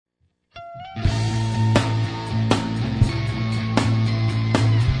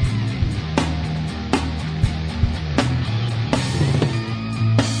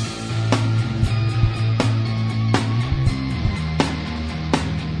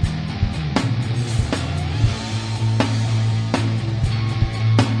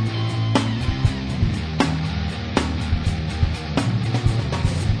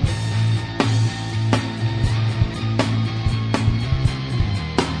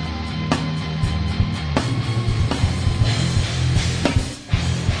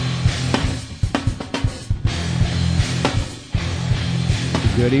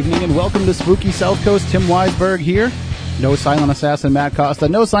Good evening and welcome to Spooky South Coast. Tim Weisberg here. No silent assassin Matt Costa.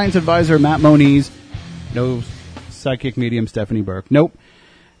 No science advisor Matt Moniz. No psychic medium Stephanie Burke. Nope.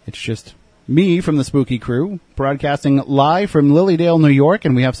 It's just me from the Spooky Crew broadcasting live from Lilydale, New York.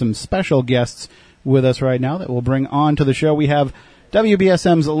 And we have some special guests with us right now that we'll bring on to the show. We have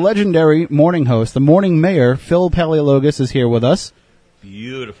WBSM's legendary morning host, the morning mayor, Phil Paleologos, is here with us.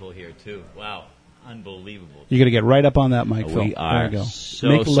 Beautiful here, too. Wow. Unbelievable. You got to get right up on that mic, Phil. We are there you go. so,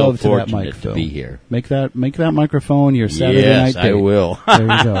 Make so love to that fortunate mic, to Phil. be here. Make that microphone your Saturday yes, night date. I will. There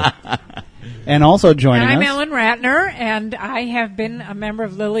you go. And also joining I'm us. Ellen Ratner, and I have been a member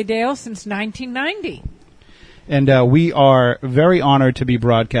of Lilydale since 1990. And we are very honored to be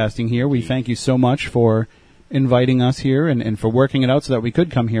broadcasting here. We thank you so much for inviting us here and for working it out so that we could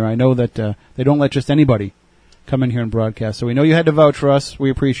come here. I know that they don't let just anybody come in here and broadcast. So we know you had to vouch for us.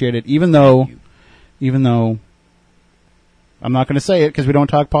 We appreciate it, even though I'm not going to say it because we don't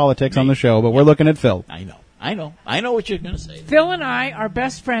talk politics on the show, but we're looking at Phil. I know what you're going to say. Phil and I are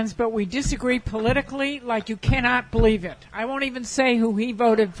best friends, but we disagree politically like you cannot believe it. I won't even say who he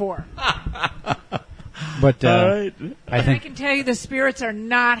voted for. But right. I can tell you the spirits are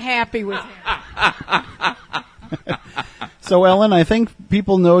not happy with him. So, Ellen, I think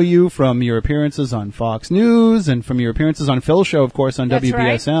people know you from your appearances on Fox News and from your appearances on Phil's show, of course, on That's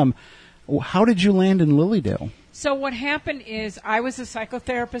WBSM. Right. How did you land in Lilydale? So what happened is I was a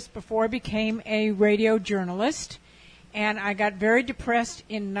psychotherapist before I became a radio journalist, and I got very depressed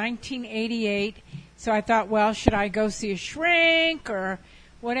in 1988. So I thought, well, should I go see a shrink or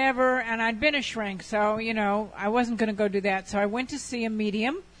whatever? And I'd been a shrink, so, I wasn't going to go do that. So I went to see a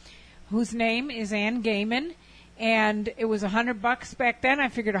medium whose name is Ann Gaiman. And it was $100 back then. I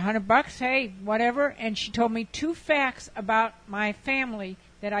figured $100, hey, whatever. And she told me 2 facts about my family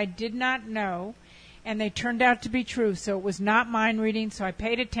that I did not know, and they turned out to be true. So it was not mind reading, so I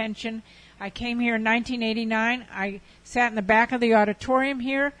paid attention. I came here in 1989. I sat in the back of the auditorium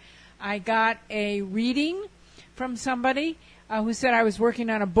here. I got a reading from somebody who said I was working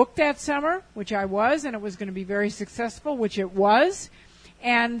on a book that summer, which I was, and it was going to be very successful, which it was.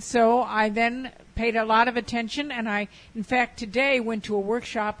 And so I then paid a lot of attention, and I, in fact, today went to a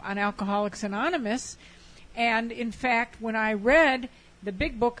workshop on Alcoholics Anonymous. And, in fact, when I read the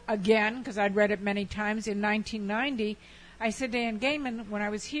big book again, because I'd read it many times in 1990, I said to Ann Gaiman, when I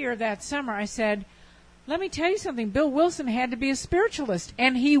was here that summer, I said, let me tell you something, Bill Wilson had to be a spiritualist,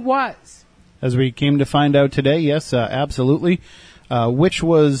 and he was. As we came to find out today, yes, absolutely, which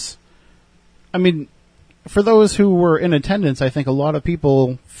was, for those who were in attendance, I think a lot of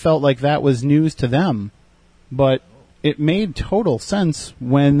people felt like that was news to them, but it made total sense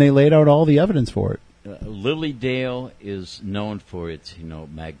when they laid out all the evidence for it. Lilydale is known for its,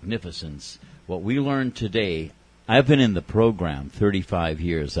 magnificence. What we learned today, I've been in the program 35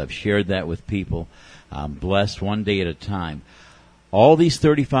 years. I've shared that with people. I'm blessed one day at a time. All these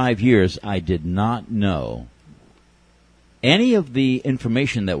 35 years, I did not know any of the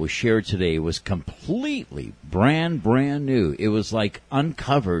information that was shared today was completely brand new. It was like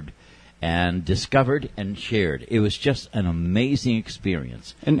uncovered and discovered and shared. It was just an amazing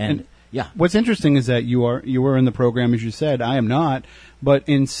experience. And yeah. What's interesting is that you were in the program, as you said. I am not, but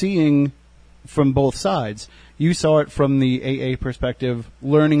in seeing from both sides, you saw it from the AA perspective,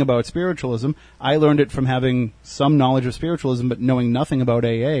 learning about spiritualism. I learned it from having some knowledge of spiritualism, but knowing nothing about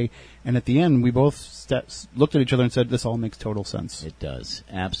AA. And at the end, we both looked at each other and said, this all makes total sense. It does.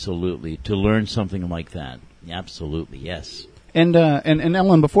 Absolutely. To learn something like that. Absolutely. Yes. And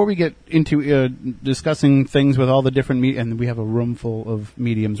Ellen, before we get into discussing things with all the different and we have a room full of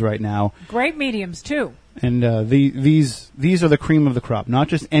mediums right now. Great mediums, too. And these are the cream of the crop. Not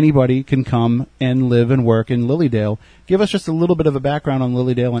just anybody can come and live and work in Lilydale. Give us just a little bit of a background on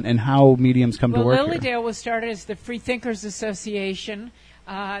Lilydale and how mediums come to work here. Well, Lilydale was started as the Free Thinkers Association.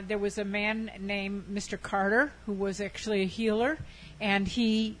 There was a man named Mr. Carter who was actually a healer, and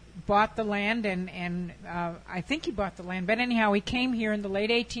he bought the land, and I think he bought the land. But anyhow, he came here in the late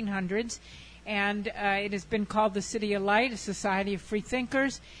 1800s, and it has been called the City of Light, a society of free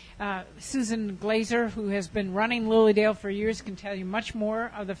thinkers. Susan Glazer, who has been running Lilydale for years, can tell you much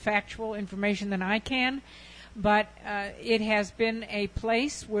more of the factual information than I can. But it has been a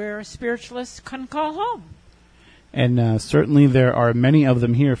place where spiritualists can call home. And certainly there are many of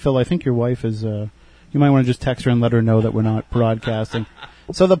them here. Phil, I think your wife is... you might want to just text her and let her know that we're not broadcasting.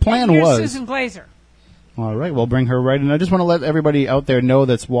 So the plan was... Susan Glazer. All right, we'll bring her right in. I just want to let everybody out there know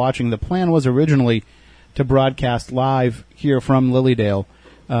that's watching. The plan was originally to broadcast live here from Lilydale.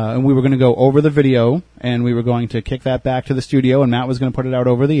 And we were going to go over the video, and we were going to kick that back to the studio, and Matt was going to put it out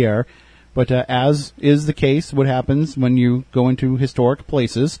over the air. But as is the case, what happens when you go into historic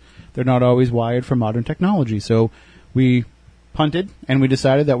places, they're not always wired for modern technology. So we punted, and we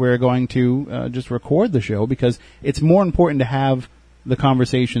decided that we were going to just record the show because it's more important to have the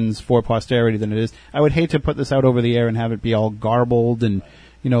conversations for posterity than it is. I would hate to put this out over the air and have it be all garbled and,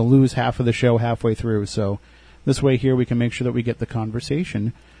 lose half of the show halfway through. So this way here we can make sure that we get the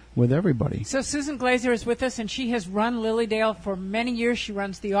conversation with everybody. So Susan Glazer is with us, and she has run Lilydale for many years. She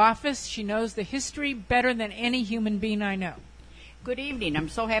runs the office. She knows the history better than any human being I know. Good evening. I'm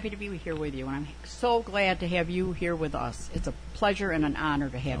so happy to be here with you, and I'm so glad to have you here with us. It's a pleasure and an honor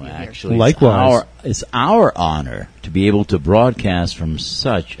to have you here. Actually, likewise. It's our honor to be able to broadcast from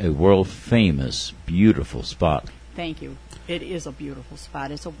such a world-famous, beautiful spot. Thank you. It is a beautiful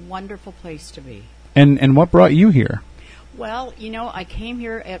spot. It's a wonderful place to be. And what brought you here? Well, I came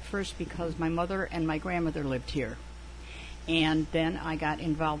here at first because my mother and my grandmother lived here. And then I got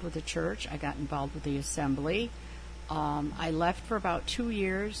involved with the church. I got involved with the assembly. I left for about 2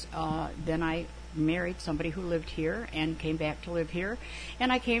 years. Then I married somebody who lived here and came back to live here.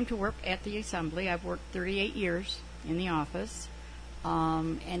 And I came to work at the assembly. I've worked 38 years in the office.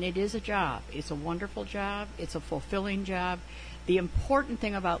 And it is a job. It's a wonderful job. It's a fulfilling job. The important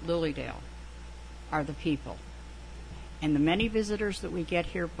thing about Lilydale are the people and the many visitors that we get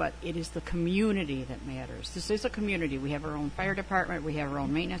here, but it is the community that matters. This is a community. We have our own fire department. We have our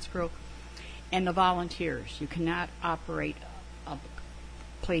own maintenance crew. And the volunteers. You cannot operate a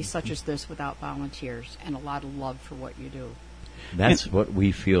place such as this without volunteers and a lot of love for what you do. That's what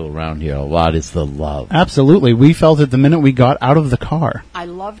we feel around here a lot, is the love. Absolutely. We felt it the minute we got out of the car. I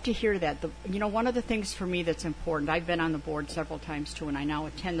love to hear that. One of the things for me that's important, I've been on the board several times too, and I now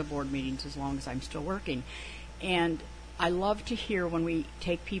attend the board meetings as long as I'm still working. And I love to hear when we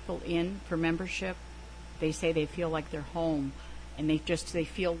take people in for membership, they say they feel like they're home, and they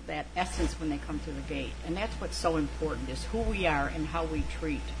feel that essence when they come through the gate. And that's what's so important, is who we are and how we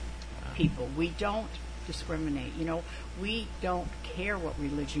treat people. We don't discriminate. We don't care what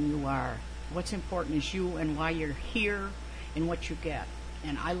religion you are. What's important is you and why you're here and what you get.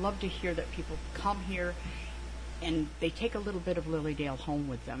 And I love to hear that people come here and they take a little bit of Lilydale home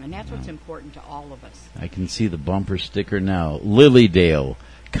with them. And that's what's important to all of us. I can see the bumper sticker now. Lilydale,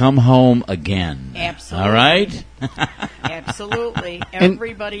 come home again. Absolutely. All right? Absolutely.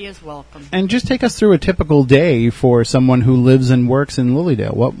 Everybody is welcome. And just take us through a typical day for someone who lives and works in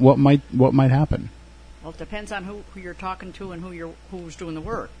Lilydale. What might happen? Well, it depends on who you're talking to and who's doing the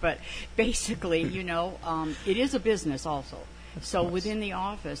work. But basically, it is a business also. So within the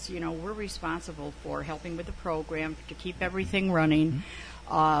office, we're responsible for helping with the program to keep everything running.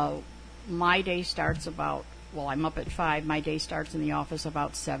 My day starts I'm up at 5. My day starts in the office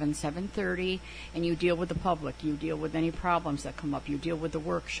about 7:30, and you deal with the public. You deal with any problems that come up. You deal with the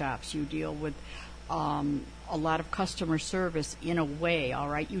workshops. You deal with a lot of customer service in a way, all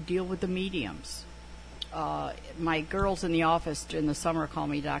right? You deal with the mediums. My girls in the office in the summer call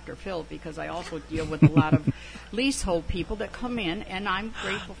me Dr. Phil because I also deal with a lot of leasehold people that come in, and I'm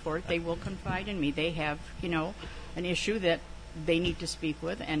grateful for it. They will confide in me. They have, an issue that they need to speak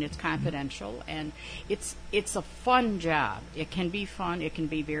with, and it's confidential, and it's a fun job. It can be fun. It can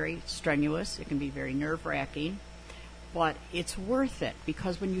be very strenuous. It can be very nerve-wracking, but it's worth it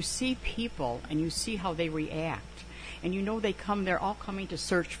because when you see people and you see how they react, and they're all coming to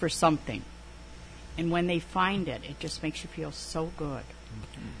search for something. And when they find it, it just makes you feel so good.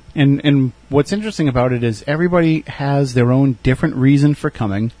 And what's interesting about it is everybody has their own different reason for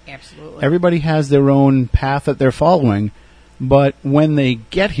coming. Absolutely. Everybody has their own path that they're following. But when they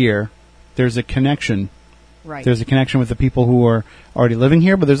get here, there's a connection. Right. There's a connection with the people who are already living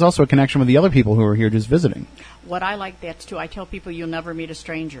here, but there's also a connection with the other people who are here just visiting. What I like that's too, I tell people you'll never meet a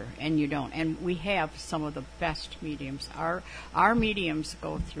stranger, and you don't. And we have some of the best mediums. Our mediums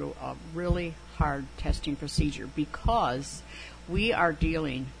go through a really hard testing procedure because we are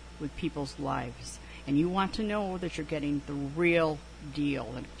dealing with people's lives. And you want to know that you're getting the real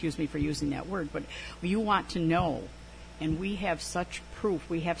deal. And excuse me for using that word, but you want to know. And we have such proof.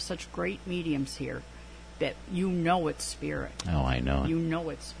 We have such great mediums here that it's spirit. Oh, I know. You know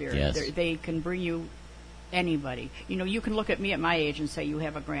it's spirit. Yes. They can bring you anybody. You can look at me at my age and say you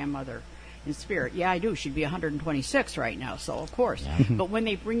have a grandmother in spirit. Yeah, I do. She'd be 126 right now, so of course. Yeah. But when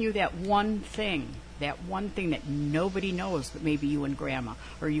they bring you that one thing that nobody knows but maybe you and Grandma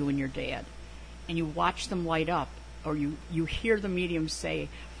or you and your dad, and you watch them light up, or you hear the mediums say,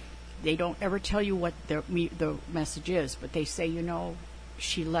 they don't ever tell you what the message is, but they say,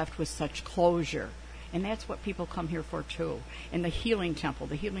 she left with such closure. And that's what people come here for, too. And the healing temple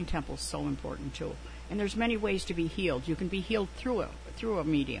is so important, too. And there's many ways to be healed. You can be healed through a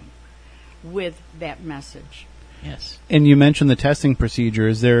medium. with that message. Yes. And you mentioned the testing procedure.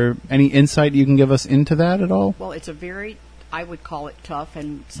 Is there any insight you can give us into that at all? Well, it's a very, I would call it tough,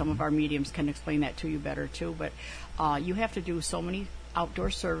 and some of our mediums can explain that to you better too, but you have to do so many outdoor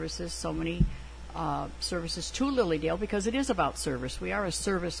services, so many services to Lilydale, because it is about service. We are a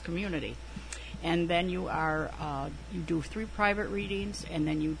service community. And then you do 3 private readings, and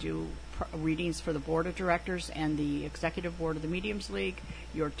then you do readings for the board of directors and the executive board of the Mediums League.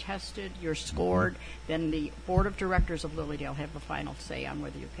 You're tested, you're scored. Then the board of directors of Lilydale have the final say on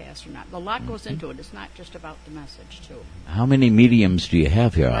whether you pass or not. A lot goes into it. It's not just about the message, too. How many mediums do you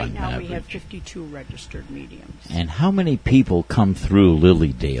have here Right on now average? we have 52 registered mediums. And how many people come through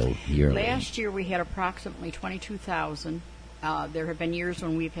Lilydale yearly? Last year we had approximately 22,000. There have been years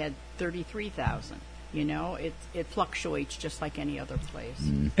when we've had 33,000. You know, it fluctuates just like any other place.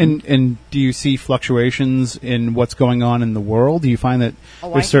 And do you see fluctuations in what's going on in the world? Do you find that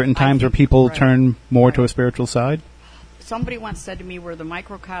there's certain times where people turn more to a spiritual side? Somebody once said to me, we're the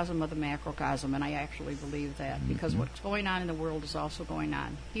microcosm of the macrocosm, and I actually believe that, because what's going on in the world is also going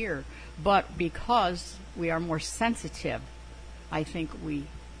on here. But because we are more sensitive, I think we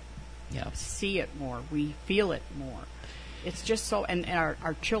see it more, we feel it more. It's just so, and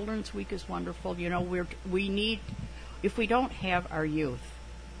our Children's Week is wonderful. You know, we need, if we don't have our youth,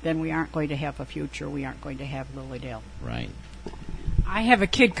 then we aren't going to have a future. We aren't going to have Lilydale. Right. I have a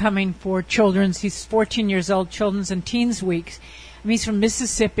kid coming for Children's. He's 14 years old, Children's and Teens Weeks. He's from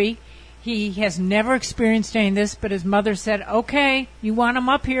Mississippi. He has never experienced any of this, but his mother said, okay, you want him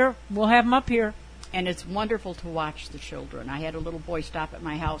up here, we'll have him up here. And it's wonderful to watch the children. I had a little boy stop at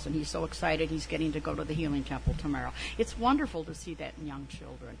my house, and he's so excited he's getting to go to the Healing Temple tomorrow. It's wonderful to see that in young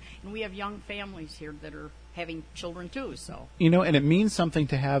children. And we have young families here that are having children, too. So You know, and it means something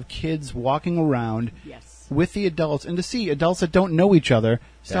to have kids walking around yes. with the adults, and to see adults that don't know each other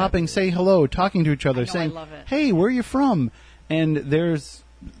stopping, say hello, talking to each other, I know, saying, I love it. hey, where are you from? And there's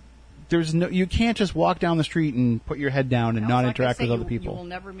no, you can't just walk down the street and put your head down and No, not like I interact say, with other You people. will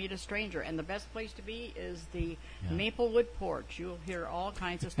never meet a stranger. And the best place to be is the Maplewood porch. You'll hear all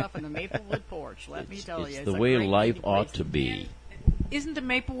kinds of stuff in the Maplewood porch. Let me tell you. It's the a way great life meeting ought place. to be. Isn't the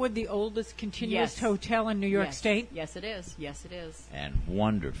Maplewood the oldest continuous Yes. hotel in New York Yes. State? Yes, it is. Yes, it is. And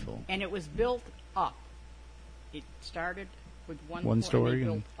wonderful. And it was built up. It started with one One floor, and story they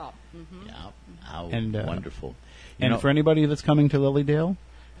and- built up. Mm-hmm. Yeah. How And, wonderful. You And know, for anybody that's coming to Lilydale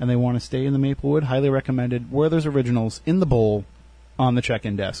and they want to stay in the Maplewood, highly recommended Werther's Originals in the bowl on the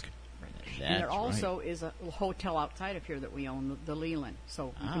check-in desk. And there that's also is a hotel outside of here that we own, the Leland.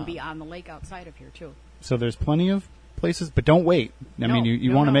 So you can Ah. be on the lake outside of here, too. So there's plenty of places, but don't wait. I mean,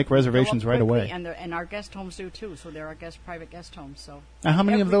 you want to make reservations right away. And our guest homes do, too. So there are private guest homes. So Now, how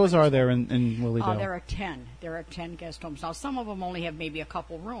many of those are everybody's there in Lilydale? There are 10. There are 10 guest homes. Now, some of them only have maybe a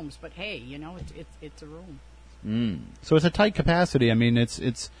couple rooms, but hey, you know, it's a room. So it's a tight capacity. I mean,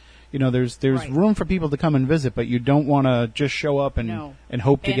 it's you know, there's Right. room for people to come and visit, but you don't want to just show up and No.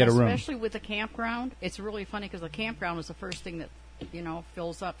 hope to And get a room. especially with the campground, it's really funny because the campground is the first thing that, you know,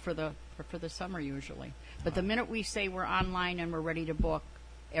 fills up for the summer usually. But the minute we say we're online and we're ready to book,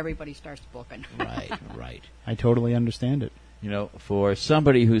 everybody starts booking. right, right. I totally understand it. You know, for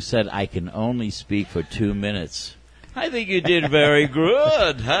somebody who said, I can only speak for 2 minutes, I think you did very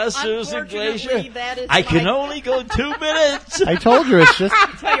good, huh, Susan Unfortunately, Glacier? that is I can my- only go 2 minutes. I told you it's just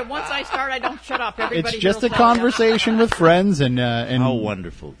I tell you, once I start, I don't shut up. Everybody it's just will a tell you. conversation with friends and How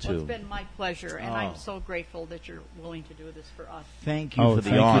wonderful, Well, too. it's been my pleasure, and Oh. I'm so grateful that you're willing to do this for us. Thank you Oh, for the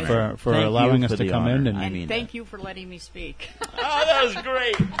thank you honor. for Thank allowing you us for to the come in honor. and- I And mean thank you for letting me speak. Oh, that was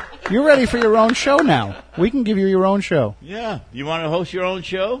great. you're ready for your own show now. We can give you your own show. Yeah. You want to host your own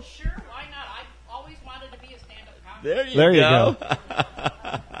show? Sure, why not? I've always wanted to be a stand-up comic. There you There you go.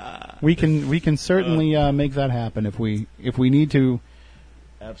 We can certainly make that happen if we need to.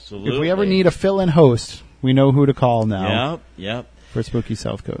 Absolutely. If we ever need a fill-in host, we know who to call now Yep. for Spooky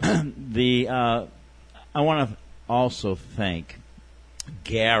South Coast. I want to also thank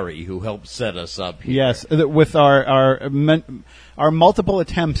Gary, who helped set us up here. Yes, with our multiple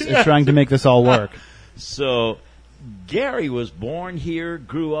attempts at trying to make this all work. So Gary was born here,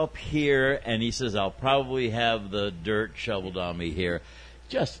 grew up here, and he says, I'll probably have the dirt shoveled on me here.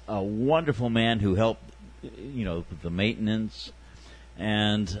 Just a wonderful man who helped, you know, with the maintenance.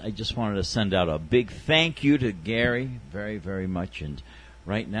 And I just wanted to send out a big thank you to Gary very, very much. And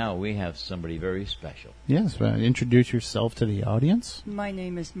right now we have somebody very special. Yes, introduce yourself to the audience. My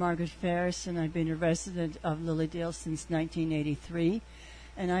name is Margaret Ferris, and I've been a resident of Lilydale since 1983.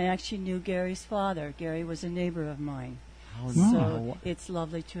 And I actually knew Gary's father. Gary was a neighbor of mine. Oh, So no. it's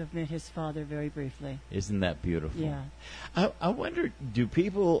lovely to have met his father very briefly. Isn't that beautiful? Yeah. I wonder, do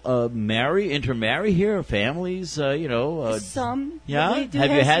people intermarry here? Families, Some. Yeah? we do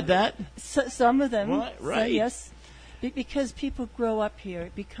Have you have had that? Some of them. Right, So, right. yes. Because people grow up here,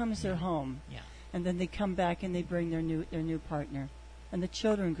 it becomes their home. Yeah. And then they come back and they bring their new partner. And the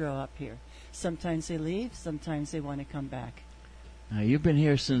children grow up here. Sometimes they leave, sometimes they want to come back. Now, you've been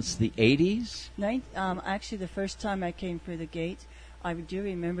here since the 80s? Actually, the first time I came through the gate, I do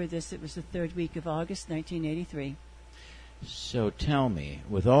remember this. It was the third week of August, 1983. So tell me,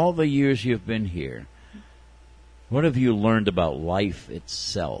 with all the years you've been here, what have you learned about life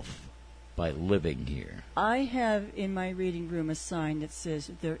itself by living here? I have in my reading room a sign that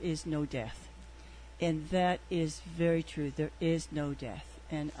says there is no death. And that is very true. There is no death.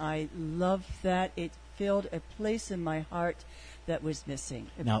 And I love that. It filled a place in my heart that was missing.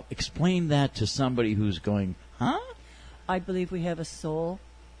 Now, explain that to somebody who's going, huh? I believe we have a soul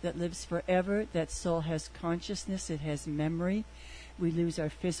that lives forever. That soul has consciousness. It has memory. We lose our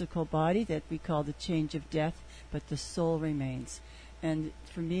physical body that we call the change of death, but the soul remains. And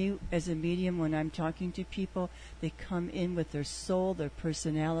for me, as a medium, when I'm talking to people, they come in with their soul, their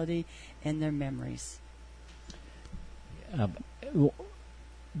personality, and their memories.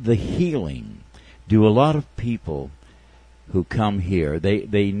 The healing. Do a lot of people who come here,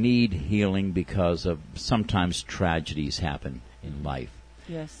 they need healing because of sometimes tragedies happen in life.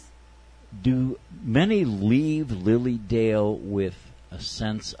 Yes. Do many leave Lilydale with a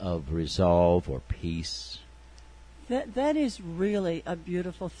sense of resolve or peace? That is really a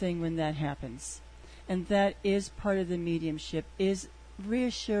beautiful thing when that happens. And that is part of the mediumship, is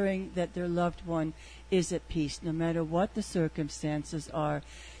reassuring that their loved one is at peace. No matter what the circumstances are,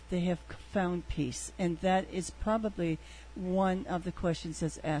 they have found peace. And that is probably one of the questions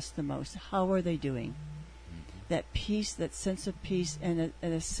that's asked the most. How are they doing? That peace, that sense of peace, and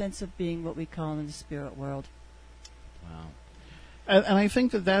a sense of being what we call in the spirit world. Wow. And I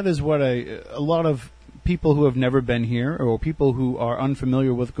think that is what a lot of people who have never been here, or people who are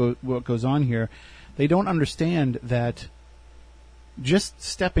unfamiliar with what goes on here, they don't understand that just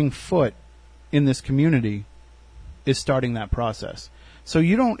stepping foot in this community is starting that process. So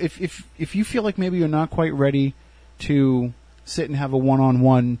you don't, if you feel like maybe you're not quite ready to sit and have a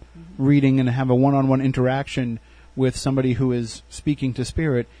one-on-one reading and have a one-on-one interaction with somebody who is speaking to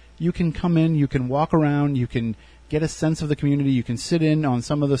spirit, you can come in, you can walk around, you can get a sense of the community, you can sit in on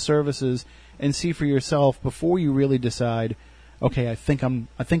some of the services and see for yourself before you really decide, okay, I think I'm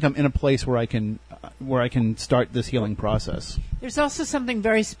in a place where I can start this healing process. There's also something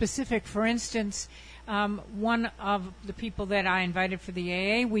very specific. For instance, one of the people that I invited for the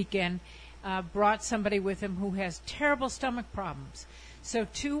AA weekend brought somebody with him who has terrible stomach problems. So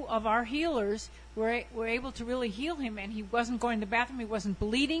two of our healers were able to really heal him, and he wasn't going to the bathroom, he wasn't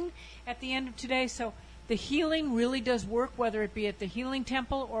bleeding at the end of today. So the healing really does work, whether it be at the Healing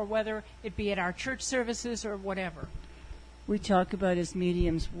Temple or whether it be at our church services or whatever. We talk about as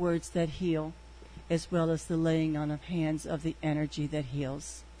mediums words that heal, as well as the laying on of hands of the energy that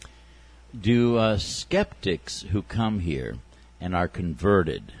heals. Do skeptics who come here and are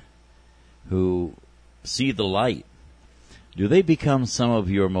converted, who see the light, do they become some of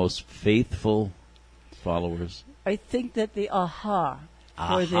your most faithful followers? I think that the aha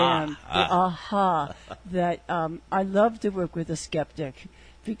for them, that I love to work with a skeptic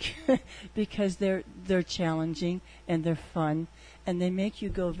because they're challenging and they're fun and they make you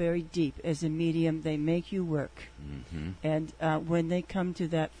go very deep. As a medium, they make you work. Mm-hmm. And when they come to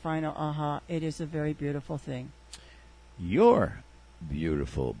that final aha, it is a very beautiful thing. You're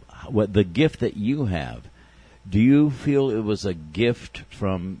beautiful. What the gift that you have, do you feel it was a gift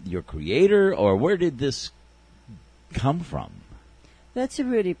from your creator, or where did this come from? That's a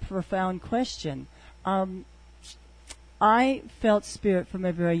really profound question. I felt spirit from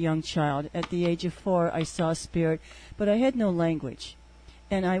a very young child. At the age of 4, I saw spirit, but I had no language.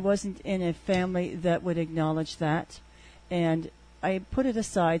 And I wasn't in a family that would acknowledge that. And I put it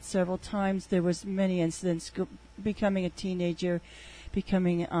aside several times. There was many incidents, becoming a teenager,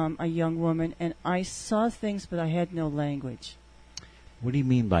 becoming a young woman, and I saw things, but I had no language. What do you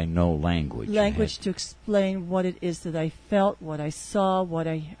mean by no language? Language to explain what it is that I felt, what I saw, what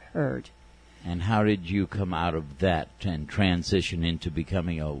I heard. And how did you come out of that and transition into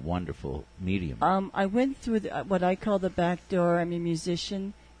becoming a wonderful medium? I went through what I call the back door. I'm a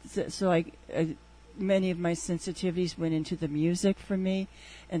musician, so many of my sensitivities went into the music for me,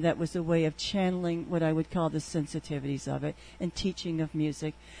 and that was a way of channeling what I would call the sensitivities of it and teaching of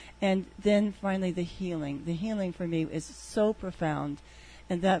music. And then finally the healing. The healing for me is so profound,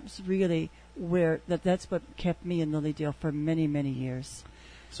 and that's really that's what kept me in Lilydale for many, many years.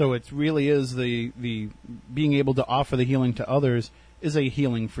 So it really is the being able to offer the healing to others is a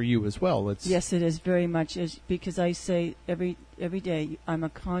healing for you as well. Yes, it is very much, because I say every day I'm a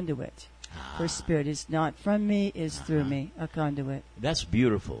conduit for Spirit. It's not from me, it's through me, a conduit. That's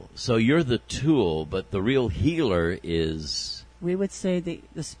beautiful. So you're the tool, but the real healer is... We would say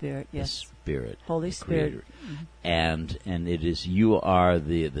the Spirit, yes. The Spirit. Holy the Spirit. Creator. And it is, you are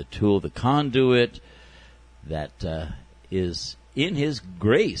the tool, the conduit that is in His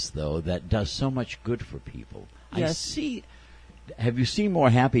grace, though, that does so much good for people. Yes. Have you seen more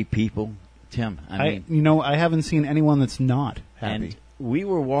happy people, Tim? I mean, I haven't seen anyone that's not happy. And we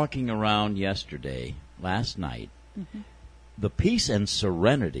were walking around last night. Mm-hmm. The peace and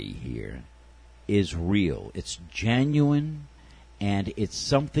serenity here is real. It's genuine, and it's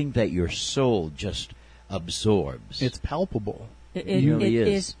something that your soul just absorbs. It's palpable. It really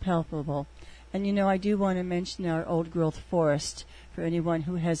is palpable. And, I do want to mention our old growth forest for anyone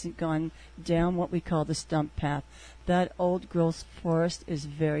who hasn't gone down what we call the stump path. That old growth forest is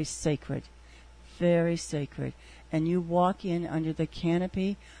very sacred, very sacred. And you walk in under the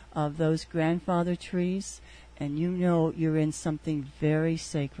canopy of those grandfather trees, and you know you're in something very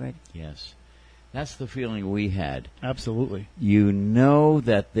sacred. Yes. That's the feeling we had. Absolutely. You know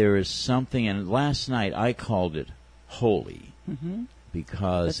that there is something, and last night I called it holy. Mm-hmm.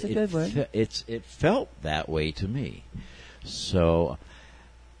 Because that's a good word. It felt that way to me. So,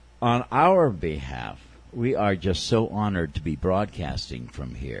 on our behalf, we are just so honored to be broadcasting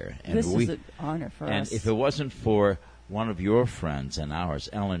from here. And this is an honor for us. And if it wasn't for one of your friends and ours,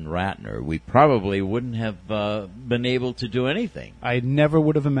 Ellen Ratner, we probably wouldn't have been able to do anything. I never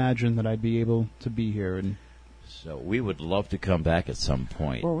would have imagined that I'd be able to be here. And so we would love to come back at some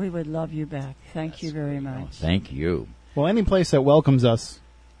point. Well, we would love you back. Thank you very much. Oh, thank you. Well, any place that welcomes us,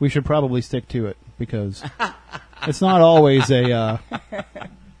 we should probably stick to it, because it's not always a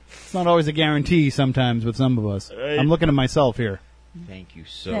guarantee sometimes with some of us. I'm looking at myself here. Thank you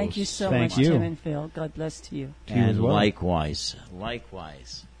so Thank you so much, Tim and Phil. God bless to you. To you as well. Likewise. I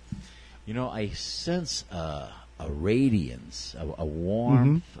sense a radiance, a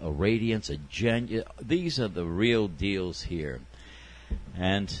warmth, a radiance, these are the real deals here.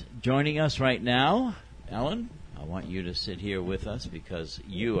 And joining us right now, Ellen, I want you to sit here with us because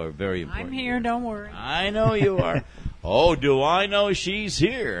you are very important. I'm here, don't worry. I know you are. Oh, do I know she's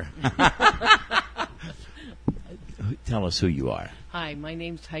here? Tell us who you are. Hi, my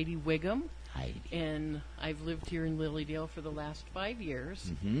name's Heidi Wiggum. Heidi. And I've lived here in Lilydale for the last 5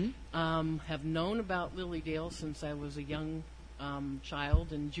 years. Mm-hmm. Have known about Lilydale since I was a young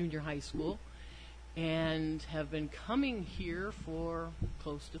child in junior high school. And have been coming here for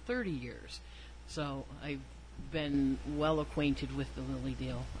close to 30 years. So I've been well acquainted with the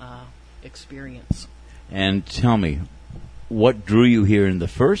Lilydale experience. And tell me, what drew you here in the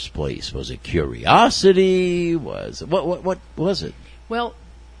first place? Was it curiosity? What was it? Well,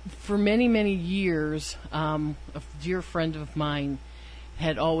 for many, many years, a dear friend of mine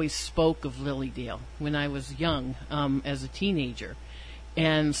had always spoke of Lilydale when I was young, as a teenager.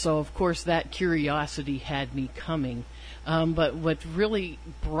 And so, of course, that curiosity had me coming. But what really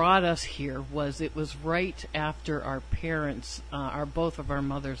brought us here was it was right after our parents, both of our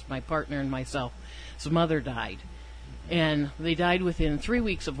mothers, my partner and myself, his mother died. And they died within 3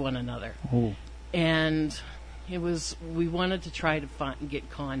 weeks of one another. Oh. And we wanted to try to get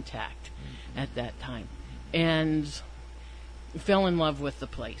contact at that time. And fell in love with the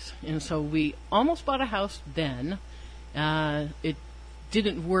place. And so we almost bought a house then. It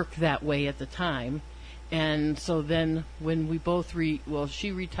didn't work that way at the time. And so then when we both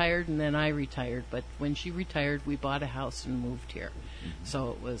she retired and then I retired, but when she retired we bought a house and moved here.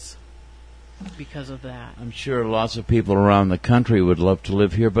 So it was because of that. I'm sure lots of people around the country would love to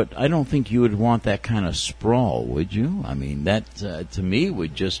live here, but I don't think you would want that kind of sprawl, would you? I mean, that to me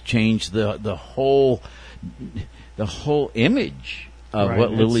would just change the whole image of right. what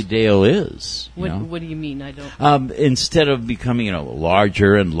Lilydale is. What do you mean? I don't. Instead of becoming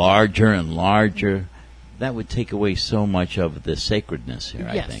larger and larger and larger, that would take away so much of the sacredness here.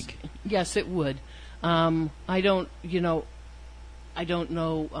 Yes. I think. Yes, it would. I don't know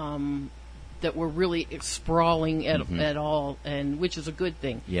that we're really sprawling at all, and which is a good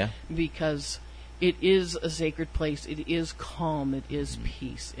thing. Yeah. Because it is a sacred place. It is calm. It is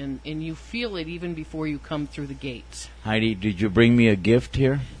peace, and you feel it even before you come through the gates. Heidi, did you bring me a gift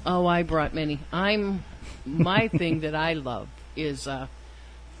here? Oh, I brought many. My thing that I love is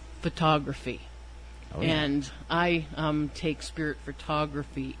photography. Oh, yeah. And I take spirit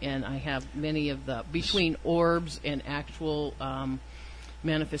photography, and I have many of between orbs and actual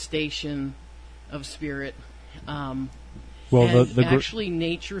manifestation of spirit. Well, and the actually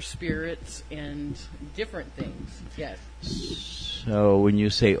nature spirits and different things. Yes. So when you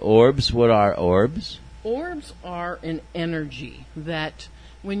say orbs, what are orbs? Orbs are an energy that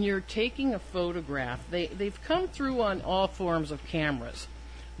when you're taking a photograph, they've come through on all forms of cameras.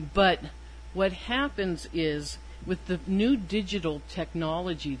 But what happens is with the new digital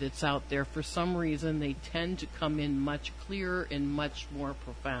technology that's out there, for some reason they tend to come in much clearer and much more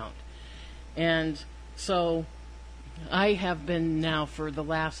profound. And so I have been now for the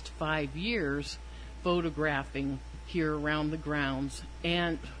last 5 years photographing here around the grounds,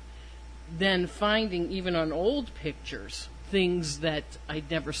 and then finding even on old pictures things that I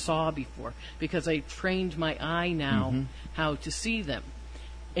never saw before, because I trained my eye now how to see them.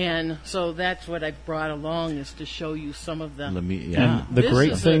 And so that's what I brought along, is to show you some of the... And the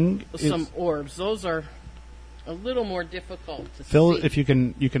great thing is... Some orbs. Those are a little more difficult to Phil, see. if you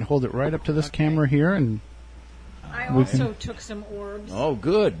can hold it right up to this camera here, and I also took some orbs. Oh,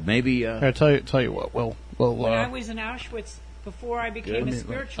 good. Maybe. I'll tell you what. Well, when I was in Auschwitz before I became a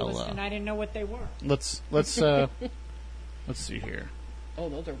spiritualist, and I didn't know what they were. let's see here. Oh,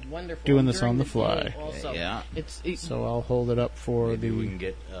 those are wonderful. Doing this During on the fly. day also. Yeah. So I'll hold it up for Maybe we the can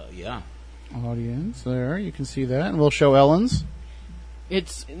get. audience. There, you can see that, and we'll show Ellen's.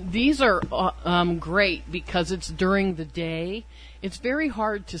 These are great because it's during the day. It's very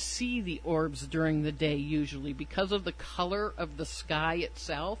hard to see the orbs during the day usually because of the color of the sky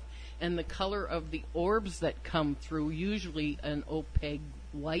itself and the color of the orbs that come through, usually an opaque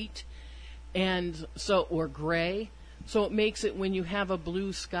white, and so or gray. So it makes it, when you have a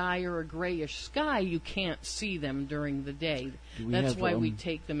blue sky or a grayish sky, you can't see them during the day. That's why we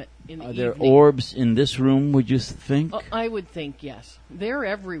take them in the evening. Are there orbs in this room, would you think? I would think, yes. They're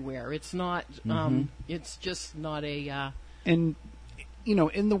everywhere. It's not, it's just not a... And,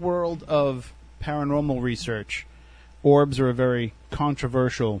 in the world of paranormal research, orbs are a very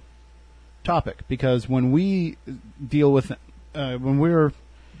controversial topic, because when we deal with, when we're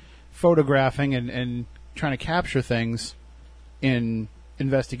photographing and trying to capture things in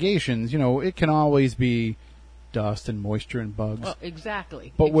investigations, it can always be dust and moisture and bugs. Well,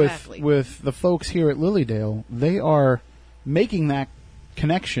 exactly. But exactly. with the folks here at Lilydale, they are making that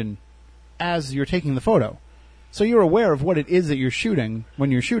connection as you're taking the photo. So you're aware of what it is that you're shooting when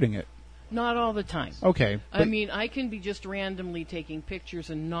you're shooting it. Not all the time. Okay. I mean, I can be just randomly taking pictures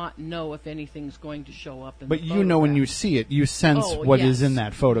and not know if anything's going to show up in the photograph. But you know when you see it, you sense what is in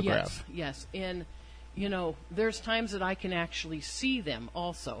that photograph. Yes. And, there's times that I can actually see them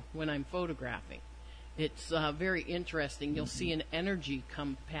also when I'm photographing. It's very interesting. You'll see an energy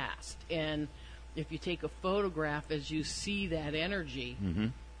come past. And if you take a photograph as you see that energy,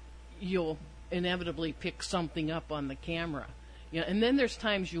 you'll inevitably pick something up on the camera. And then there's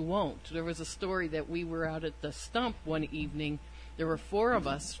times you won't. There was a story that we were out at the Stump one evening. There were 4 of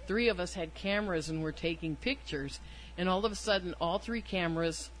us. 3 of us had cameras and were taking pictures. And all of a sudden, all 3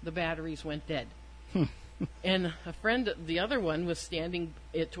 cameras, the batteries went dead. And a friend, the other one, was standing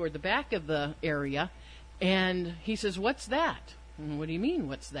toward the back of the area. And he says, "What's that?" And, "What do you mean,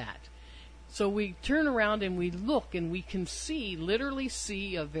 what's that?" So we turn around and we look, and we can literally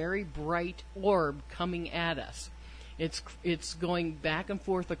see a very bright orb coming at us. It's going back and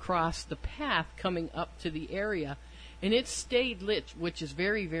forth across the path coming up to the area, and it stayed lit, which is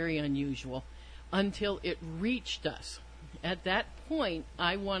very, very unusual, until it reached us. At that point,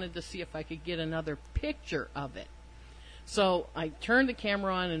 I wanted to see if I could get another picture of it. So I turned the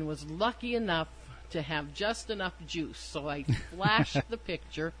camera on and was lucky enough to have just enough juice. So I flashed the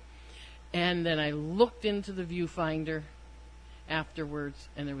picture, and then I looked into the viewfinder afterwards,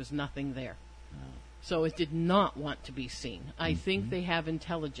 and there was nothing there. So it did not want to be seen. I think they have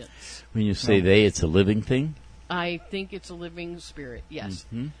intelligence. When you say they, it's a living thing? I think it's a living spirit, yes.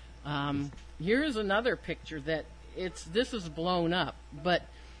 Here's another picture that this is blown up, but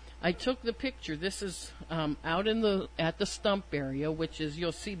I took the picture. This is out at the Stump area, which is,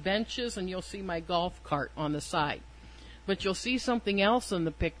 you'll see benches and you'll see my golf cart on the side. But you'll see something else in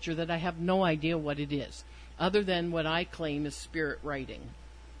the picture that I have no idea what it is, other than what I claim is spirit writing.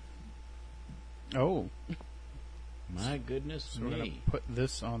 Oh. My goodness So we're going to me. put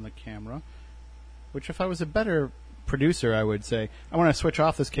this on the camera, which if I was a better producer, I would say, I want to switch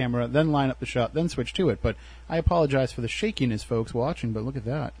off this camera, then line up the shot, then switch to it. But I apologize for the shakiness, folks watching, but look at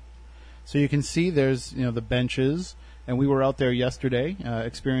that. So you can see there's, the benches, and we were out there yesterday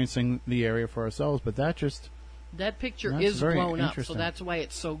experiencing the area for ourselves, but that picture that's is very blown up, so interesting. that's why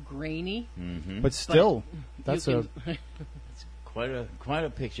it's so grainy. But still, You that's can- Quite a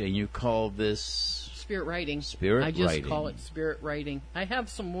picture. And you call this Spirit writing. Spirit I just writing. call it spirit writing. I have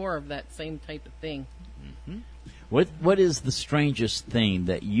some more of that same type of thing. What is the strangest thing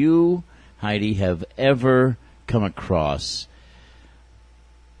that you, Heidi, have ever come across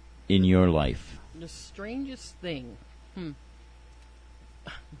in your life? The strangest thing.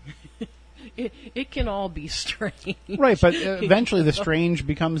 It can all be strange. Right, but eventually the strange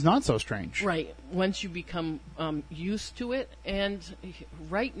becomes not so strange. Right. Once you become used to it. And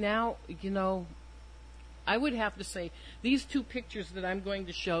right now, I would have to say these two pictures that I'm going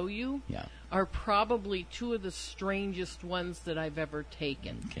to show you Yeah. are probably two of the strangest ones that I've ever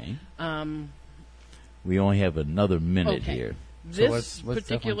taken. Okay. We only have another minute Okay. here. This let's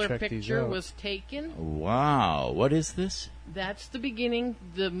particular definitely check these picture out. was taken. Wow. What is this? That's the beginning,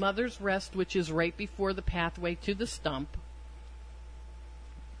 the mother's rest, which is right before the pathway to the stump.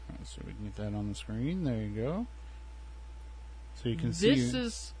 So we can get that on the screen. There you go. So you can This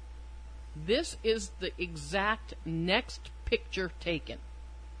see. This is the exact next picture taken.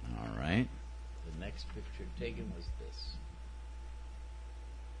 All right. The next picture taken was this.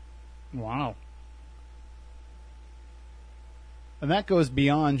 Wow. And that goes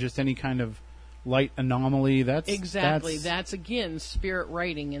beyond just any kind of light anomaly. Exactly. That's again spirit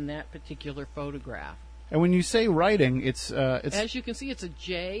writing in that particular photograph. And when you say writing, it's As you can see, it's a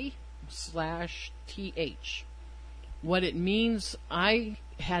J/TH. What it means, I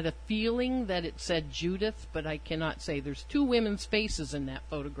had a feeling that it said Judith, but I cannot say. There's two women's faces in that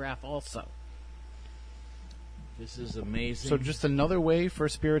photograph also. This is amazing. so just another way for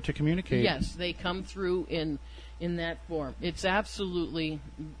spirit to communicate. Yes, they come through in that form. It's absolutely,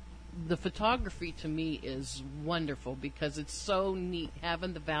 the photography to me is wonderful because it's so neat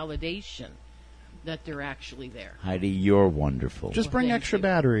having the validation that they're actually there. Heidi, you're wonderful. Just bring Thank extra you.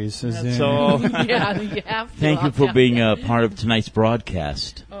 batteries. So, Yeah, you have to. thank you for being a part of tonight's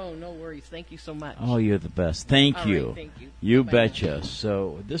broadcast. Oh, no worries. Thank you so much. Oh, you're the best. Thank All you. right, thank you. You Bye-bye. betcha.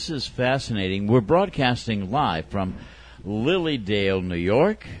 So this is fascinating. We're broadcasting live from Lilydale, New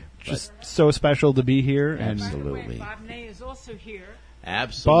York. Just so special to be here. And By the Absolutely. way, Bob Ney is also here.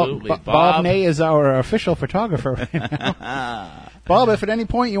 Absolutely. Bob Ney is our official photographer right now. Bob, if at any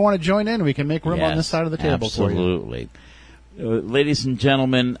point you want to join in, we can make room on this Yes, side of the table for you. absolutely. Ladies and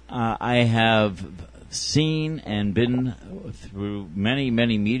gentlemen, I have seen and been through many,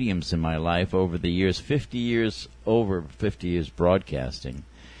 many mediums in my life over the years, over 50 years broadcasting.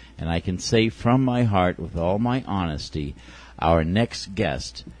 And I can say from my heart, with all my honesty, our next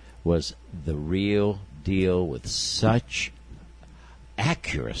guest was the real deal with such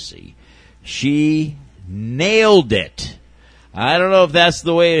accuracy. She nailed it. I don't know if that's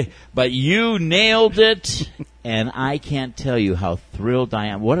the way, but you nailed it, and I can't tell you how thrilled I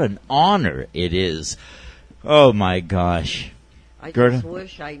am. What an honor it is. Oh, my gosh. I Gerda? just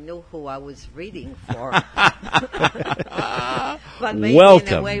wish I knew who I was reading for. But maybe in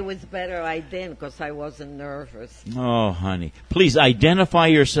Welcome. a way it was better I didn't because I wasn't nervous. Oh, honey. Please identify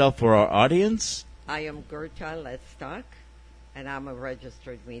yourself for our audience. I am Gerta Lestock, and I'm a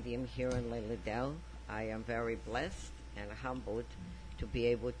registered medium here in Lilydale. I am very blessed and humbled to be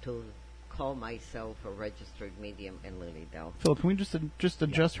able to call myself a registered medium in Lilydale. Phil, can we just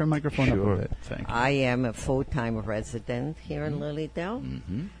adjust her microphone up Sure. a bit? Thank you. I am a full-time resident here in Lilydale.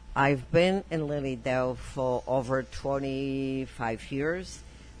 Mm-hmm. I've been in Lilydale for over 25 years,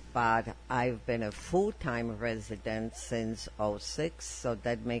 but I've been a full-time resident since '06, so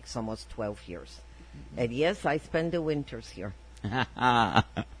that makes almost 12 years. And yes, I spend the winters here.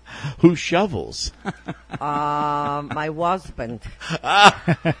 Who shovels? My husband.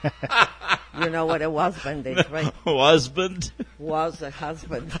 You know what a husband is, right? Husband? Was a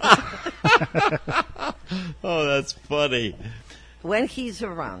husband. Oh, that's funny. When he's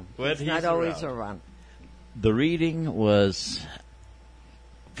around. When he's not he's always around. around. The reading was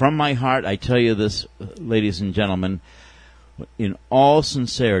from my heart. I tell you this, ladies and gentlemen, in all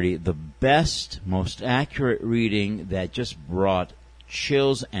sincerity, the best, most accurate reading that just brought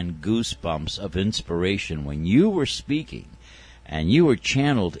chills and goosebumps of inspiration when you were speaking and you were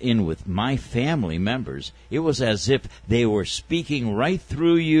channeled in with my family members. It was as if they were speaking right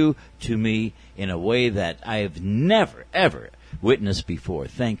through you to me in a way that I have never, ever witnessed before.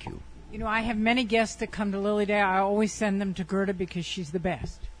 Thank you. You know, I have many guests that come to Lilydale. I always send them to Gerda because she's the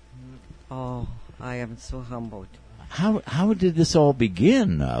best. Oh, I am so humbled. How did this all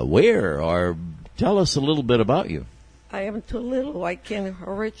begin? Where? Or tell us a little bit about you. I am too little. I can't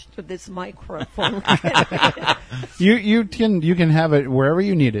reach to this microphone. You can have it wherever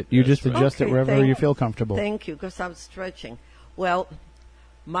you need it. You just adjust it Okay, wherever thank- you feel comfortable. Thank you, because I'm stretching. Well,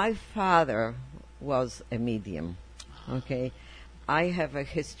 my father was a medium. Okay, I have a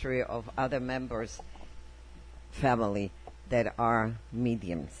history of other members family that are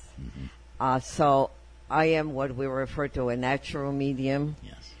mediums. So I am what we refer to a natural medium.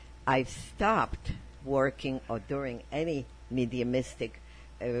 Yes. I stopped working or doing any mediumistic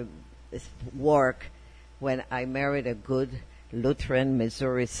work when I married a good Lutheran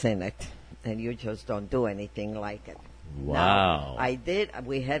Missouri Synod, and you just don't do anything like it. Wow. Now,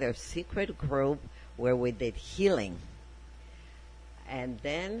 we had a secret group where we did healing. And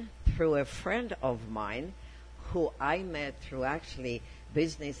then through a friend of mine who I met through actually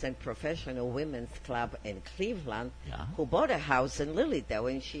Business and Professional Women's Club in Cleveland, who bought a house in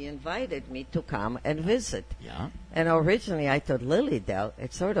Lilydale, and she invited me to come and visit. Yeah. And originally I thought Lilydale,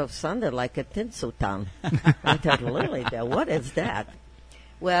 it sort of sounded like a tinsel town. I thought, Lilydale, what is that?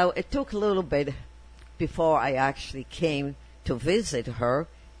 Well, it took a little bit before I actually came to visit her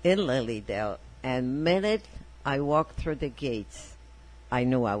in Lilydale. And minute I walked through the gates, I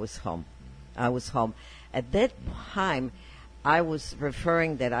knew I was home. I was home. At that time, I was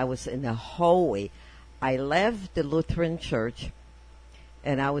referring that I was in a hallway. I left the Lutheran church,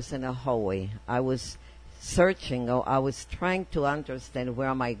 and I was in a hallway. I was searching, or I was trying to understand where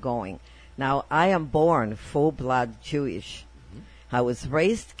am I going. Now, I am born full-blood Jewish. I was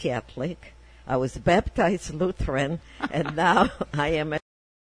raised Catholic. I was baptized Lutheran, and now I am.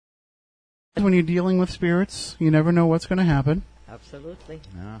 When you're dealing with spirits, you never know what's going to happen. Absolutely.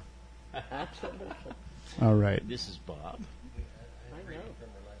 Yeah. Absolutely. All right. This is Bob.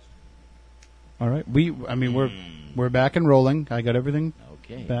 All right. We're back and rolling. I got everything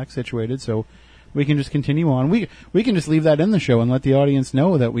Okay. back situated, so we can just continue on. We can just leave that in the show and let the audience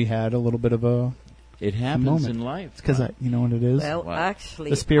know that we had a little bit of a It happens moment. in life. It's because you know what it is. Well, What? actually,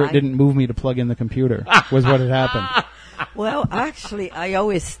 The spirit didn't move me to plug in the computer. Was what had happened. Well, actually, I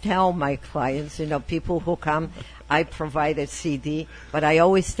always tell my clients, people who come, I provide a CD, but I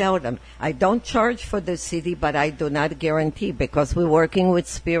always tell them, I don't charge for the CD, but I do not guarantee because we're working with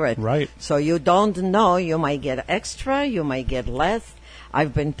spirit. Right. So you don't know. You might get extra, you might get less.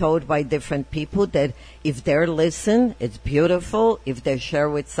 I've been told by different people that if they listen, it's beautiful. If they share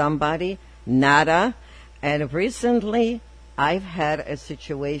with somebody, nada. And recently, I've had a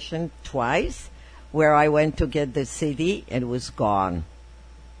situation twice where I went to get the CD and it was gone.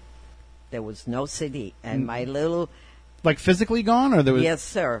 There was no CD. And my little... Like physically gone, or there was? Yes,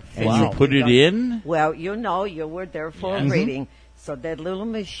 sir. And you Physically put it gone. in? Well, you were there for a reading. So that little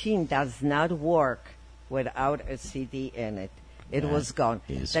machine does not work without a CD in it. It was gone.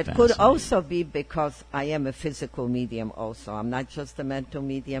 is That could fascinating. also be because I am a physical medium also. I'm not just a mental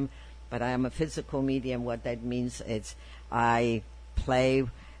medium, but I am a physical medium. What that means is I play...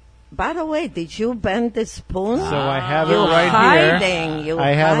 By the way, did you bend the spoon? So I have it You're right hiding. here. You're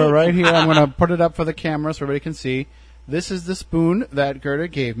I have it right hiding. here. I'm going to put it up for the camera so everybody can see. This is the spoon that Gerda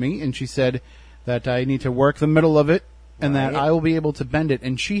gave me, and she said that I need to work the middle of it, and that Right. I will be able to bend it.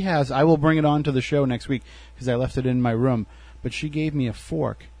 And she has. I will bring it on to the show next week because I left it in my room. But she gave me a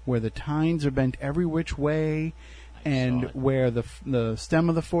fork where the tines are bent every which way, and where the stem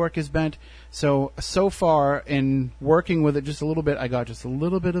of the fork is bent. So far in working with it just a little bit, I got just a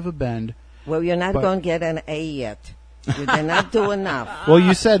little bit of a bend. Well, you're not But- going to get an A yet. You did not do enough. Well,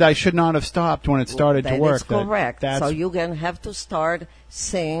 you said I should not have stopped when it started to work. That is correct. That's So you're going to have to start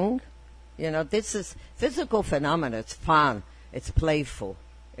sing. This is physical phenomena. It's fun. It's playful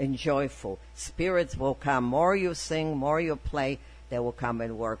and joyful. Spirits will come. More you sing, more you play, they will come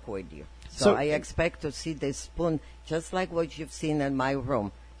and work with you. So I expect to see this spoon just like what you've seen in my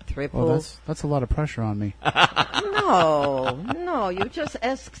room. Triple. Well, that's a lot of pressure on me. No. You just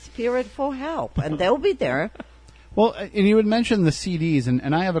ask spirit for help, and they'll be there. Well, and you had mentioned the CDs,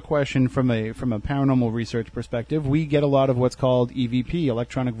 and I have a question from a paranormal research perspective. We get a lot of what's called EVP,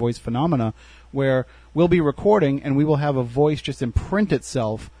 electronic voice phenomena, where we'll be recording and we will have a voice just imprint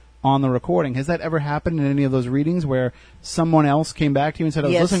itself on the recording. Has that ever happened in any of those readings where someone else came back to you and said, I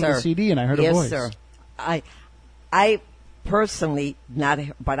was Yes, listening to sir. the CD and I heard a voice? Yes, sir. I personally not,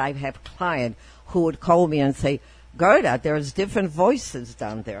 but I have client who would call me and say, Gerda, there's different voices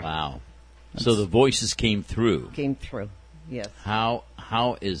down there. Wow. So the voices came through. Came through. Yes. How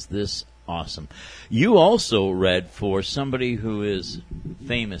is this awesome? You also read for somebody who is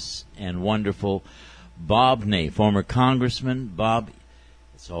famous and wonderful, Bob Ney, former congressman. Bob,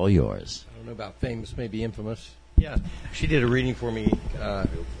 it's all yours. I don't know about famous, maybe infamous. Yeah, she did a reading for me.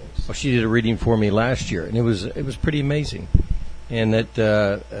 She did a reading for me last year, and it was pretty amazing. And that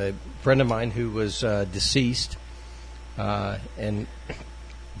a friend of mine who was deceased, and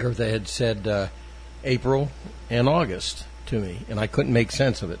Gertha had said April and August to me, and I couldn't make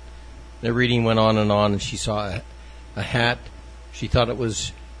sense of it. The reading went on, and she saw a hat. She thought it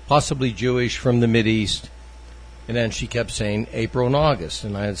was possibly Jewish from the Mideast, And then she kept saying April and August.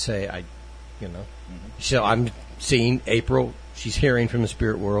 And I'd say, so I'm seeing April. She's hearing from the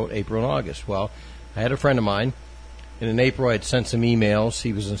spirit world, April and August. Well, I had a friend of mine, and in April I had sent some emails.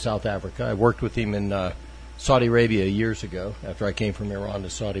 He was in South Africa. I worked with him in Saudi Arabia years ago after I came from Iran to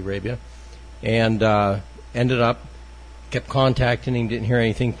Saudi Arabia. And ended up, kept contacting him, didn't hear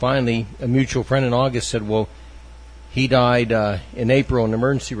anything. Finally, a mutual friend in August said, well, he died in April in the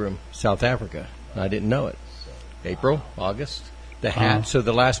emergency room, South Africa. And I didn't know it. April, August, the hat. So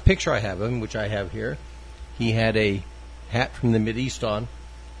the last picture I have of him, which I have here, he had a hat from the Mideast on,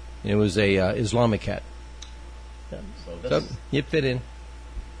 and it was a Islamic hat. So it fit in.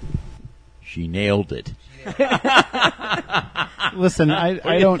 She nailed it. Listen,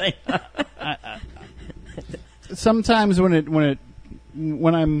 I don't. Sometimes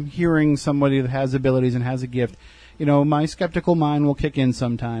when I'm hearing somebody that has abilities and has a gift, my skeptical mind will kick in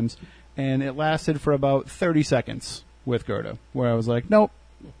sometimes, and it lasted for about 30 seconds with Gerda, where I was like, nope,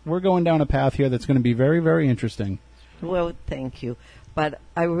 we're going down a path here that's going to be very, very interesting. Well, thank you. But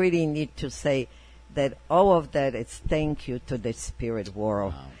I really need to say that all of that is thank you to the spirit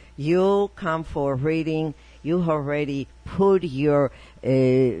world. Wow. You come for a reading. You already put your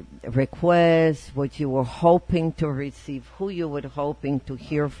request, what you were hoping to receive, who you were hoping to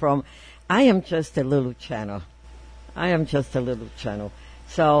hear from. I am just a little channel.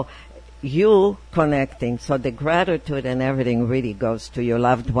 So you connecting, so the gratitude and everything really goes to your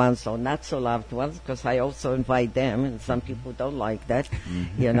loved ones or not so loved ones, because I also invite them, and some people don't like that,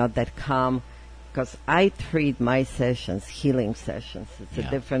 that come, because I treat my sessions healing sessions. It's a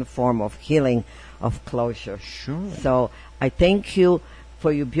different form of healing, of closure. Sure. So I thank you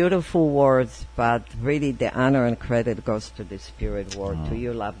for your beautiful words, but really the honor and credit goes to the spirit world, to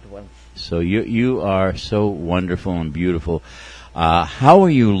your loved ones. So you are so wonderful and beautiful. How are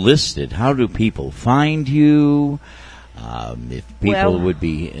you listed? How do people find you? If people would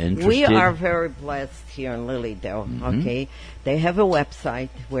be interested. We are very blessed here in Lilydale, okay? They have a website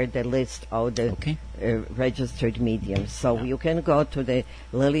where they list all the registered mediums. So you can go to the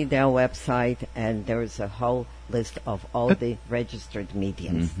Lilydale website, and there is a whole list of all the registered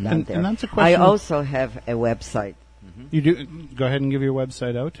mediums down there. And that's a question. I also have a website. You do. Go ahead and give your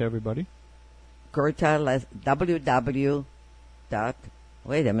website out to everybody. www.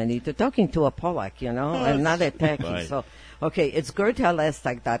 Wait a minute, you're talking to a Polak, and not a techie. Right. So, okay, it's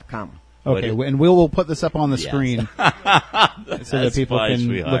GertaLestak.com. Okay, and we'll put this up on the screen so that people can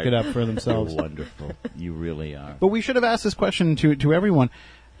look it up for themselves. You're wonderful. You really are. But we should have asked this question to everyone.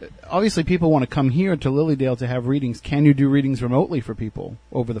 Obviously, people want to come here to Lilydale to have readings. Can you do readings remotely for people?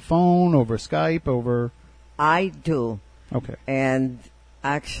 Over the phone, over Skype, over... I do. Okay. And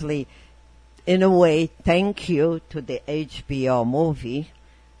actually, in a way, thank you to the HBO movie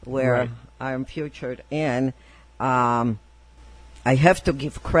where I'm featured in. I have to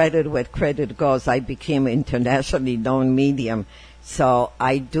give credit where credit goes. I became an internationally known medium. So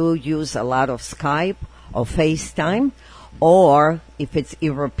I do use a lot of Skype or FaceTime. Or if it's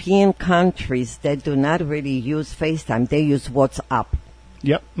European countries that do not really use FaceTime, they use WhatsApp.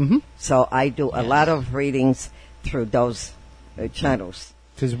 Yep. Mm-hmm. So I do a lot of readings through those channels.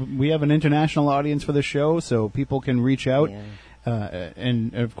 Because we have an international audience for the show, so people can reach out. Yeah.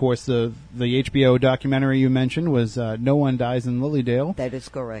 And, of course, the HBO documentary you mentioned was No One Dies in Lilydale. That is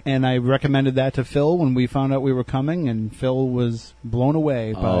correct. And I recommended that to Phil when we found out we were coming, and Phil was blown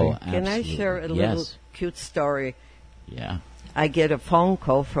away by... Can I share a little cute story? Yeah. I get a phone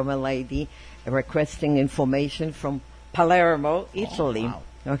call from a lady requesting information from Palermo, Italy. Wow.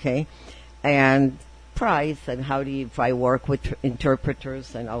 Okay. And price and if I work with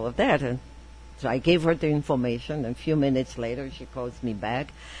interpreters and all of that. And so I gave her the information, and a few minutes later she calls me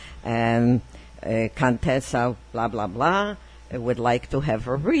back, and Contessa blah, blah, blah, would like to have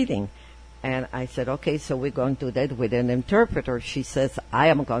her reading. And I said, okay, so we're going to do that with an interpreter. She says, I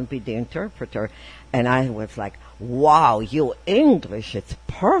am going to be the interpreter. And I was like, wow, your English, it's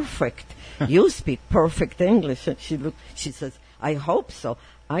perfect. You speak perfect English. And she says, I hope so.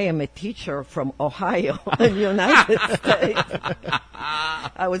 I am a teacher from Ohio in the United States.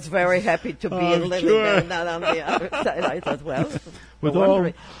 I was very happy to be in Lilydale, not on the other side. I thought,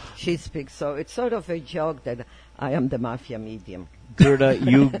 well, she speaks. So it's sort of a joke that I am the mafia medium. Gerda,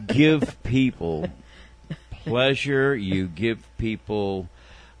 you give people pleasure, you give people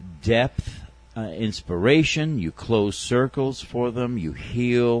depth, inspiration, you close circles for them, you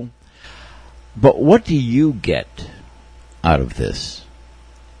heal. But what do you get out of this?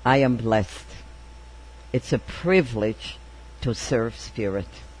 I am blessed. It's a privilege to serve spirit.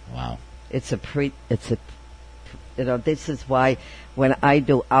 Wow. This is why when I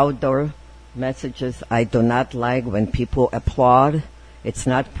do outdoor messages. I do not like when people applaud. It's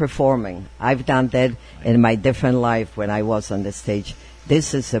not performing. I've done that in my different life when I was on the stage.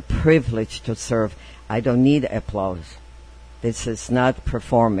 This is a privilege to serve. I don't need applause. This is not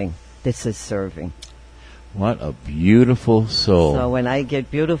performing. This is serving. What a beautiful soul. So when I get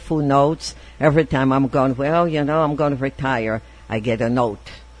beautiful notes, every time I'm going, well, I'm going to retire, I get a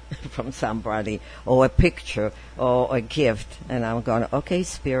note from somebody or a picture or a gift. And I'm going, okay,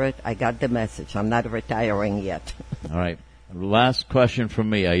 Spirit, I got the message. I'm not retiring yet. All right. Last question from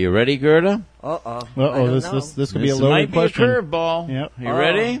me. Are you ready, Gerda? This could be a This loaded might question. be a curveball. Yep. You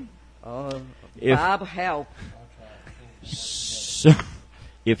ready? Bob, help. So,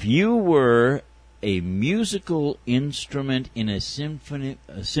 if you were a musical instrument in a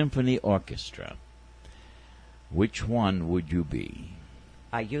symphony orchestra, which one would you be?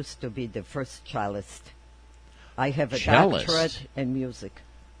 I used to be the first cellist. I have a Cellist? doctorate in music.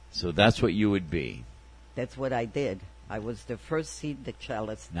 So that's what you would be. That's what I did. I was the first seat, the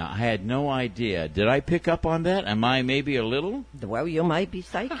cellist. Now, I had no idea. Did I pick up on that? Am I maybe a little? Well, you might be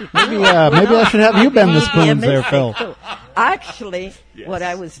psychic. Maybe I should have you bend the spoons there, Phil. Actually, Yes. what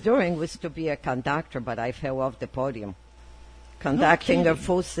I was doing was to be a conductor, but I fell off the podium. Conducting a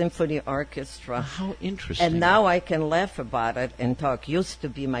full symphony orchestra. How interesting. And now I can laugh about it and talk. Used to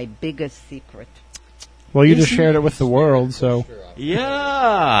be my biggest secret. Well, you just shared it with the world, so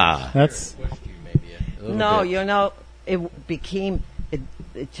Yeah. that's No, it became,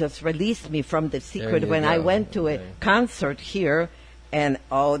 it just released me from the secret you when I go. went to a Okay. concert here, and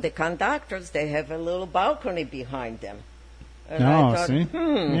all the conductors, they have a little balcony behind them. And I thought, see,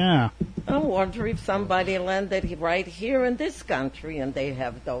 yeah. I wonder if somebody landed right here in this country and they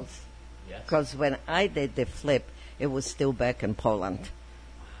have those. Because when I did the flip, it was still back in Poland.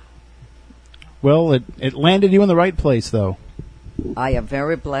 Well, it landed you in the right place, though. I am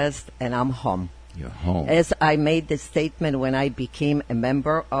very blessed, and I'm home. You're home. As I made the statement when I became a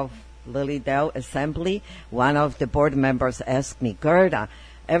member of Lily Dell Assembly, one of the board members asked me, Gerda,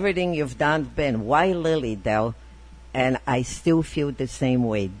 everything you've done been, why Lily Dell? And I still feel the same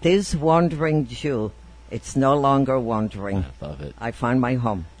way. This wandering Jew, it's no longer wandering. I love it. I found my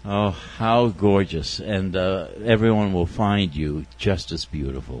home. Oh, how gorgeous. And everyone will find you just as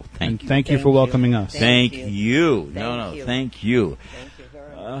beautiful. And Thank you. thank you for welcoming us. Thank you. you. Thank No, you. thank you. Thank you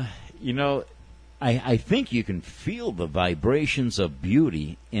very much. I think you can feel the vibrations of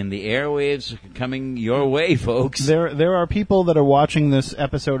beauty in the airwaves coming your way, folks. There are people that are watching this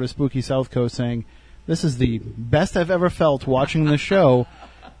episode of Spooky South Coast saying, this is the best I've ever felt watching the show,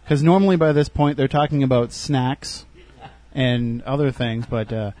 because normally by this point they're talking about snacks and other things,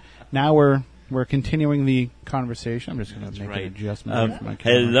 but now we're continuing the conversation. I'm just going to make an adjustment here for my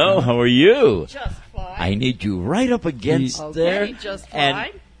camera. Hello, how are you? Just fine. I need you right up against Okay, there. just And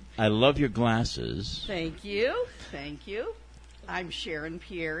fine. I love your glasses. Thank you. Thank you. I'm Sharon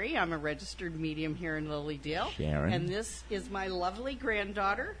Pieri. I'm a registered medium here in Lilydale. Sharon. And this is my lovely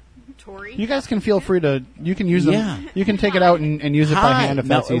granddaughter, Tori. You guys can feel free to, you can use them. Yeah. You can take it out and use it by Hi. hand if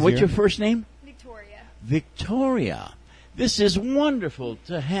Now, that's easier. what's your first name? Victoria. Victoria. This is wonderful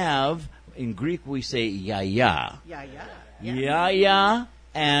to have. In Greek, we say yaya. Yeah. Yaya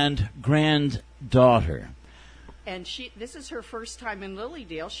and granddaughter. And this is her first time in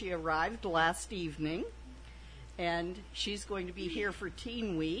Lilydale. She arrived last evening, and she's going to be here for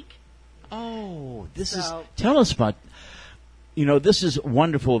Teen Week. Oh, So- tell us about. This is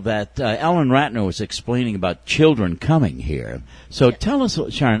wonderful that Alan Ratner was explaining about children coming here. So tell us,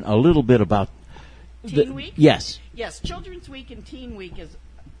 Sharon, a little bit about Teen Week? Yes. Yes, Children's Week and Teen Week is.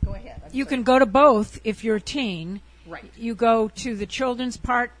 Go ahead. I'm You sorry. can go to both if you're a teen. Right. You go to the children's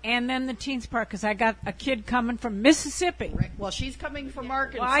part and then the teens part, because I got a kid coming from Mississippi. Right. Well, she's coming from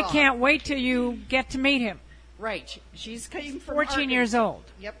Arkansas. Well, I can't wait till you get to meet him. Right. She's came from 14 years Arkansas. old.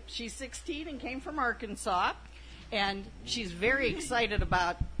 Yep. She's 16 and came from Arkansas, and she's very excited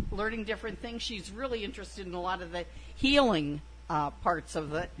about learning different things. She's really interested in a lot of the healing parts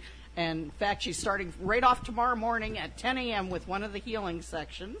of it. And in fact, she's starting right off tomorrow morning at 10 a.m. with one of the healing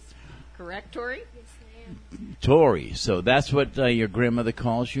sections. Correct, Tori? Tori. So that's what your grandmother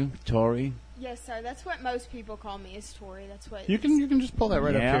calls you, Tori? Yes, sir. That's what most people call me is Tori. That's what You can just pull that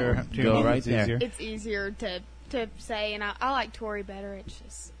right Yeah, up here. to go you. right It's there. easier. it's easier to say, and I like Tori better. It's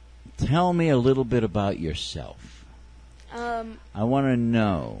just Tell me a little bit about yourself. I want to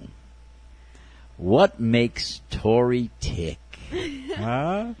know what makes Tori tick.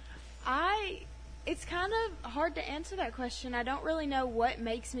 Huh? It's kind of hard to answer that question. I don't really know what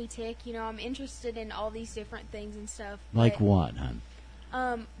makes me tick. I'm interested in all these different things and stuff. Like but, what, hon?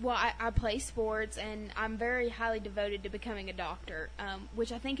 Well, I play sports, and I'm very highly devoted to becoming a doctor,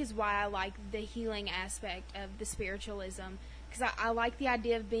 which I think is why I like the healing aspect of the spiritualism, because I like the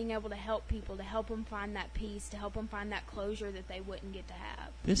idea of being able to help people, to help them find that peace, to help them find that closure that they wouldn't get to have.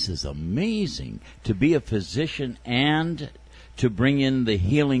 This is amazing, to be a physician and to bring in the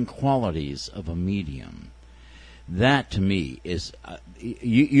healing qualities of a medium. That, to me, is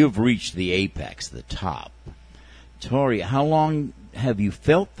you've reached the apex, the top. Tori, how long have you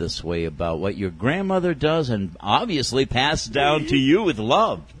felt this way about what your grandmother does and obviously passed down to you with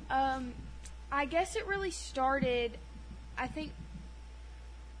love? I guess it really started, I think,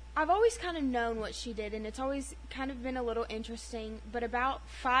 I've always kind of known what she did, and it's always kind of been a little interesting, but about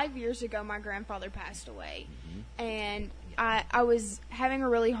 5 years ago, my grandfather passed away, and I was having a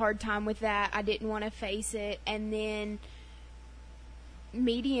really hard time with that. I didn't want to face it, and then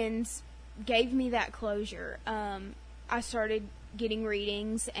medians gave me that closure. I started getting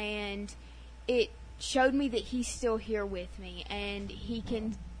readings, and it showed me that he's still here with me, and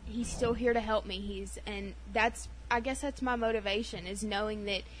he's still here to help me. I guess that's my motivation, is knowing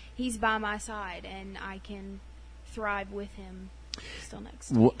that he's by my side and I can thrive with him still next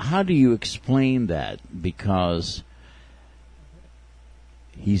to me. Well, how do you explain that? Because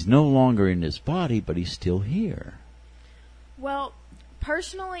he's no longer in his body, but he's still here. Well,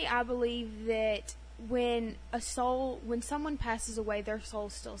 personally, I believe that when someone passes away, their soul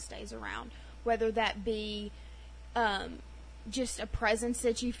still stays around, whether that be just a presence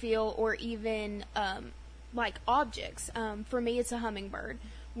that you feel, or even like objects. For me, it's a hummingbird.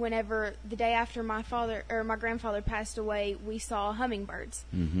 Whenever the day after my grandfather passed away, we saw hummingbirds,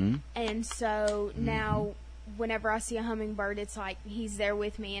 and so now whenever I see a hummingbird, it's like he's there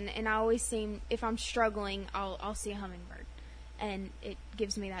with me, and I always seem, if I'm struggling, I'll see a hummingbird, and it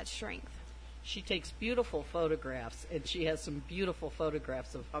gives me that strength. She takes beautiful photographs, and she has some beautiful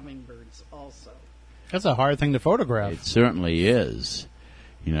photographs of hummingbirds also. That's a hard thing to photograph. It certainly is.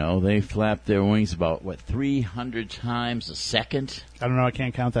 You know, they flap their wings about, 300 times a second? I don't know. I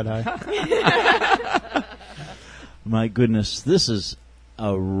can't count that high. My goodness, this is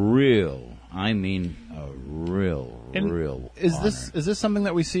a real honor. Is this something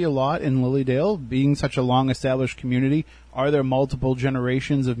that we see a lot in Lilydale, being such a long-established community? Are there multiple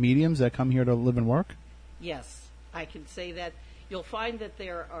generations of mediums that come here to live and work? Yes, I can say that. You'll find that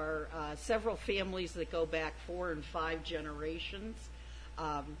there are several families that go back 4 and 5 generations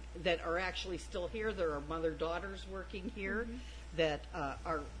that are actually still here. There are mother-daughters working here that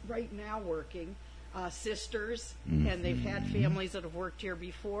are right now working, sisters, and they've had families that have worked here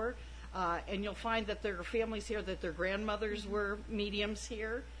before. And you'll find that there are families here that their grandmothers were mediums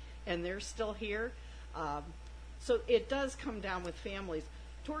here, and they're still here. So it does come down with families.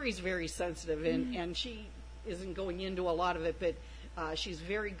 Tori's very sensitive, and she isn't going into a lot of it, but she's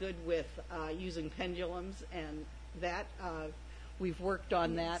very good with using pendulums, and that we've worked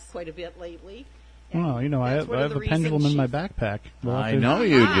on that quite a bit lately. Well, I have a pendulum in my backpack. I know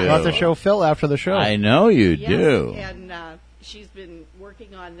you do. We'll have to show Phil after the show. I know you do. And she's been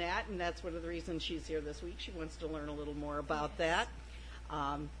working on that, and that's one of the reasons she's here this week. She wants to learn a little more about that.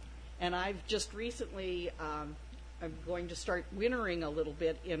 And I've just recently, I'm going to start wintering a little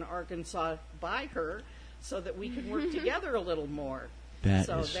bit in Arkansas by her so that we can work together a little more. That's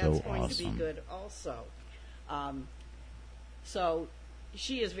going awesome. to be good also. So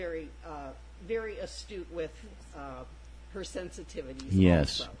she is very astute with her sensitivities.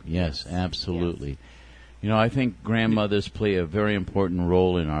 Yes, also. yes, absolutely. Yes. I think grandmothers play a very important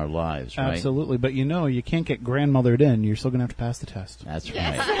role in our lives, right? Absolutely, but you can't get grandmothered in. You're still going to have to pass the test. That's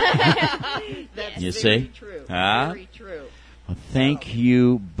right. That's you very see? True. Huh? Very true. Well, thank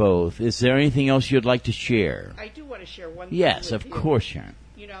you both. Is there anything else you'd like to share? I do want to share one thing Yes, with of you. course, Sharon.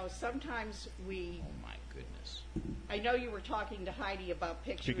 Sometimes we... Oh, my goodness. I know you were talking to Heidi about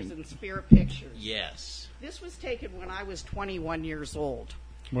pictures and spirit pictures. Yes. This was taken when I was 21 years old.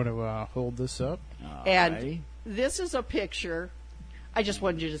 Want to hold this up? And this is a picture. I just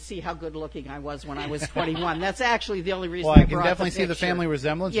wanted you to see how good looking I was when I was 21. That's actually the only reason Well, I can brought definitely the see the picture. family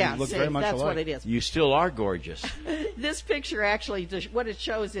resemblance. Yeah, You look very much that's alike. what it is. You still are gorgeous. This picture actually, what it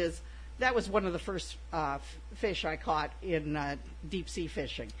shows is that was one of the first fish I caught in deep sea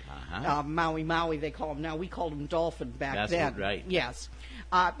fishing. Maui, they call them now. We called them dolphin back then. That's right. Yes.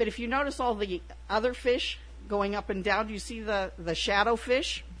 But if you notice all the other fish going up and down, do you see the shadow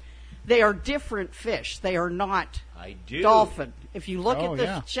fish? They are different fish. They are not dolphin. If you look at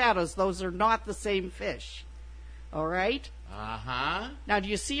the shadows, those are not the same fish. All right? Uh-huh. Now, do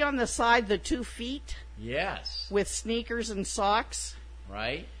you see on the side the 2 feet? Yes. With sneakers and socks?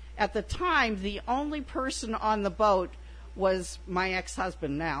 Right. At the time, the only person on the boat was my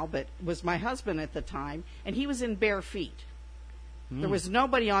ex-husband now, but was my husband at the time, and he was in bare feet. There was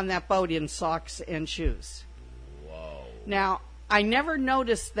nobody on that boat in socks and shoes. Whoa. Now, I never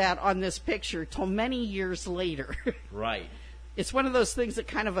noticed that on this picture till many years later. Right. It's one of those things that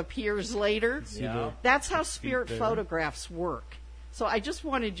kind of appears later. Yeah. That's how spirit photographs work. So I just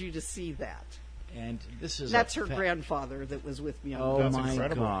wanted you to see that. And this is That's her grandfather that was with me on Oh the That's my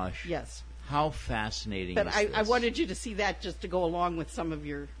incredible. gosh. Yes. How fascinating But is I this? wanted you to see that just to go along with some of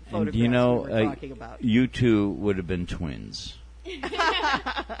your And photographs you know, we were talking about. you two would have been twins.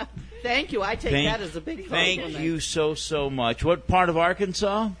 Thank you. I take that as a big Thank compliment. you so much. What part of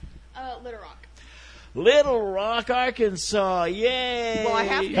Arkansas? Little Rock. Little Rock, Arkansas. Yay! Well, I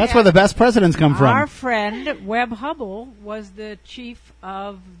have to That's where the best presidents come from. Our friend Webb Hubble was the chief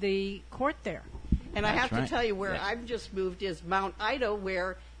of the court there. And I That's have right. to tell you where Yes. I've just moved is Mount Ida,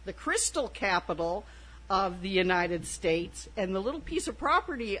 where the crystal capital of the United States, and the little piece of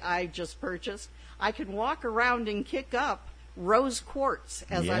property I just purchased, I can walk around and kick up rose quartz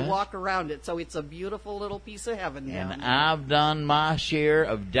as I Yes. walk around it. So it's a beautiful little piece of heaven down And there. I've done my share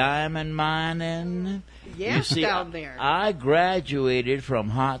of diamond mining. Yes, you see, down there. I graduated from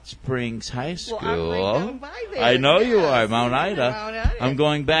Hot Springs High School. Well, I'm right down by there. I know you Yes. are, Mount Ida. Mount Ida. I'm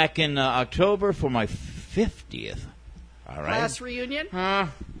going back in October for my 50th. All right. Class reunion?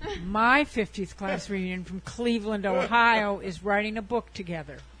 My 50th class reunion from Cleveland, Ohio, is writing a book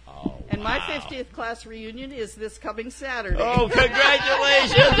together. And my 50th class reunion is this coming Saturday. Oh,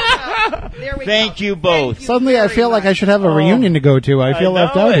 congratulations! There we Thank go. you both. Thank you Suddenly I very feel like I much. should have a reunion to go to. I feel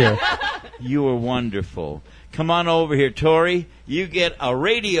left know out it. here. You were wonderful. Come on over here, Tori. You get a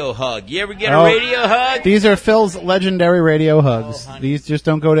radio hug. You ever get Oh. a radio hug? These are Phil's legendary radio hugs. honey. These just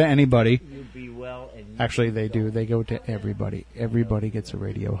don't go to anybody. You be well and you Actually, they do. They go to everybody. Everybody gets a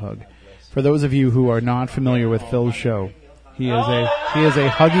radio hug. For those of you who are not familiar with Phil's show, he is a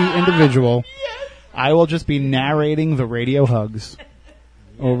huggy individual. I will just be narrating the radio hugs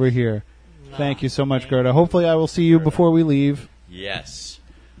over here. Thank you so much, Gerda. Hopefully I will see you before we leave. Yes.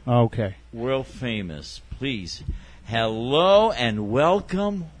 Okay. World famous. Please. Hello and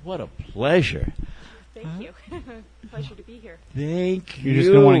welcome. What a pleasure. Thank you. Pleasure to be here. Thank you. You're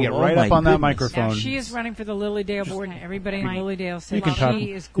just going to want to get Oh, right my up on that goodness. microphone. Now, she is running for the Lilydale board, and everybody in Lilydale said You can talk.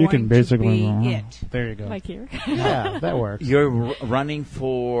 she is You going can basically to be it. There you go. Like here. Yeah, that works. You're running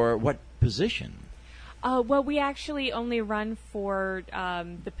for what position? Well, we actually only run for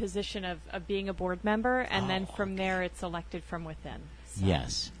the position of being a board member, and then from there it's elected from within. So.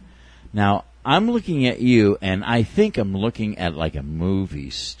 Yes. Now, I'm looking at you, and I think I'm looking at like a movie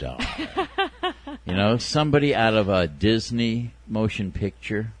star. You know, somebody out of a Disney motion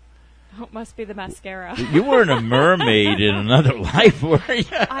picture. Oh, it must be the mascara. You weren't a mermaid in another life, were you?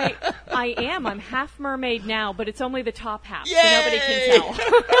 I am. I'm half mermaid now, but it's only the top half, Yay! so nobody can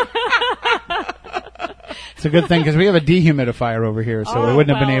tell. It's a good thing because we have a dehumidifier over here, so we Oh,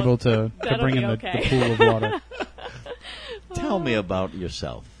 wouldn't have been well, able to that'll bring in be the okay. pool of water. Tell me about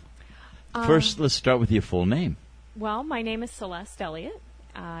yourself. First, let's start with your full name. Well, my name is Celeste Elliott,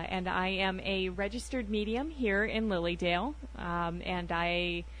 and I am a registered medium here in Lilydale, and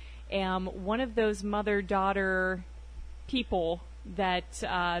I am one of those mother-daughter people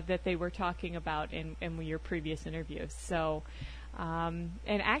that they were talking about in your previous interviews. So, and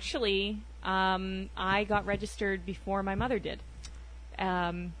actually, I got registered before my mother did.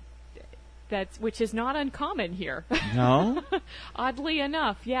 Which is not uncommon here. No? Oddly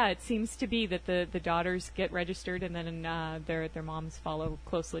enough, yeah, it seems to be that the daughters get registered and then their moms follow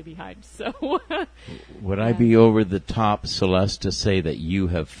closely behind. So, Would I be over the top, Celeste, to say that you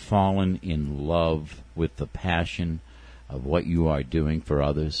have fallen in love with the passion of what you are doing for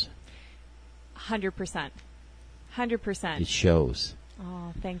others? 100%. 100%. It shows.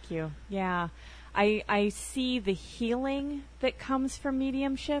 Oh, thank you. Yeah. I see the healing that comes from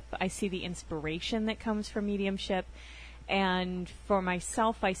mediumship. I see the inspiration that comes from mediumship. And for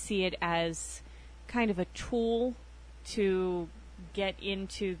myself, I see it as kind of a tool to get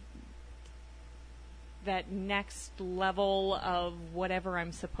into that next level of whatever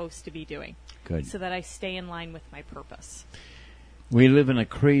I'm supposed to be doing. Good. So that I stay in line with my purpose. We live in a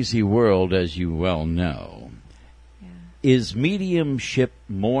crazy world, as you well know. Is mediumship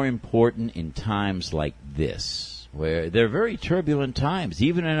more important in times like this, where they're very turbulent times?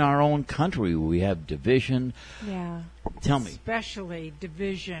 Even in our own country, we have division. Yeah. Tell me. Especially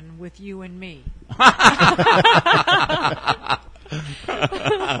division with you and me.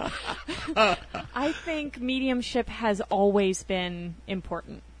 I think mediumship has always been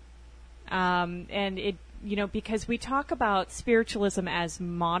important. And it, because we talk about spiritualism as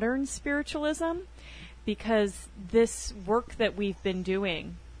modern spiritualism, because this work that we've been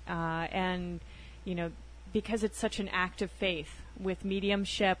doing, and, because it's such an act of faith with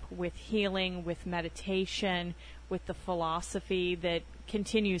mediumship, with healing, with meditation, with the philosophy that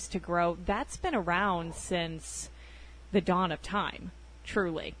continues to grow, that's been around since the dawn of time,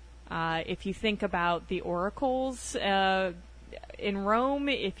 truly. If you think about the oracles in Rome,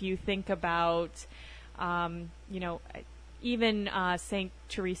 if you think about, even Saint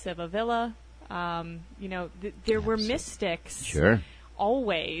Teresa of Avila, there were mystics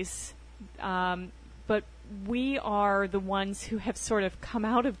always, but we are the ones who have sort of come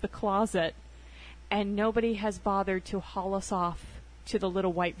out of the closet, and nobody has bothered to haul us off to the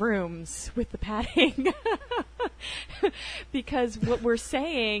little white rooms with the padding. Because what we're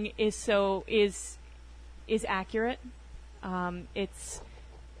saying is accurate. It's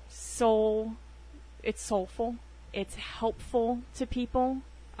soulful. It's helpful to people.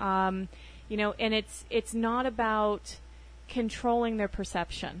 And it's not about controlling their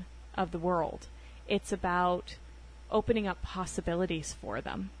perception of the world. It's about opening up possibilities for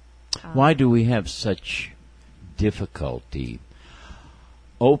them. Why do we have such difficulty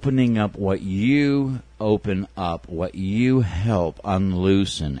opening up what you open up, what you help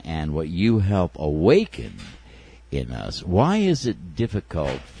unloosen, and what you help awaken in us? Why is it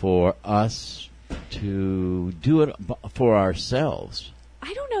difficult for us to do it for ourselves?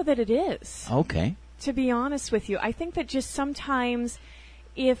 I don't know that it is. Okay. To be honest with you, I think that just sometimes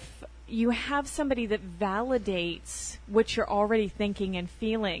if you have somebody that validates what you're already thinking and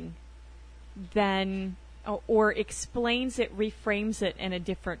feeling, then, or explains it, reframes it in a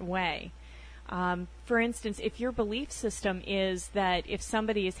different way. For instance, if your belief system is that if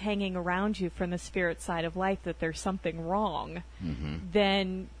somebody is hanging around you from the spirit side of life that there's something wrong,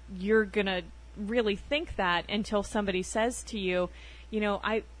 then you're going to really think that until somebody says to you,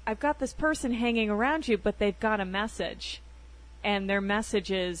 I've got this person hanging around you, but they've got a message. And their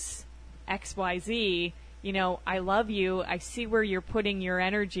message is XYZ. I love you. I see where you're putting your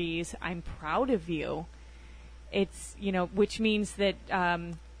energies. I'm proud of you. It's, which means that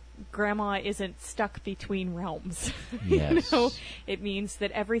Grandma isn't stuck between realms. Yes. It means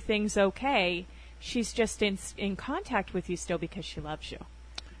that everything's okay. She's just in contact with you still because she loves you.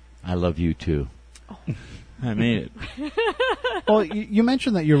 I love you too. Oh. I mean it. Well, you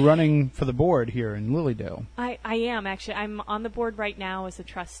mentioned that you're running for the board here in Lilydale. I am, actually. I'm on the board right now as a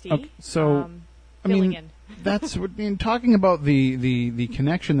trustee. Okay, so, that's talking about the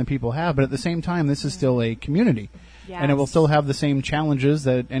connection that people have, but at the same time, this is still a community. Yes. And it will still have the same challenges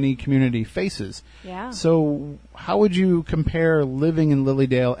that any community faces. Yeah. So how would you compare living in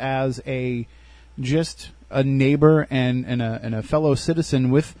Lilydale as just a neighbor and a fellow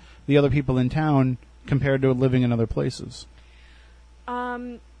citizen with the other people in town compared to living in other places?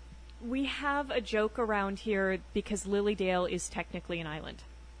 We have a joke around here because Lilydale is technically an island.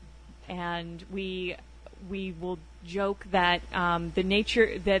 And we will joke that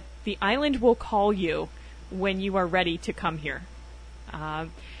that the island will call you when you are ready to come here.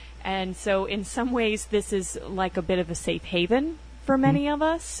 And so in some ways this is like a bit of a safe haven for many of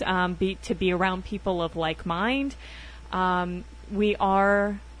us, to be around people of like mind. We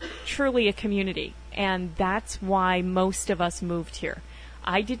are truly a community, and that's why most of us moved here.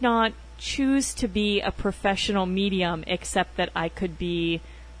 I did not choose to be a professional medium, except that I could be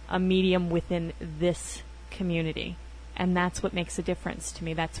a medium within this community. And that's what makes a difference to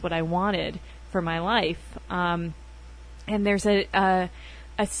me. That's what I wanted for my life. And there's a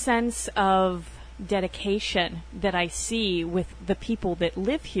sense of dedication that I see with the people that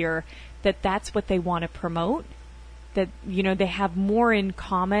live here, that's what they want to promote. That, they have more in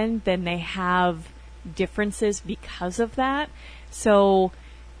common than they have differences because of that. So,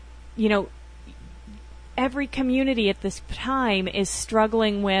 every community at this time is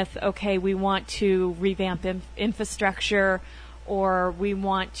struggling with, okay, we want to revamp infrastructure, or we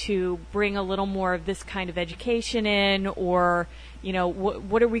want to bring a little more of this kind of education in, or,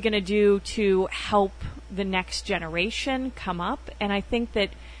 what are we going to do to help the next generation come up? And I think that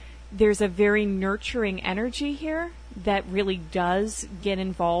there's a very nurturing energy here that really does get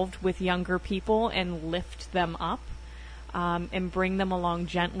involved with younger people and lift them up, and bring them along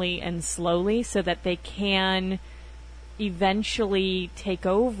gently and slowly so that they can eventually take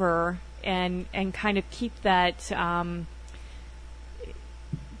over and kind of keep that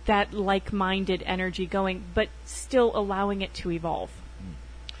that like-minded energy going, but still allowing it to evolve.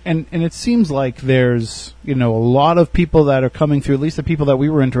 And it seems like there's, a lot of people that are coming through, at least the people that we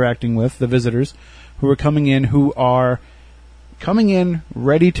were interacting with, the visitors, who are coming in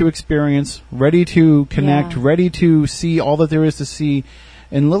ready to experience, ready to connect, ready to see all that there is to see,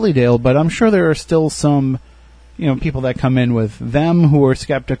 in Lilydale, but I'm sure there are still some, people that come in with them who are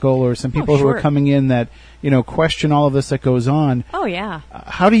skeptical, or some people who are coming in that, question all of this that goes on. Oh, yeah.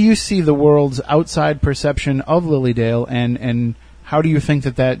 How do you see the world's outside perception of Lilydale, and how do you think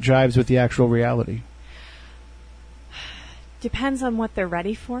that jives with the actual reality? Depends on what they're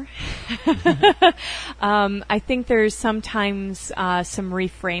ready for. I think there's sometimes some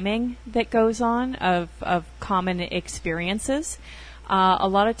reframing that goes on of common experiences. A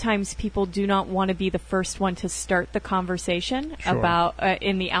lot of times people do not want to be the first one to start the conversation about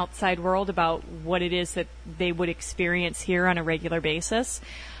in the outside world about what it is that they would experience here on a regular basis.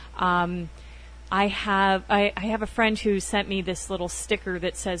 I have a friend who sent me this little sticker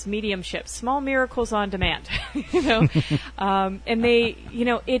that says mediumship, small miracles on demand, and they,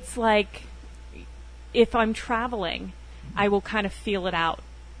 it's like if I'm traveling, I will kind of feel it out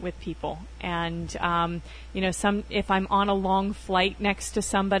with people. And, if I'm on a long flight next to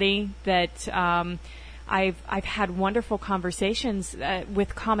somebody that, I've had wonderful conversations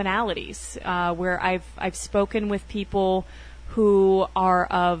with commonalities, where I've spoken with people who are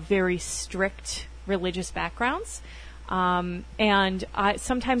of very strict religious backgrounds. And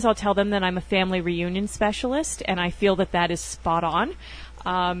sometimes I'll tell them that I'm a family reunion specialist, and I feel that is spot on.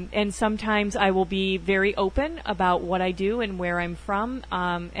 And sometimes I will be very open about what I do and where I'm from.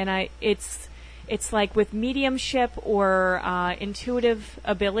 It's like with mediumship or intuitive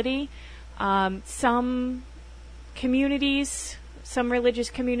ability, some communities, some religious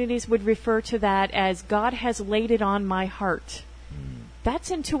communities would refer to that as God has laid it on my heart.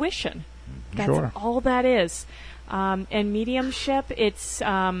 That's intuition. That's all that is. And mediumship, it's,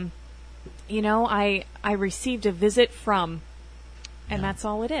 I received a visit from, and that's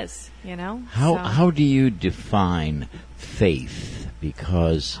all it is, How do you define faith?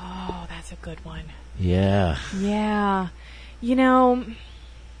 Because... Oh, that's a good one. Yeah. Yeah.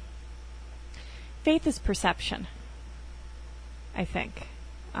 Faith is perception, I think.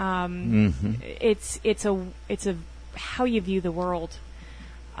 It's a how you view the world.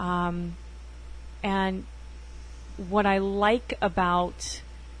 And what I like about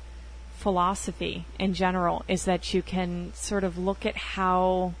philosophy in general is that you can sort of look at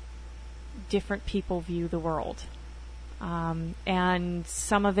how different people view the world. And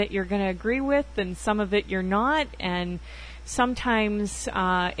some of it you're going to agree with, and some of it you're not. And sometimes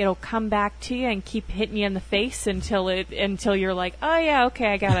it'll come back to you and keep hitting you in the face until you're like, oh yeah,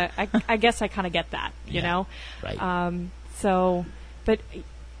 okay, I guess I kind of get that, you know. Right. But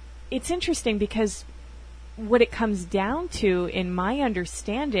it's interesting because what it comes down to, in my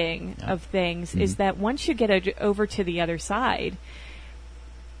understanding of things, is that once you get over to the other side,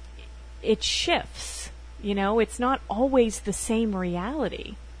 it shifts. It's not always the same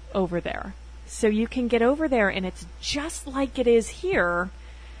reality over there. So you can get over there and it's just like it is here,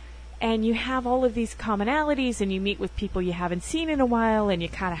 and you have all of these commonalities, and you meet with people you haven't seen in a while, and you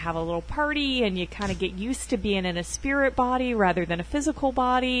kind of have a little party, and you kind of get used to being in a spirit body rather than a physical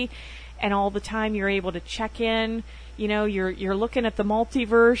body. And all the time you're able to check in, you're looking at the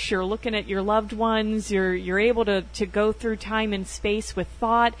multiverse, you're looking at your loved ones, you're able to go through time and space with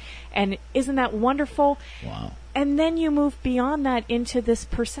thought. And isn't that wonderful? Wow. And then you move beyond that into this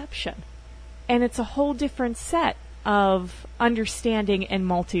perception. And it's a whole different set of understanding and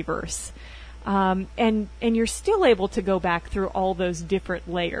multiverse. And you're still able to go back through all those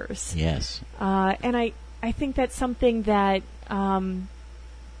different layers. Yes. And I think that's something that, when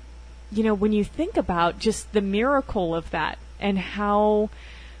you think about just the miracle of that, and how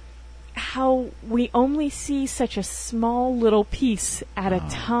we only see such a small little piece at a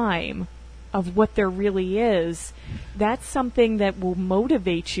time of what there really is, that's something that will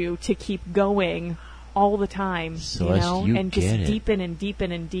motivate you to keep going all the time, and just deepen and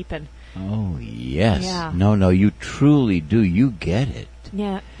deepen and deepen. Oh, yes. Yeah. No, you truly do. You get it.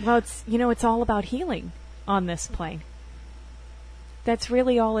 Yeah. Well, it's all about healing on this plane. That's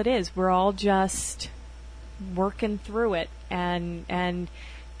really all it is. We're all just working through it. And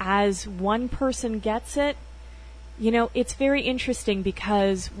as one person gets it, it's very interesting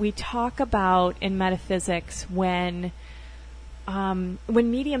because we talk about in metaphysics when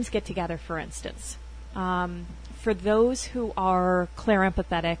mediums get together, for instance, for those who are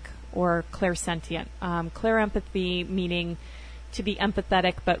clairempathetic or clairsentient, clairempathy meaning to be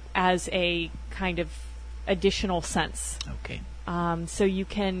empathetic, but as a kind of additional sense. Okay. So you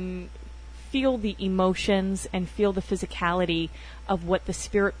can feel the emotions and feel the physicality of what the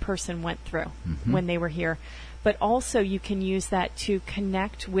spirit person went through when they were here. But also you can use that to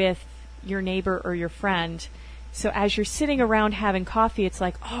connect with your neighbor or your friend. So as you're sitting around having coffee, it's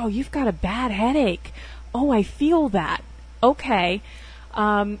like, oh, you've got a bad headache. Oh, I feel that. Okay.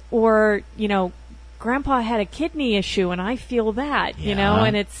 Or, Grandpa had a kidney issue and I feel that,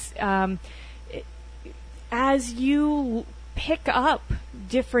 and it's, as you pick up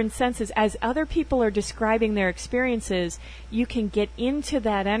different senses, as other people are describing their experiences, you can get into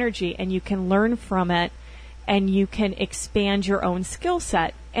that energy and you can learn from it and you can expand your own skill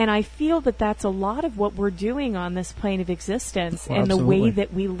set. And I feel that that's a lot of what we're doing on this plane of existence and the way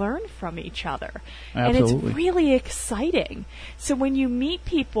that we learn from each other. Absolutely. And it's really exciting. So when you meet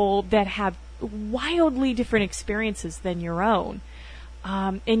people that have wildly different experiences than your own,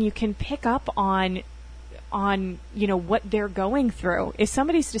 and you can pick up on what they're going through. If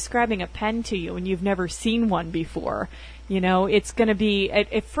somebody's describing a pen to you and you've never seen one before, it's going to be,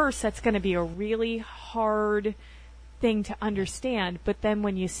 at first, that's going to be a really hard thing to understand. But then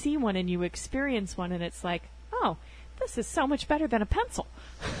when you see one and you experience one and it's like, oh, this is so much better than a pencil.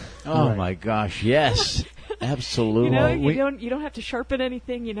 Oh my gosh, yes. Absolutely. You don't have to sharpen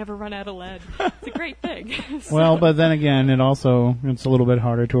anything. You never run out of lead. It's a great thing. Well, but then again, it's a little bit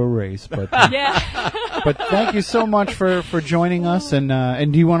harder to erase. But yeah. But thank you so much for joining us. And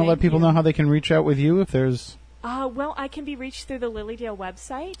do you want to let people know how they can reach out with you if there's? Well, I can be reached through the Lilydale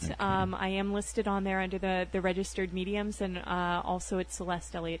website. Okay. I am listed on there under the registered mediums, and also at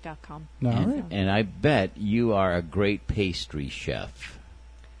CelesteElliott.com. And I bet you are a great pastry chef.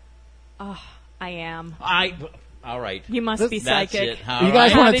 I am. All right. You must be psychic. You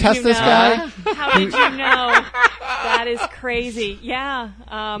guys want to test this guy? How did you know? That is crazy. Yeah.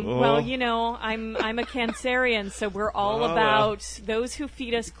 Well, I'm a Cancerian, so we're all about those who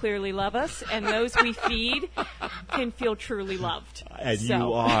feed us clearly love us, and those we feed can feel truly loved. And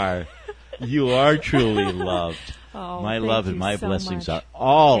you are truly loved. Oh, my love and my so blessings much. are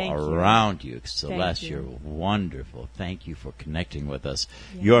all Thank around you. you. Celeste, Thank you. You're wonderful. Thank you for connecting with us.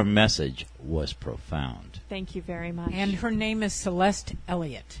 Yeah. Your message was profound. Thank you very much. And her name is Celeste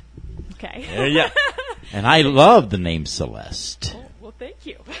Elliott. Okay. Yeah. And I love the name Celeste. Oh, well, thank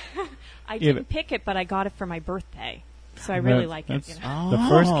you. I didn't pick it, but I got it for my birthday. So I really like it. The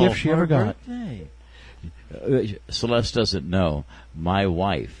first gift she ever got. Celeste doesn't know. My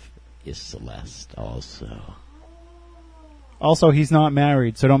wife is Celeste also. Also, he's not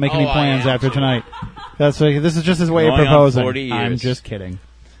married, so don't make any plans after tonight. This is just his way of Going on proposing. 40 years. I'm just kidding.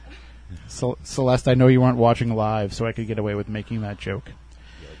 Celeste, I know you weren't watching live, so I could get away with making that joke.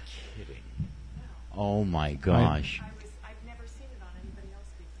 You're kidding. Oh my gosh. I've never seen it on anybody else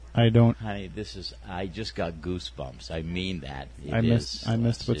before. I don't. Honey, I just got goosebumps. I mean that. I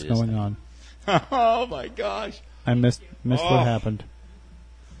missed what's going on. Oh my gosh. I missed what happened.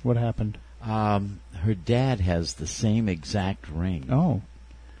 What happened? Her dad has the same exact ring. Oh.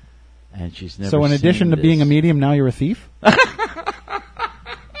 And she's never So in addition seen to this. being a medium, now you're a thief? I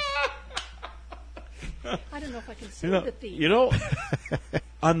don't know if I can say the thief.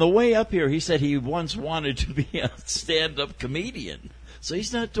 On the way up here, he said he once wanted to be a stand-up comedian. So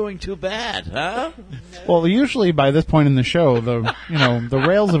he's not doing too bad, huh? Well, usually by this point in the show, the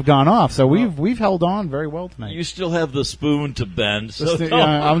rails have gone off, so we've held on very well tonight. You still have the spoon to bend. So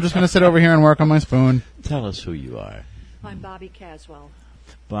I'm just going to sit over here and work on my spoon. Tell us who you are. I'm Bobby Caswell.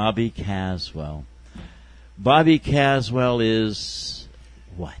 Bobby Caswell. Bobby Caswell is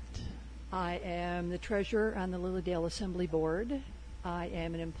what? I am the treasurer on the Lilydale Assembly Board. I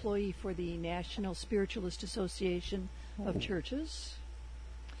am an employee for the National Spiritualist Association of Churches.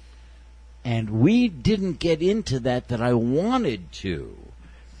 And we didn't get into that I wanted to.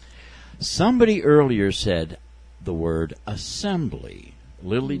 Somebody earlier said the word assembly,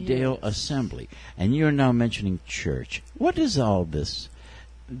 Lilydale Assembly, and you're now mentioning church. What is all this?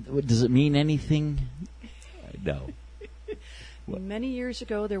 Does it mean anything? No. Many years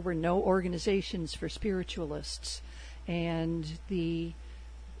ago, there were no organizations for spiritualists, and then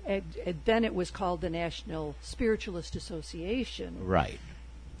it was called the National Spiritualist Association. Right.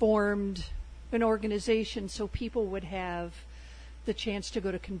 Formed an organization so people would have the chance to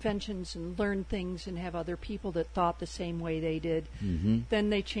go to conventions and learn things and have other people that thought the same way they did. Mm-hmm. Then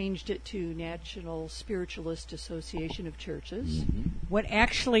they changed it to National Spiritualist Association of Churches. Mm-hmm. What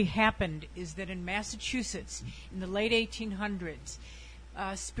actually happened is that in Massachusetts, in the late 1800s,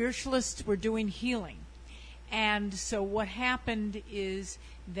 spiritualists were doing healing. And so what happened is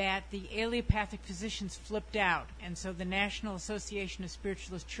that the allopathic physicians flipped out, and so the National Association of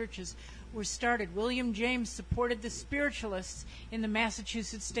Spiritualist Churches were started. William James supported the spiritualists in the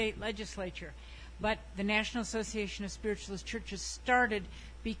Massachusetts state legislature, but the National Association of Spiritualist Churches started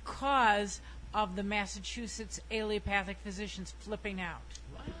because of the Massachusetts allopathic physicians flipping out.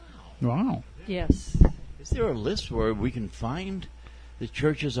 Wow. Yes. Is there a list where we can find the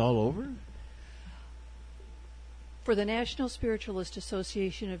churches all over? For the National Spiritualist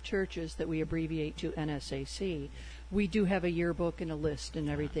Association of Churches, that we abbreviate to NSAC, we do have a yearbook and a list and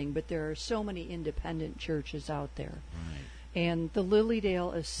everything, but there are so many independent churches out there. Right. And the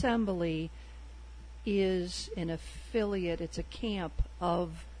Lilydale Assembly is an affiliate, it's a camp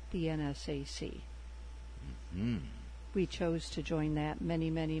of the NSAC. Mm. We chose to join that many,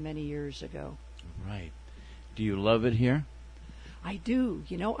 many, many years ago. Right. Do you love it here? I do.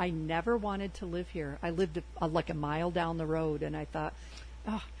 You know, I never wanted to live here. I lived like a mile down the road, and I thought,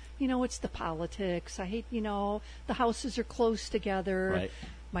 oh, you know, it's the politics. I hate, you know, the houses are close together. Right.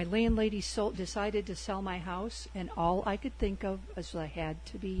 My landlady decided to sell my house, and all I could think of was I had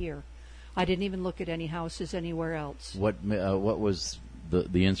to be here. I didn't even look at any houses anywhere else. What was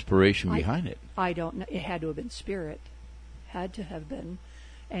the inspiration behind it? I don't know. It had to have been spirit. Had to have been.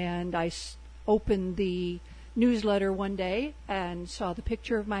 And I opened the newsletter one day and saw the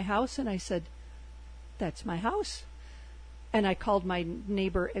picture of my house, and I said, that's my house. And I called my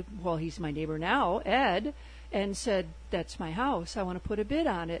neighbor, well, he's my neighbor now, Ed, and said, that's my house. I want to put a bid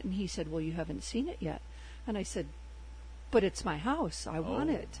on it. And he said, well, you haven't seen it yet. And I said, but it's my house. I want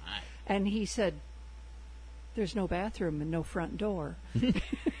it. My. And he said, there's no bathroom and no front door.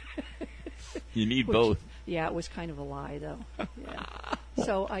 You need both. Yeah, it was kind of a lie, though. Yeah.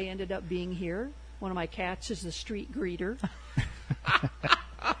 So I ended up being here. One of my cats is the street greeter.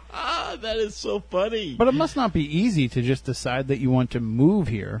 That is so funny. But it must not be easy to just decide that you want to move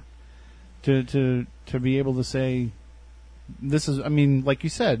here, to be able to say, this is. I mean, like you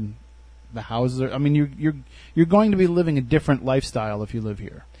said, the houses are. I mean, you're going to be living a different lifestyle if you live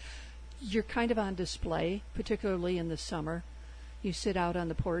here. You're kind of on display, particularly in the summer. You sit out on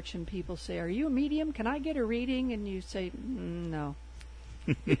the porch and people say, are you a medium? Can I get a reading? And you say, no.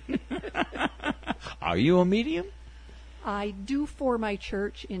 Are you a medium? I do for my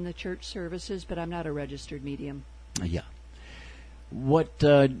church in the church services, but I'm not a registered medium. Yeah. What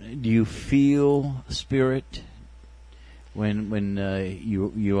do you feel, spirit, when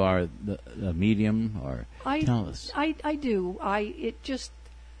you are a medium? Or tell us. I do. It just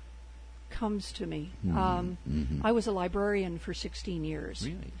comes to me. I was a librarian for 16 years.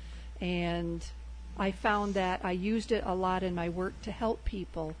 Really? And I found that I used it a lot in my work to help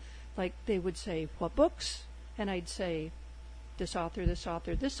people. Like they would say, what books? And I'd say, this author, this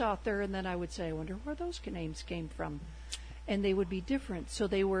author, this author. And then I would say, I wonder where those names came from. And they would be different. So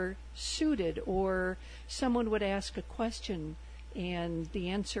they were suited, or someone would ask a question and the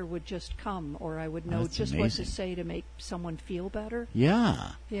answer would just come, or I would know just what to say to make someone feel better.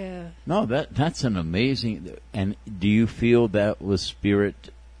 Yeah. Yeah. No, that's an amazing. And do you feel that was spirit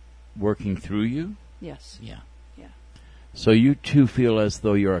working through you? Yes. Yeah. Yeah. So you too feel as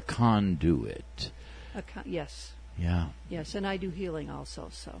though you're a conduit. Yes. Yeah. Yes, and I do healing also.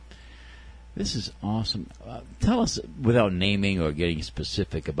 So. This is awesome. Tell us, without naming or getting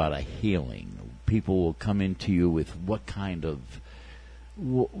specific, about a healing. People will come into you with what kind of,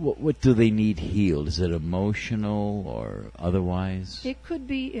 what do they need healed? Is it emotional or otherwise? It could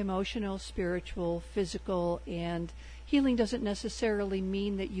be emotional, spiritual, physical, and healing doesn't necessarily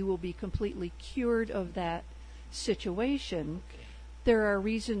mean that you will be completely cured of that situation. Okay. There are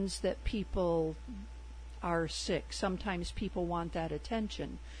reasons that people are sick. Sometimes people want that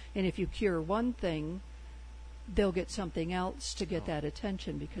attention. And if you cure one thing, they'll get something else to get that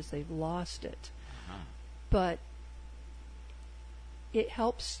attention because they've lost it. But it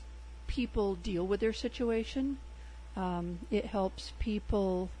helps people deal with their situation. It helps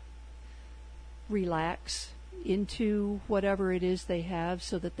people relax into whatever it is they have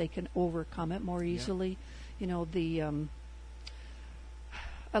so that they can overcome it more easily. Yeah. You know, the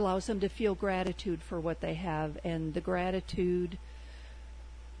allows them to feel gratitude for what they have, and the gratitude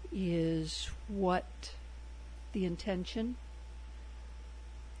is what the intention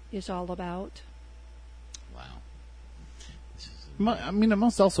is all about. Wow. I mean, it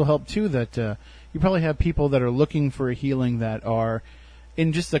must also help, too, that you probably have people that are looking for a healing that are,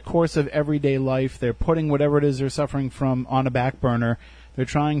 in just the course of everyday life, they're putting whatever it is they're suffering from on a back burner. They're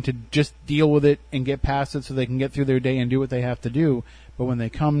trying to just deal with it and get past it so they can get through their day and do what they have to do. But when they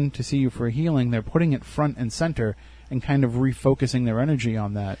come to see you for a healing, they're putting it front and center and kind of refocusing their energy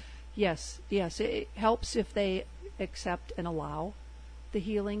on that. Yes. It helps if they accept and allow the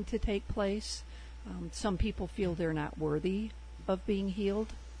healing to take place. Some people feel they're not worthy of being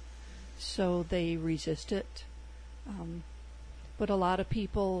healed, so they resist it. But a lot of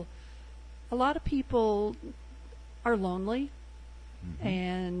people are lonely,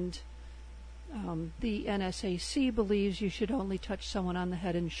 and the NSAC believes you should only touch someone on the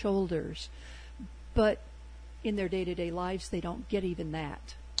head and shoulders, but in their day-to-day lives they don't get even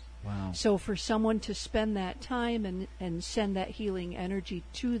that. Wow. So for someone to spend that time and send that healing energy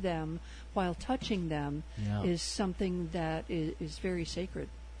to them while touching them is something that is very sacred.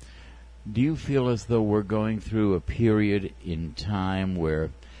 Do you feel as though we're going through a period in time where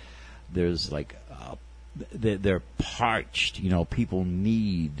there's like they're parched? You know, people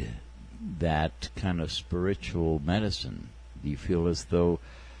need that kind of spiritual medicine. Do you feel as though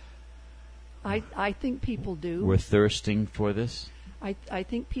I think people do. we're thirsting for this? I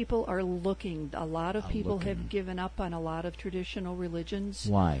think people are looking. A lot of people have given up on a lot of traditional religions.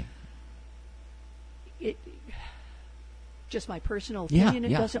 Why? Just my personal opinion,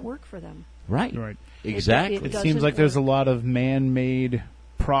 Yeah. it doesn't work for them. Right. Right. Exactly. It It doesn't seems like there's a work. lot of man-made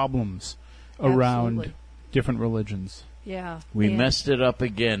problems around Absolutely. different religions. Yeah. We and messed it up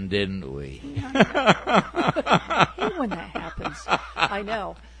again, didn't we? I hate when that happens. I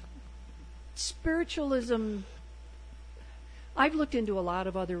know. Spiritualism, I've looked into a lot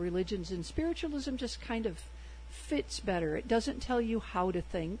of other religions, and spiritualism just kind of fits better. It doesn't tell you how to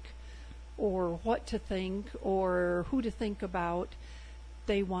think or what to think or who to think about.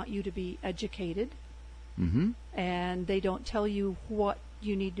 They want you to be educated, and they don't tell you what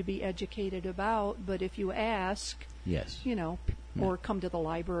you need to be educated about, but if you ask, Yes. you know, or come to the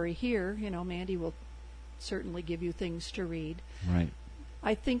library here, you know, Mandy will certainly give you things to read. Right.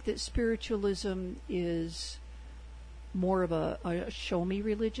 I think that spiritualism is more of a show-me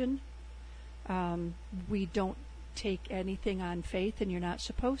religion. We don't take anything on faith, and you're not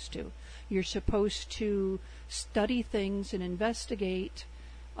supposed to. You're supposed to study things and investigate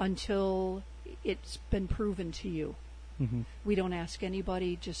until it's been proven to you. Mm-hmm. We don't ask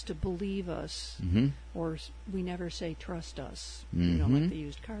anybody just to believe us, or we never say trust us, you know, like the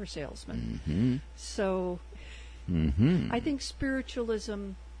used car salesman. So I think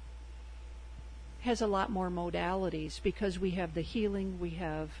spiritualism has a lot more modalities because we have the healing, we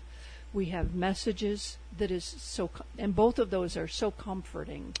have messages that is so, and both of those are so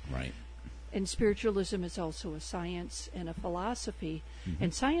comforting. Right. And spiritualism is also a science and a philosophy,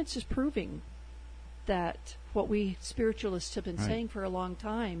 and science is proving that what we spiritualists have been saying for a long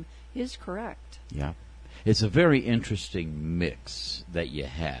time is correct. Yeah. It's a very interesting mix that you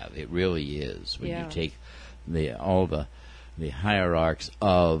have. It really is when you take all the hierarchs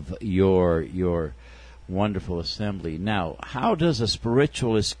of your wonderful assembly. Now, how does a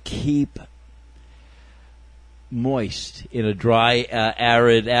spiritualist keep moist in a dry,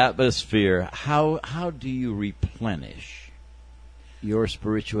 arid atmosphere? How do you replenish your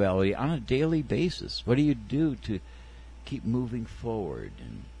spirituality on a daily basis? What do you do to keep moving forward?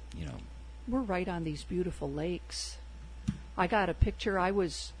 And we're right on these beautiful lakes. I got a picture. I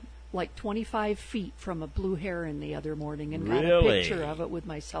was like 25 feet from a blue heron the other morning and got a picture of it with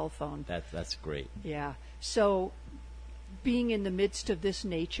my cell phone. That's great. Yeah. So being in the midst of this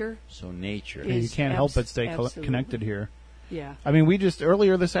nature. So nature. You can't help but stay absolutely connected here. Yeah. I mean, we just,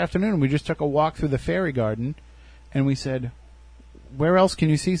 earlier this afternoon, we just took a walk through the fairy garden, and we said, where else can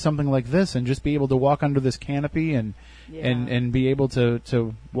you see something like this and just be able to walk under this canopy and be able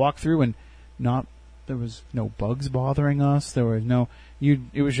to walk through and not, there was no bugs bothering us. There was no,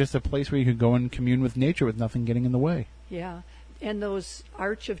 it was just a place where you could go and commune with nature with nothing getting in the way. Yeah. And those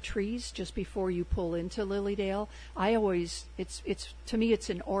arch of trees just before you pull into Lilydale, it's to me it's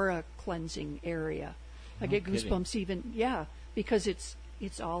an aura cleansing area. I get goosebumps even, because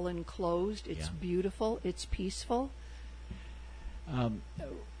it's all enclosed. It's beautiful. It's peaceful.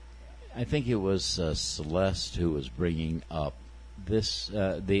 I think it was Celeste who was bringing up this.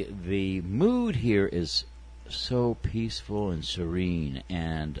 The mood here is so peaceful and serene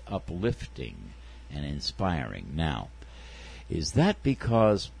and uplifting and inspiring. Now, is that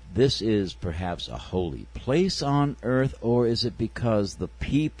because this is perhaps a holy place on earth, or is it because the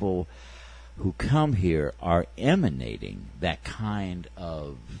people who come here are emanating that kind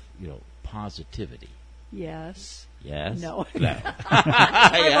of, positivity? Yes. Yes. No.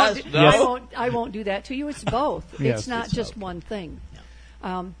 Yes. No. I won't do that to you. It's both. Yes, it's not it's just both. one thing.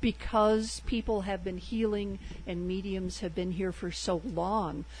 Because people have been healing and mediums have been here for so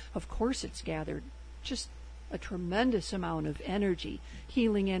long, of course it's gathered just a tremendous amount of energy,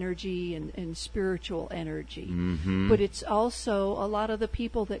 healing energy and spiritual energy. But it's also a lot of the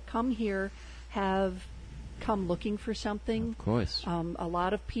people that come here have come looking for something. Of course. A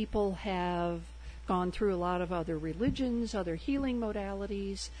lot of people have gone through a lot of other religions, other healing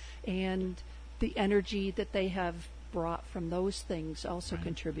modalities, and the energy that they have brought from those things also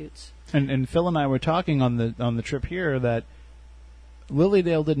contributes. And Phil and I were talking on the trip here that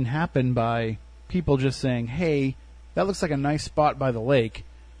Lilydale didn't happen by people just saying, hey, that looks like a nice spot by the lake.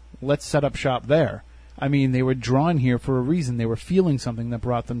 Let's set up shop there. I mean, they were drawn here for a reason. They were feeling something that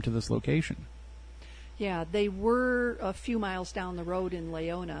brought them to this location. Yeah, they were a few miles down the road in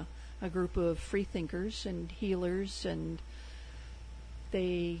Leona, a group of freethinkers and healers, and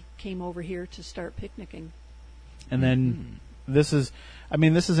they came over here to start picnicking. And then this is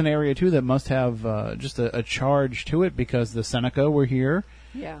an area, too, that must have just a charge to it because the Seneca were here.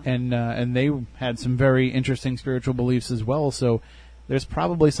 Yeah. And they had some very interesting spiritual beliefs as well. So there's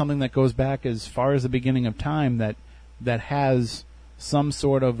probably something that goes back as far as the beginning of time that has some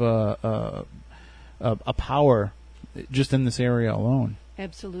sort of a power just in this area alone.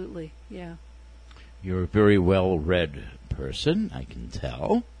 Absolutely, yeah. You're a very well-read person, I can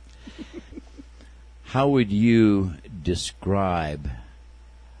tell. How would you describe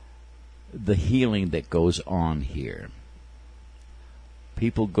the healing that goes on here?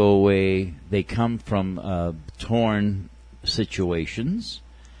 People go away, they come from torn situations,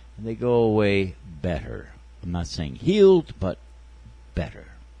 and they go away better. I'm not saying healed, but better.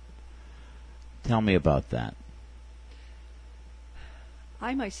 Tell me about that.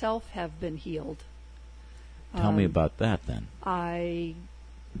 I myself have been healed. Tell me about that, then. I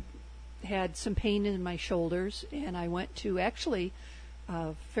had some pain in my shoulders, and I went to actually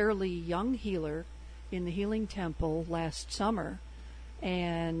a fairly young healer in the Healing Temple last summer,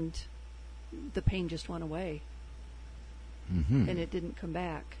 and the pain just went away, and it didn't come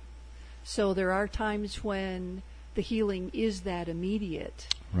back. So there are times when the healing is that immediate.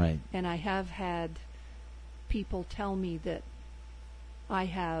 Right. And I have had people tell me that I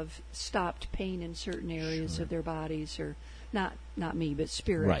have stopped pain in certain areas of their bodies, or not me, but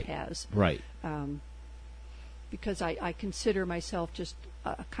spirit has. Right. Because I consider myself just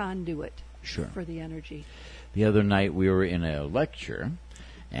a conduit for the energy. The other night we were in a lecture,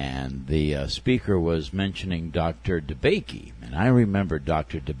 and the speaker was mentioning Dr. DeBakey. And I remember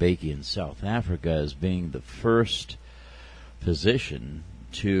Dr. DeBakey in South Africa as being the first physician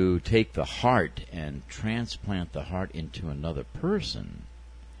to take the heart and transplant the heart into another person.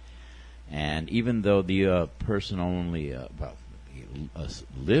 And even though the person only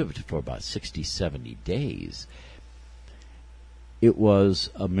lived for about 60, 70 days, it was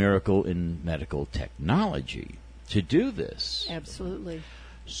a miracle in medical technology to do this. Absolutely.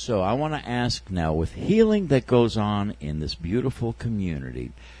 So I want to ask now, with healing that goes on in this beautiful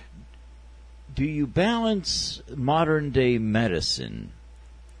community, do you balance modern-day medicine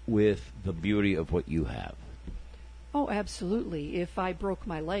with the beauty of what you have? Oh, absolutely. If I broke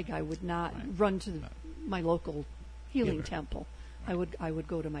my leg, I would not run to my local healing temple. I would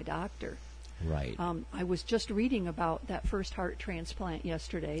go to my doctor. Right. I was just reading about that first heart transplant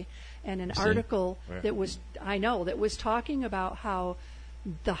yesterday, and an article that was talking about how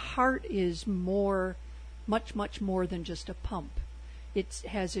the heart is much more than just a pump. It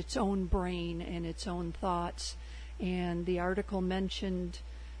has its own brain and its own thoughts, and the article mentioned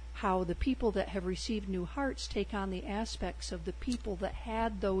how the people that have received new hearts take on the aspects of the people that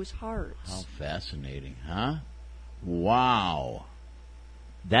had those hearts. How fascinating, huh? Wow.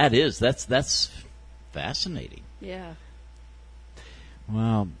 That's fascinating. Yeah.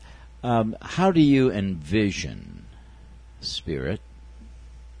 Wow. How do you envision spirit?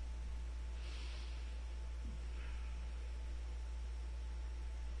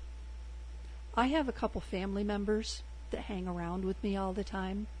 I have a couple family members that hang around with me all the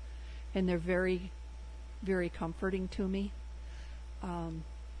time, and they're very, very comforting to me.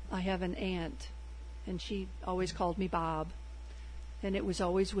 I have an aunt, and she always called me Bob, and it was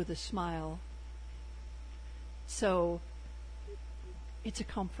always with a smile. So it's a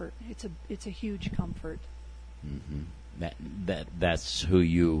comfort. It's a huge comfort. Mm-hmm. That's who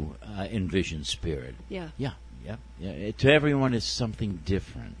you envision spirit. Yeah. Yeah. To everyone, it's something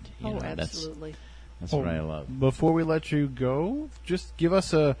different. You know, absolutely. That's what I love. Before we let you go, just give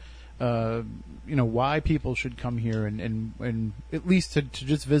us why people should come here and at least to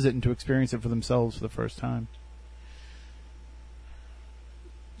just visit and to experience it for themselves for the first time.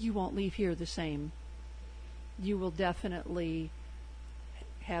 You won't leave here the same. You will definitely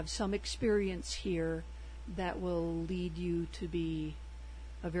have some experience here that will lead you to be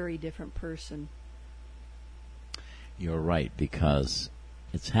a very different person. You're right, because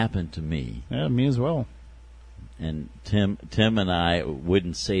it's happened to me. Yeah, me as well. And Tim and I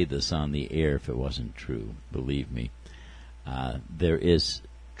wouldn't say this on the air if it wasn't true. Believe me. There is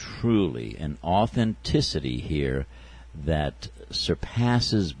truly an authenticity here that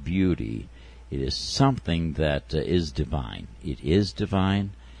surpasses beauty. It is something that is divine. It is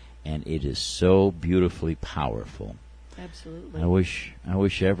divine, and it is so beautifully powerful. Absolutely. I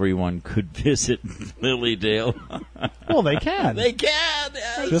wish everyone could visit Lilydale. Well, they can. They can.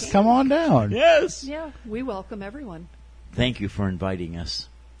 Yes. Just come on down. Yes. Yeah, we welcome everyone. Thank you for inviting us.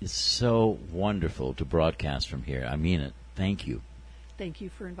 It's so wonderful to broadcast from here. I mean it. Thank you. Thank you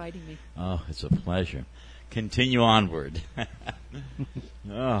for inviting me. Oh, it's a pleasure. Continue onward.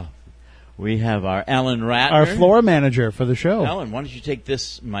 Oh, we have our Ellen Ratner. Our floor manager for the show. Ellen, why don't you take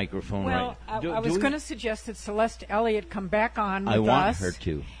this microphone Well, right? I was going to suggest that Celeste Elliott come back on with I want us. her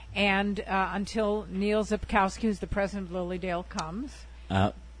to. And until Neil Zipkowski, who's the president of Lilydale, comes.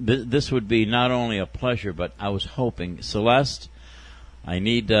 This would be not only a pleasure, but I was hoping, Celeste, I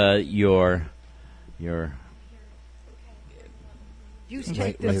need your. You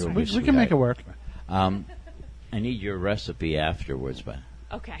take this one. We can make it work. I need your recipe afterwards, but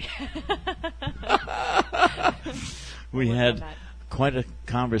Okay. we had quite a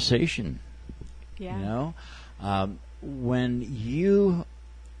conversation. Yeah. You know, when you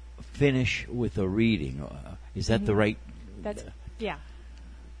finish with a reading, is that the right? That's yeah.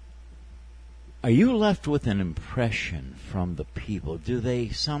 Are you left with an impression from the people? Do they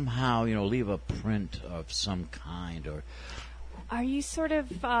somehow, leave a print of some kind, or? Are you sort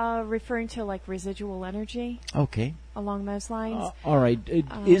of referring to like residual energy Okay. along those lines? All right.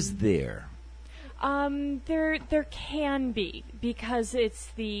 Is there? There can be, because it's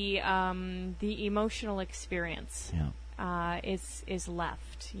the emotional experience is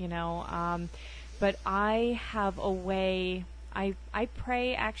left, but I have a way. I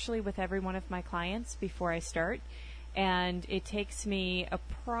pray actually with every one of my clients before I start, and it takes me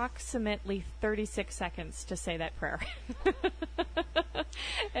approximately 36 seconds to say that prayer.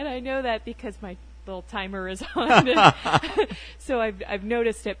 And I know that because my little timer is on, so I've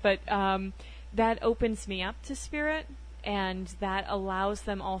noticed it. But that opens me up to spirit, and that allows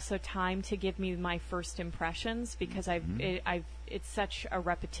them also time to give me my first impressions, because it's such a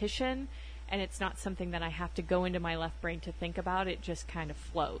repetition, and it's not something that I have to go into my left brain to think about. It just kind of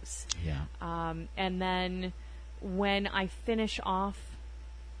flows. Yeah. And then when I finish off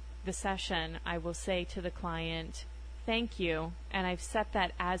the session, I will say to the client, thank you, and I've set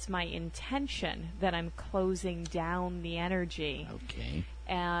that as my intention, that I'm closing down the energy. Okay.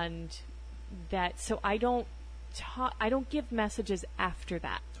 And that, so I don't give messages after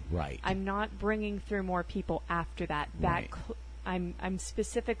that. Right. I'm not bringing through more people after that. Right. I'm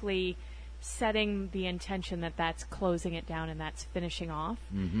specifically setting the intention that that's closing it down and that's finishing off.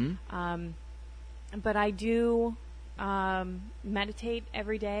 Mm-hmm. But I do meditate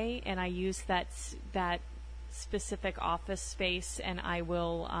every day, and I use that specific office space, and I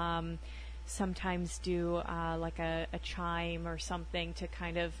will sometimes do like a chime or something to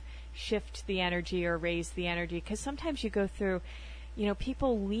kind of shift the energy or raise the energy, because sometimes you go through,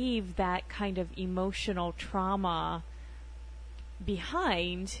 people leave that kind of emotional trauma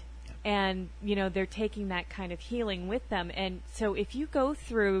behind, and they're taking that kind of healing with them. And so if you go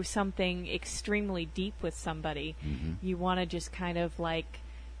through something extremely deep with somebody, you want to just kind of like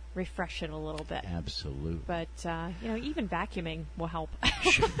refresh it a little bit. Absolutely. But even vacuuming will help.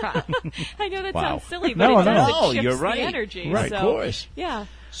 I know that sounds silly, but no, it does. It shifts you're right. the energy. Right, so, of course. Yeah.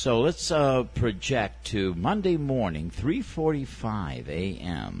 So let's project to Monday morning, 3:45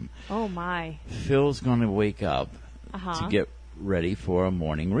 a.m. Oh my! Phil's going to wake up to get ready for a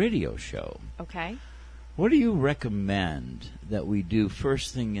morning radio show. Okay. What do you recommend that we do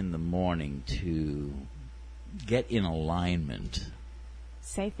first thing in the morning to get in alignment?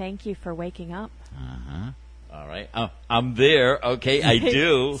 Say thank you for waking up. All right. I'm there. Okay, I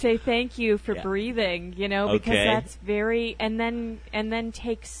do. Say thank you for breathing, because Okay. that's very, and then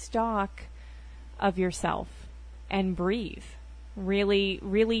take stock of yourself and breathe. Really,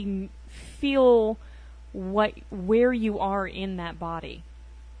 really feel where you are in that body.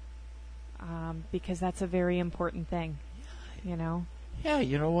 Because that's a very important thing, Yeah,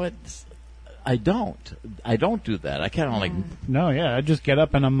 you know what? I don't do that. I kind of like. No, yeah. I just get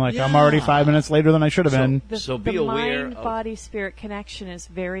up and I'm like, I'm already 5 minutes later than I should have been. So be the aware. mind, body, spirit connection is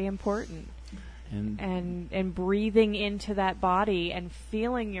very important. And breathing into that body and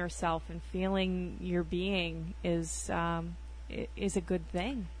feeling yourself and feeling your being is a good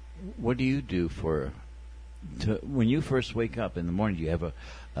thing. What do you do when you first wake up in the morning? Do you have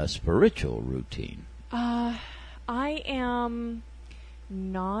a spiritual routine? I am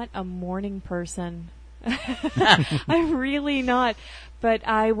not a morning person. I'm really not, but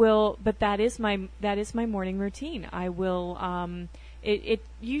I will. But that is my morning routine. I will. It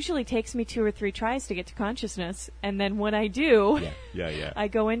usually takes me 2 or 3 tries to get to consciousness, and then when I do, I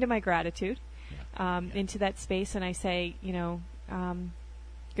go into my gratitude, into that space, and I say,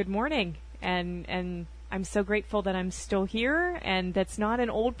 good morning, and I'm so grateful that I'm still here, and that's not an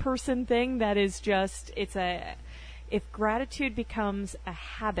old person thing. That is just, if gratitude becomes a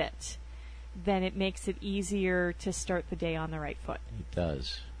habit, then it makes it easier to start the day on the right foot. It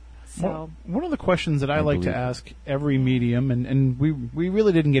does. So one of the questions that I like to ask every medium, and we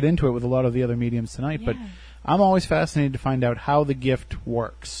really didn't get into it with a lot of the other mediums tonight, but I'm always fascinated to find out how the gift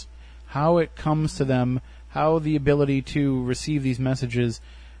works, how it comes to them, how the ability to receive these messages.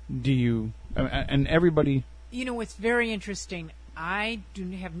 Do you and everybody? You know, it's very interesting. I've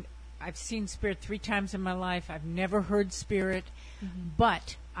seen spirit 3 times in my life. I've never heard spirit,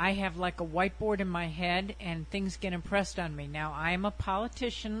 but I have like a whiteboard in my head, and things get impressed on me. Now, I'm a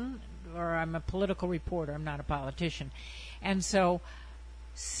politician, or I'm a political reporter. I'm not a politician. And so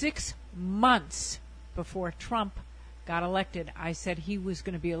 6 months before Trump got elected, I said he was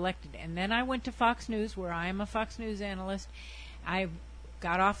going to be elected. And then I went to Fox News, where I am a Fox News analyst. I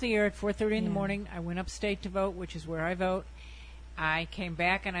got off the air at 4:30 in the morning. I went upstate to vote, which is where I vote. I came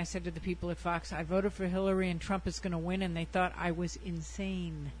back and I said to the people at Fox, I voted for Hillary and Trump is going to win, and they thought I was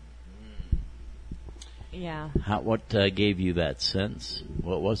insane. Yeah. What gave you that sense?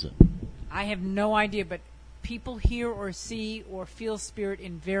 What was it? I have no idea, but people hear or see or feel spirit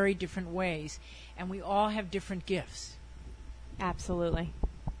in very different ways, and we all have different gifts. Absolutely.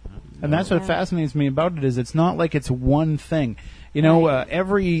 And that's what fascinates me about it, is it's not like it's one thing. You know,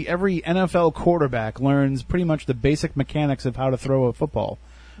 every NFL quarterback learns pretty much the basic mechanics of how to throw a football.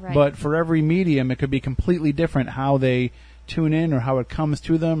 Right. But for every medium, it could be completely different how they tune in, or how it comes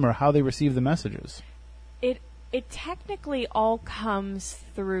to them, or how they receive the messages. It technically all comes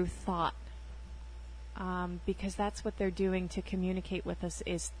through thought, because that's what they're doing to communicate with us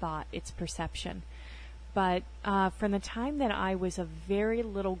is thought. It's perception. But from the time that I was a very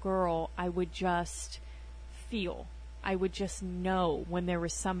little girl, I would just feel. I would just know when there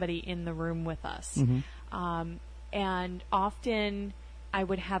was somebody in the room with us. And often I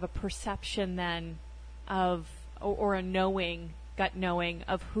would have a perception then of, or a knowing, gut knowing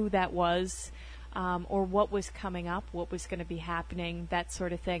of who that was, or what was coming up, what was going to be happening, that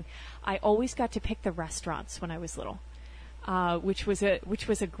sort of thing. I always got to pick the restaurants when I was little, which was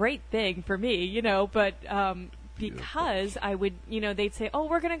a great thing for me, you know, but because I would, you know, they'd say, oh,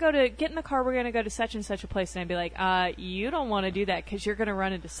 we're going to get in the car, we're going to go to such and such a place. And I'd be like, you don't want to do that because you're going to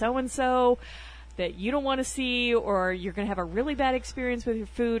run into so-and-so that you don't want to see, or you're going to have a really bad experience with your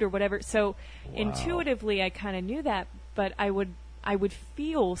food or whatever. So intuitively, I kind of knew that, but I would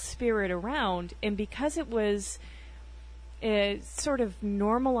feel spirit around. And because it was sort of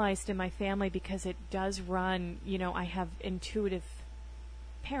normalized in my family, because it does run, you know, I have intuitive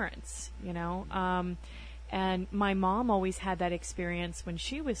parents, you know, and my mom always had that experience when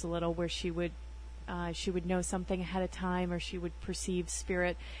she was little, where she would know something ahead of time, or she would perceive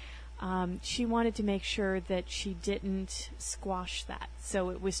spirit. She wanted to make sure that she didn't squash that.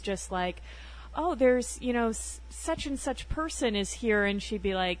 So it was just like, oh, there's, you know, such and such person is here, and she'd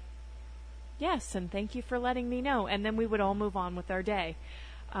be like, yes, and thank you for letting me know. And then we would all move on with our day.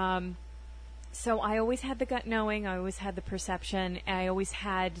 So I always had the gut knowing, I always had the perception, I always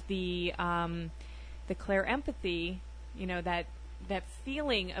had the clair empathy, you know, that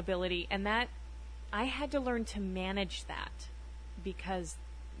feeling ability, and that I had to learn to manage that, because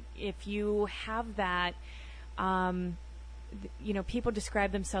if you have that, you know, people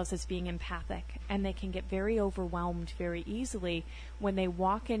describe themselves as being empathic, and they can get very overwhelmed very easily when they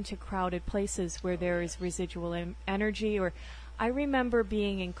walk into crowded places where there is residual energy. Or I remember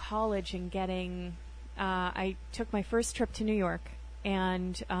being in college and getting, I took my first trip to New York,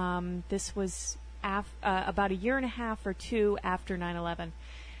 and this was about a year and a half or two after 9/11,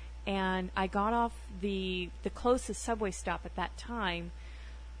 and I got off the closest subway stop at that time.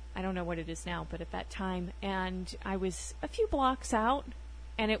 I don't know what it is now, but at that time, and I was a few blocks out,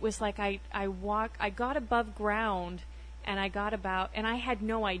 and it was like I got above ground, and I got about, and I had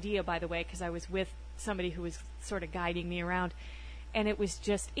no idea, by the way, because I was with somebody who was sort of guiding me around, and it was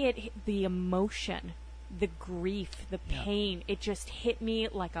just the emotion, the grief, the pain, it just hit me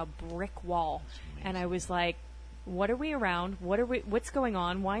like a brick wall. And I was like, what are we around? What's going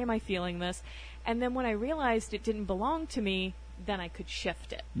on? Why am I feeling this? And then when I realized it didn't belong to me, then I could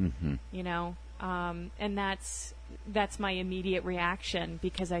shift it, you know? And that's my immediate reaction,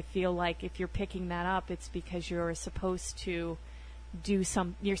 because I feel like if you're picking that up, it's because you're supposed to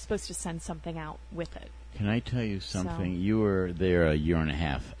you're supposed to send something out with it. Can I tell you something? You were there a year and a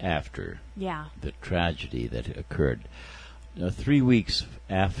half after the tragedy that occurred. 3 weeks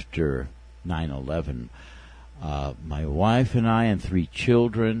after 9/11, my wife and I and 3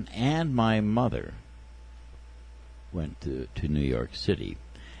 children and my mother went to New York City.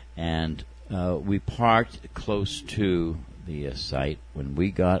 And we parked close to the site. When we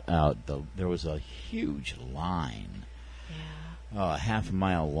got out, there was a huge line, half a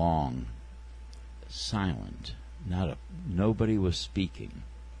mile long, silent. Nobody was speaking.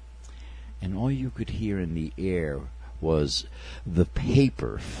 And all you could hear in the air was the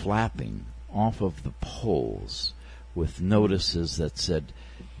paper flapping off of the poles with notices that said,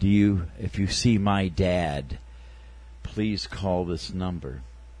 if you see my dad, please call this number.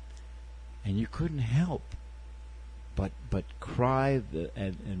 And you couldn't help but cry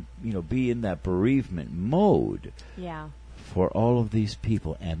and be in that bereavement mode. Yeah. For all of these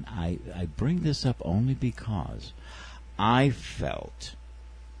people. And I bring this up only because I felt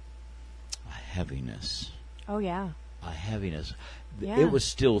a heaviness. Oh, yeah. A heaviness. Yeah. It was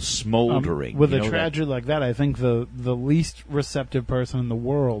still smoldering. With a tragedy like that, I think the least receptive person in the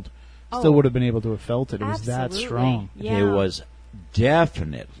world still would have been able to have felt it. It was that strong. Yeah. There was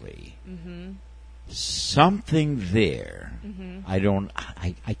definitely something there.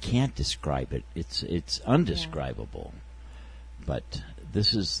 I can't describe it. It's undescribable. But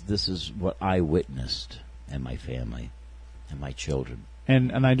this is what I witnessed, and my family and my children.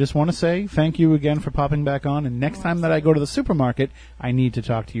 And I just want to say thank you again for popping back on. And next time that I go to the supermarket, I need to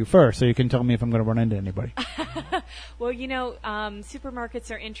talk to you first, so you can tell me if I'm going to run into anybody. Well, supermarkets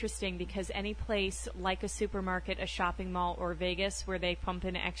are interesting because any place like a supermarket, a shopping mall, or Vegas where they pump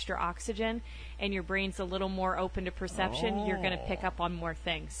in extra oxygen and your brain's a little more open to perception, you're going to pick up on more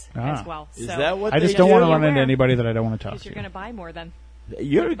things as well. Is that what I just don't want to run into anybody that I don't want to talk to. Because you're going to buy more then.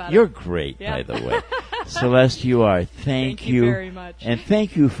 You're great, by the way. Celeste, you are. Thank you very much. And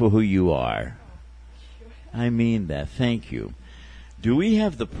thank you for who you are. I mean that. Thank you. Do we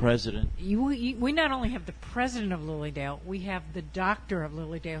have the president? We not only have the president of Lilydale, we have the doctor of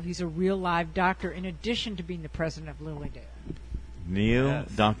Lilydale. He's a real live doctor in addition to being the president of Lilydale. Neil,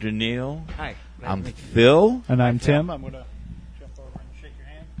 Yes. Dr. Neil. Hi. I'm Phil. And I'm Tim. I'm going to jump over and shake your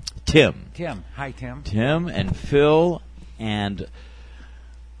hand. Tim. Hi, Tim. Tim and Phil, and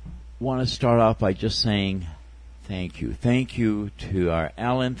want to start off by just saying thank you. Thank you to our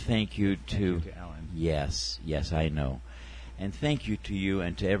Ellen. Thank you to Ellen. Yes, I know. And thank you to you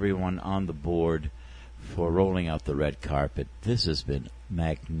and to everyone on the board for rolling out the red carpet. This has been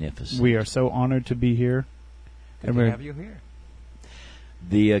magnificent. We are so honored to be here. Good to have you here.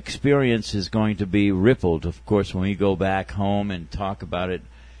 The experience is going to be rippled, of course, when we go back home and talk about it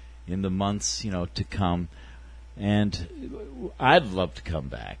in the months, to come. And I'd love to come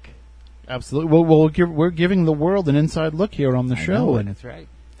back. Absolutely. Well, we're giving the world an inside look here on the show. And that's right.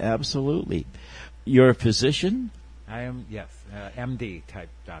 Absolutely. You're a physician? I am, yes, MD type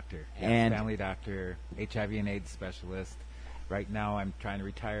doctor. And family doctor, HIV and AIDS specialist. Right now I'm trying to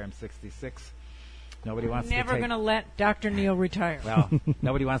retire. I'm 66. Nobody wants to Never going to let Dr. Neil retire. Well,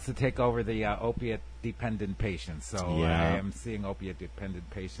 nobody wants to take over the opiate-dependent patients. So Yeah. I am seeing opiate-dependent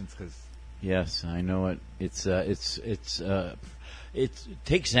patients because... Yes, I know it. It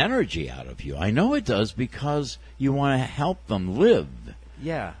takes energy out of you. I know it does because you want to help them live.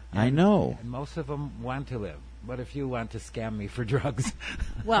 Yeah. I know. And most of them want to live. But if you want to scam me for drugs...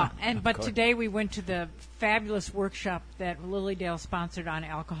 Well, but today we went to the fabulous workshop that Lilydale sponsored on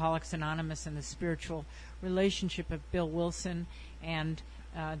Alcoholics Anonymous and the spiritual relationship of Bill Wilson and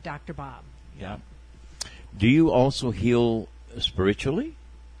Dr. Bob. Yeah. Do you also heal spiritually?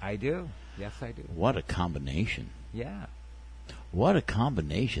 I do. Yes, I do. What a combination. Yeah. What a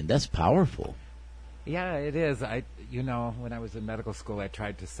combination. That's powerful. Yeah, it is. When I was in medical school, I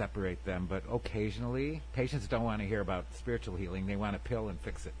tried to separate them, but occasionally patients don't want to hear about spiritual healing. They want a pill and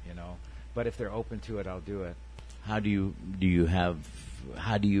fix it, But if they're open to it, I'll do it. How do you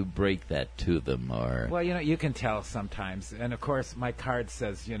break that to them? Or Well, you can tell sometimes. And of course, my card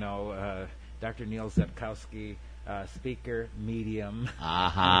says, Dr. Neil Zetkowski, speaker, medium,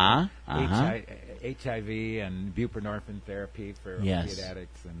 HIV and buprenorphine therapy for opiate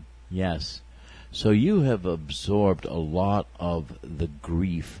addicts. And yes. So you have absorbed a lot of the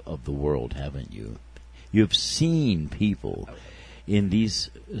grief of the world, haven't you? You've seen people in these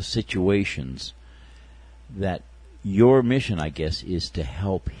situations that your mission, I guess, is to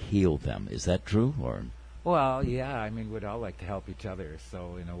help heal them. Is that true? Or Well, yeah. We'd all like to help each other.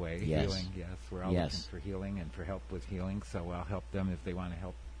 So in a way, healing, yes. We're all looking for healing and for help with healing. So I'll help them if they want to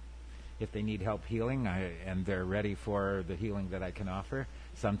help. If they need help healing and they're ready for the healing that I can offer.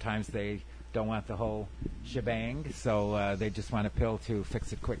 Sometimes they don't want the whole shebang, so they just want a pill to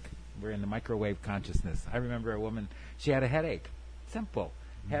fix it quick. We're in the microwave consciousness. I remember a woman, she had a headache. Simple.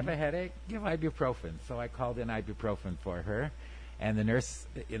 Have a headache? Give ibuprofen. So I called in ibuprofen for her, And the nurse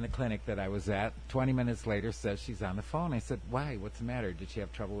in the clinic that I was at, 20 minutes later, says she's on the phone. I said, why? What's the matter? Did she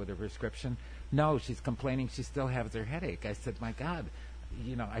have trouble with her prescription? No, she's complaining she still has her headache. I said, my God,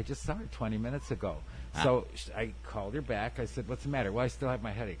 I just saw her 20 minutes ago. So I called her back. I said, what's the matter? Well, I still have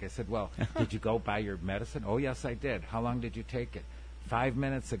my headache. I said, well, did you go buy your medicine? Oh, yes, I did. How long did you take it? 5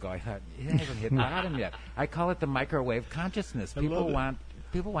 minutes ago. I thought, it hasn't hit bottom yet. I call it the microwave consciousness. People want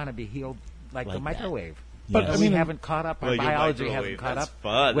to be healed like the microwave. But we haven't caught up. Our biology hasn't caught up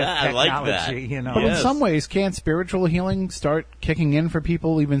fun. with I technology. like that. But in some ways, can't spiritual healing start kicking in for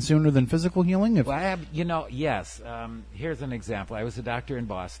people even sooner than physical healing? Yes. Here's an example. I was a doctor in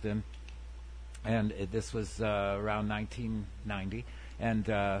Boston, and this was around 1990,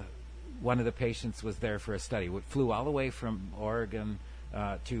 and one of the patients was there for a study. We flew all the way from Oregon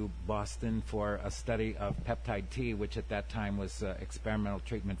to Boston for a study of peptide T, which at that time was experimental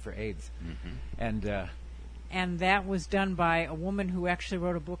treatment for AIDS. Mm-hmm. And that was done by a woman who actually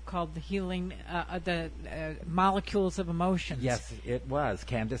wrote a book called The Healing, Molecules of Emotions. Yes, it was,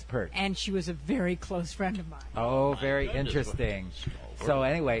 Candace Pert. And she was a very close friend of mine. Oh, very interesting. So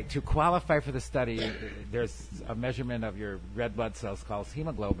anyway, to qualify for the study, there's a measurement of your red blood cells called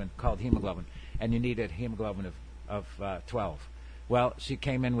hemoglobin, and you needed hemoglobin of 12. Well, she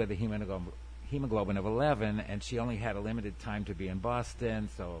came in with a hemoglobin of 11, and she only had a limited time to be in Boston,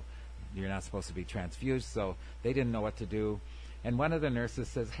 so you're not supposed to be transfused, so they didn't know what to do. And one of the nurses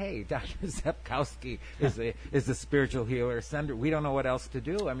says, hey, Dr. Zepkowski is a spiritual healer. Send her. We don't know what else to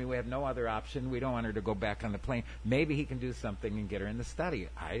do. I mean, we have no other option. We don't want her to go back on the plane. Maybe he can do something and get her in the study.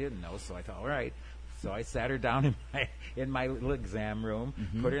 I didn't know, so I thought, all right. So I sat her down in my little exam room,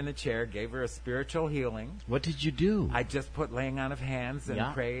 put her in the chair, gave her a spiritual healing. What did you do? I just put laying on of hands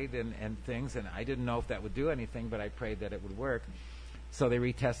and prayed and things, and I didn't know if that would do anything, but I prayed that it would work. So they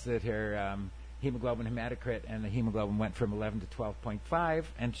retested her hemoglobin hematocrit, and the hemoglobin went from 11 to 12.5,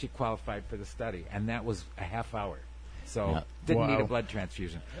 and she qualified for the study. And that was a half hour. So didn't need a blood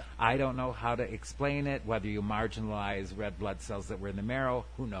transfusion. I don't know how to explain it, whether you marginalize red blood cells that were in the marrow.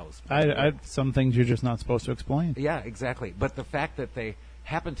 Who knows? Some things you're just not supposed to explain. Yeah, exactly. But the fact that they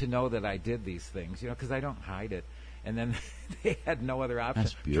happen to know that I did these things, because I don't hide it. And then they had no other option.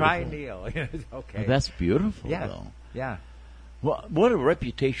 That's beautiful. Try Neil. Okay. Well, that's beautiful, though. Yeah. Well, what a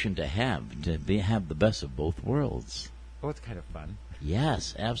reputation to have the best of both worlds. Oh, it's kind of fun.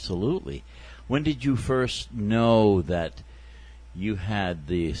 Yes, absolutely. When did you first know that you had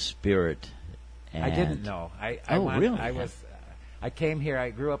the spirit? I didn't know. Really? I came here.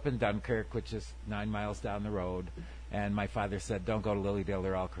 I grew up in Dunkirk, which is 9 miles down the road. And my father said, don't go to Lilydale,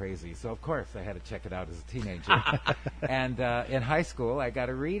 they're all crazy. So, of course, I had to check it out as a teenager. And in high school, I got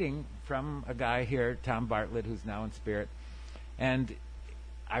a reading from a guy here, Tom Bartlett, who's now in spirit. And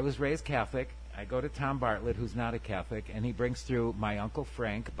I was raised Catholic. I go to Tom Bartlett, who's not a Catholic, and he brings through my Uncle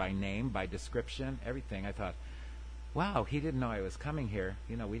Frank by name, by description, everything. I thought, wow, he didn't know I was coming here.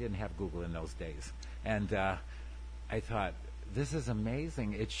 We didn't have Google in those days. And I thought, this is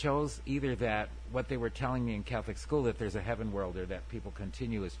amazing. It shows either that what they were telling me in Catholic school, that there's a heaven world or that people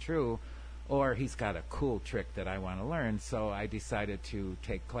continue, is true, or he's got a cool trick that I want to learn. So I decided to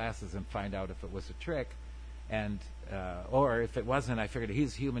take classes and find out if it was a trick. And or if it wasn't, I figured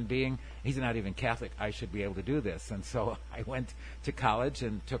he's a human being. He's not even Catholic. I should be able to do this. And so I went to college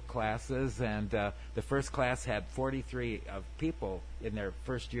and took classes. And the first class had 43 of people in their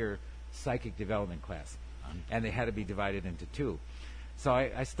first year psychic development class. And they had to be divided into two. So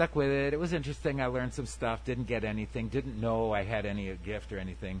I stuck with it. It was interesting. I learned some stuff. Didn't get anything. Didn't know I had any gift or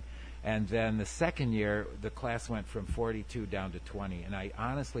anything. And then the second year, the class went from 42 down to 20. And I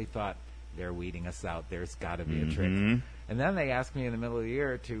honestly thought, they're weeding us out. There's got to be a trick. And then they asked me in the middle of the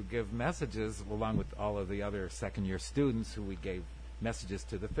year to give messages along with all of the other second-year students who we gave messages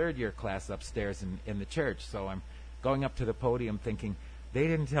to the third-year class upstairs in the church. So I'm going up to the podium thinking, they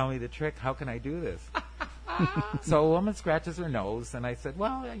didn't tell me the trick. How can I do this? So a woman scratches her nose, and I said,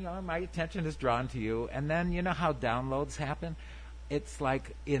 well, my attention is drawn to you. And then you know how downloads happen? It's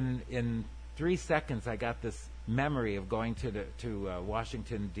like in 3 seconds I got this memory of going to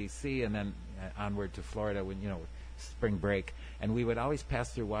Washington, D.C., and then onward to Florida when, spring break. And we would always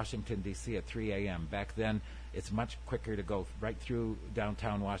pass through Washington, D.C. at 3 a.m. Back then, it's much quicker to go right through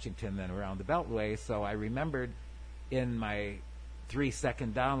downtown Washington than around the Beltway. So I remembered in my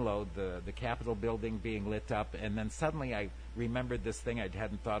 3-second download the Capitol building being lit up. And then suddenly I remembered this thing I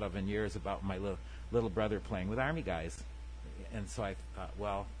hadn't thought of in years about my little brother playing with Army guys. And so I thought,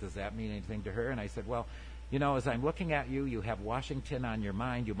 well, does that mean anything to her? And I said, well, as I'm looking at you, you have Washington on your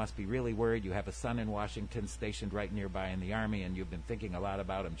mind. You must be really worried. You have a son in Washington stationed right nearby in the Army, and you've been thinking a lot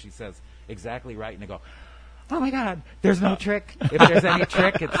about him. She says, exactly right. And I go, oh my God, there's no trick. If there's any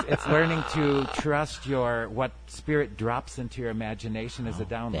trick, it's learning to trust what spirit drops into your imagination as a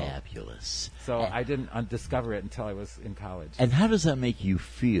download. Fabulous. So I didn't discover it until I was in college. And how does that make you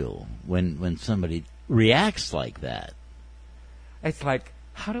feel when somebody reacts like that? It's like,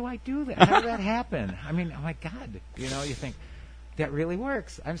 how do I do that? How did that happen? I mean, oh my God. You think, that really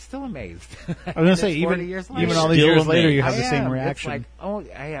works. I'm still amazed. I was going to say, even all these years later, you have the same reaction. It's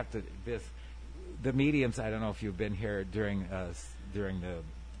like, I have to, the mediums, I don't know if you've been here during the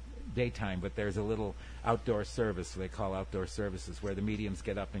daytime, but there's a little outdoor service they call outdoor services where the mediums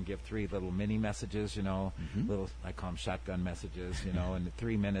get up and give 3 little mini messages, little, I call them shotgun messages, in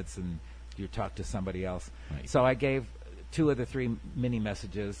 3 minutes, and you talk to somebody else. Right. So I gave 2 of the 3 mini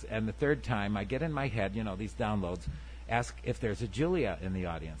messages, and the third time I get in my head, these downloads, ask if there's a Julia in the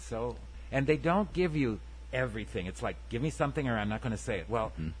audience. So, and they don't give you everything. It's like, give me something or I'm not going to say it.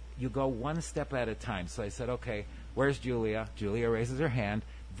 Well, you go one step at a time. So I said, okay, where's Julia? Julia raises her hand.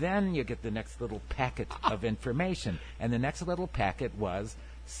 Then you get the next little packet of information. And the next little packet was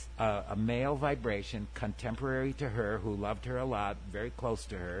a male vibration contemporary to her who loved her a lot, very close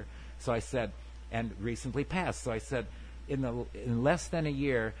to her. So I said, and recently passed. So I said, in less than a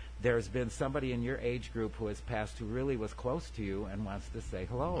year, there's been somebody in your age group who has passed who really was close to you and wants to say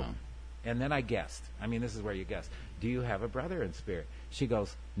hello. Wow. And then I guessed. I mean, this is where you guess. Do you have a brother in spirit? She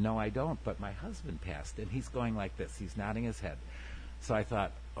goes, no, I don't, but my husband passed. And he's going like this. He's nodding his head. So I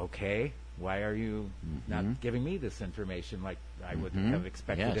thought, okay, why are you not giving me this information like I would have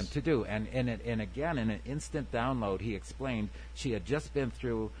expected him to do? And again, in an instant download, he explained she had just been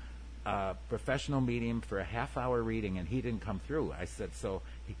through professional medium for a half-hour reading, and he didn't come through. I said, so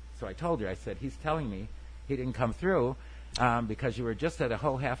I told her, I said, he's telling me he didn't come through because you were just at a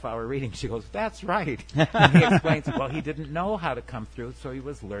whole half-hour reading. She goes, that's right. And he explains, well, he didn't know how to come through, so he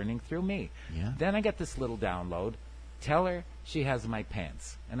was learning through me. Yeah. Then I get this little download. Tell her she has my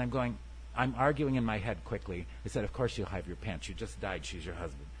pants. And I'm arguing in my head quickly. I said, of course she'll have your pants. You just died. She's your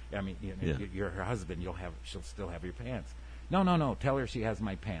husband. I mean, you're her husband. She'll still have your pants. No. Tell her she has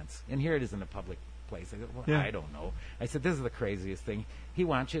my pants. And here it is in a public place. I go, well, I don't know. I said, this is the craziest thing. He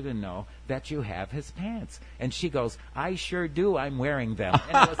wants you to know that you have his pants. And she goes, I sure do. I'm wearing them.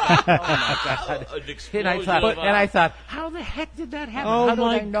 And it was like, oh my God. And I thought, how the heck did that happen? How did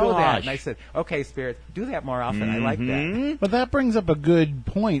I know that? And I said, okay, Spirit, do that more often. I like that. But that brings up a good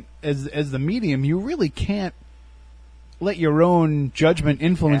point. As the medium, you really can't let your own judgment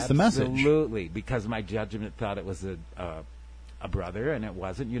influence the message. Absolutely, because my judgment thought it was a brother, and it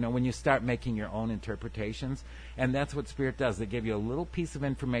wasn't. When you start making your own interpretations, and that's what Spirit does. They give you a little piece of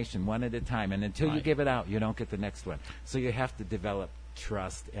information one at a time, and until you give it out, you don't get the next one. So you have to develop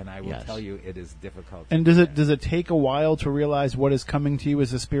trust, and I will tell you it is difficult. And does it take a while to realize what is coming to you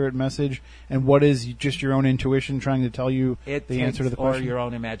as a Spirit message, and what is just your own intuition trying to tell you the answer to the question? Or your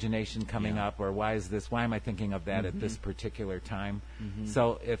own imagination coming up, or why am I thinking of that at this particular time?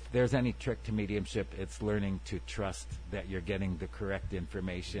 So if there's any trick to mediumship, it's learning to trust that you're getting the correct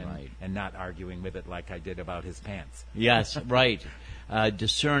information and not arguing with it like I did about his pants. Yes, right.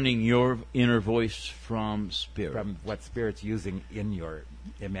 Discerning your inner voice from Spirit. From what Spirit's using in your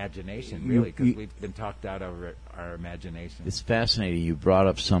imagination, really, because we've been talked out of our imagination. It's fascinating. You brought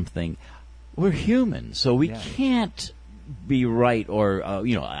up something. We're human, so we can't be right or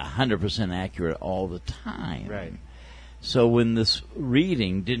 100% accurate all the time. Right. So when this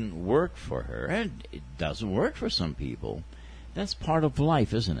reading didn't work for her, and it doesn't work for some people, that's part of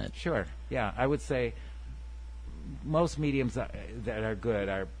life, isn't it? Sure. Yeah, I would say most mediums that are good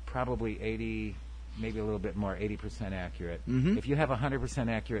are probably 80, maybe a little bit more, 80% accurate. If you have a 100%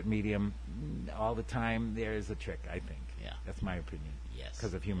 accurate medium all the time, there is a trick, I think. Yeah. That's my opinion. Yes.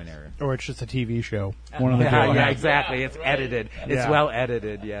 Because of human error. Or it's just a TV show. Yeah, exactly. It's edited. It's well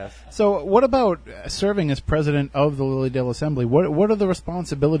edited, yes. So what about serving as president of the Lilydale Assembly? What are the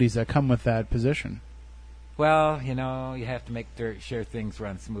responsibilities that come with that position? Well, you have to make sure things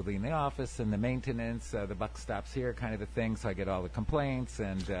run smoothly in the office and the maintenance. The buck stops here kind of a thing, so I get all the complaints,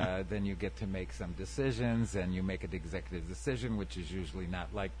 and then you get to make some decisions, and you make an executive decision, which is usually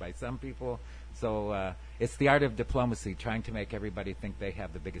not liked by some people. So it's the art of diplomacy, trying to make everybody think they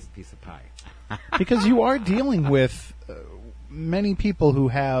have the biggest piece of pie. Because you are dealing with many people who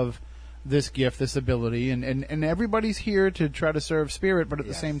have this gift, this ability, and everybody's here to try to serve Spirit, but at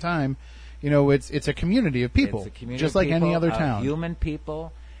the same time, it's a community of people, just like any other town. Human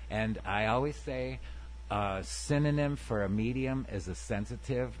people, and I always say a synonym for a medium is a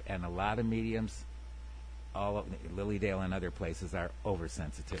sensitive, and a lot of mediums, all of Lilydale and other places, are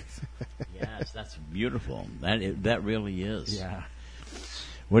oversensitive. Yes, that's beautiful. That really is. Yeah.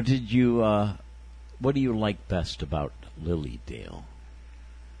 What did you What do you like best about Lily Dale?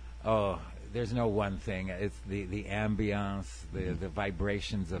 Oh, there's no one thing. It's the ambiance, the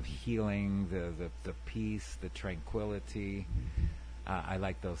vibrations of healing, the peace, the tranquility. I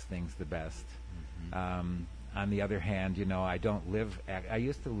like those things the best. On the other hand, I don't live. I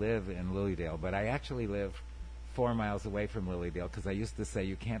used to live in Lilydale, but I actually live 4 miles away from Lilydale because I used to say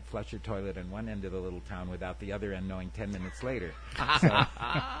you can't flush your toilet in one end of the little town without the other end knowing 10 minutes later.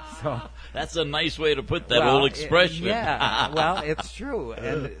 So that's a nice way to put that old expression. Well, it's true.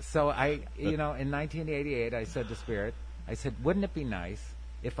 And so in 1988, I said to Spirit, I said, wouldn't it be nice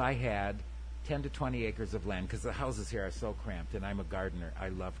if I had 10 to 20 acres of land, because the houses here are so cramped, and I'm a gardener. I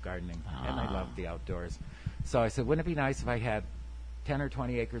love gardening, and I love the outdoors. So I said, wouldn't it be nice if I had 10 or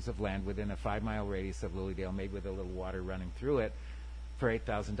 20 acres of land within a 5-mile radius of Lilydale, made with a little water running through it, for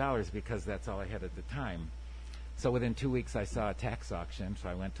 $8,000, because that's all I had at the time. So within 2 weeks, I saw a tax auction, so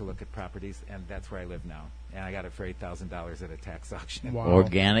I went to look at properties, and that's where I live now. And I got it for $8,000 at a tax auction. Wow.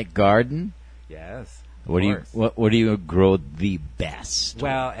 Organic garden? Yes. What do you grow the best?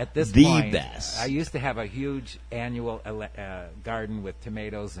 Well, at this point, I used to have a huge annual garden with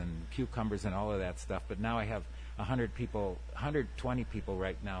tomatoes and cucumbers and all of that stuff, but now I have 120 people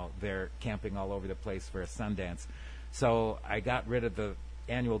right now. They're camping all over the place for a Sundance. So I got rid of the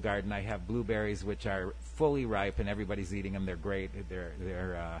annual garden. I have blueberries, which are fully ripe, and everybody's eating them. They're great.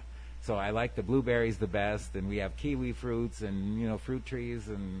 So I like the blueberries the best, and we have kiwi fruits and fruit trees,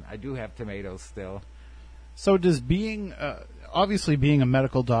 and I do have tomatoes still. So does obviously being a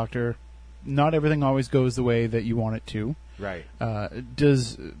medical doctor, not everything always goes the way that you want it to. Right.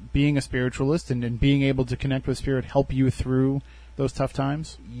 Does being a spiritualist and being able to connect with spirit help you through those tough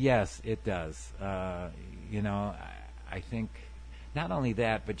times? Yes, it does. I think not only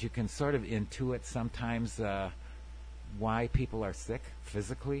that, but you can sort of intuit sometimes why people are sick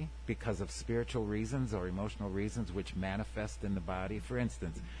physically because of spiritual reasons or emotional reasons which manifest in the body. For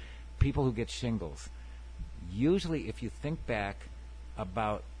instance, people who get shingles. Usually, if you think back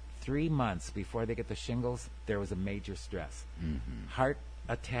about 3 months before they get the shingles, there was a major stress. Mm-hmm. Heart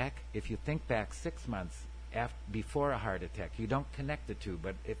attack, if you think back 6 months before a heart attack, you don't connect the two,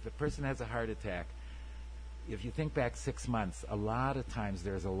 but if a person has a heart attack, if you think back 6 months, a lot of times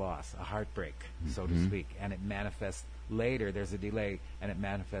there's a loss, a heartbreak, so to speak, and it manifests later. There's a delay, and it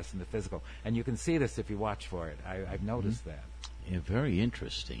manifests in the physical. And you can see this if you watch for it. I've noticed that. Yeah, very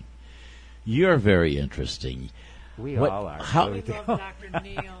interesting. You're very interesting. We all are. I love Dr.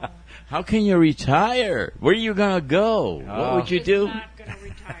 Neil. How can you retire? Where are you going to go? What would you do? I'm not going to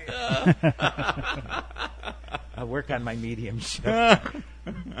retire. I'll work on my mediumship.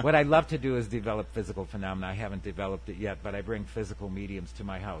 What I love to do is develop physical phenomena. I haven't developed it yet, but I bring physical mediums to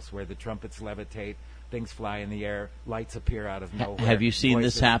my house where the trumpets levitate, things fly in the air, lights appear out of nowhere. Have you seen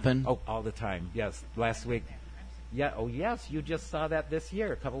voices. This happen? Oh, all the time, yes. Last week. Yeah. Oh, yes. You just saw that this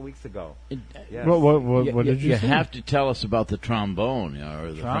year, a couple weeks ago. Yes. What did you say? You have to tell us about the trombone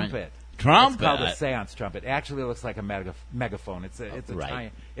or the trumpet. Trumpet. It's called a seance trumpet. Actually, it looks like a megaphone. It's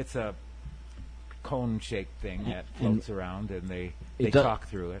a cone-shaped thing that floats around, and they talk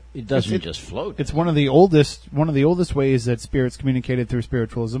through it. It doesn't just float. It's one of the oldest ways that spirits communicated through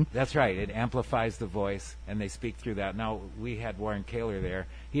spiritualism. That's right. It amplifies the voice, and they speak through that. Now, we had Warren Kaler there.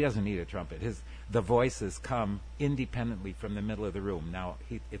 He doesn't need a trumpet. The voices come independently from the middle of the room. Now,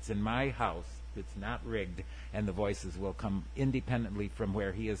 it's in my house. It's not rigged, and the voices will come independently from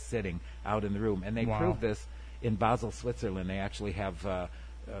where he is sitting out in the room. And they prove this in Basel, Switzerland. They actually have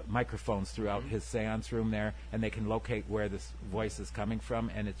microphones throughout his seance room there, and they can locate where this voice is coming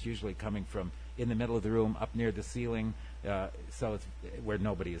from, and it's usually coming from in the middle of the room, up near the ceiling, so it's where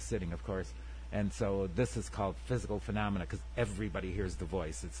nobody is sitting, of course. And so this is called physical phenomena because everybody hears the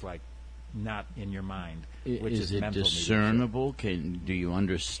voice. It's like not in your mind, which is it mental discernible? Do you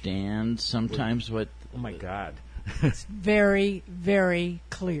understand sometimes what? Oh my God. It's very, very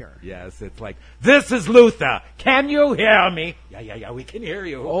clear. Yes, it's like, this is Luther. Can you hear me? Yeah, we can hear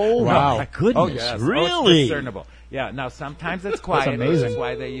you. Oh, wow. My goodness. Oh, yes. Really? Oh, it's discernible. Yeah, now sometimes it's quiet. That's amazing. That's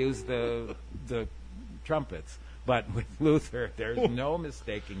why they use the trumpets. But with Luther, there's no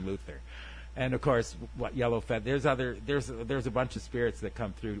mistaking Luther. And of course, what Yellow Feather? There's a bunch of spirits that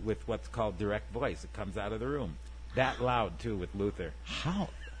come through with what's called direct voice. It comes out of the room, that loud too with Luther. How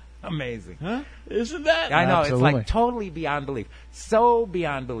amazing, huh? Isn't that? I know. Absolutely. It's like totally beyond belief. So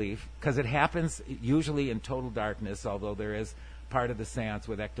beyond belief because it happens usually in total darkness. Although there is part of the seance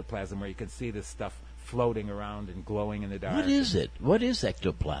with ectoplasm where you can see this stuff floating around and glowing in the dark. What is it? What is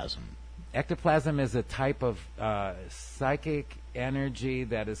ectoplasm? Ectoplasm is a type of psychic energy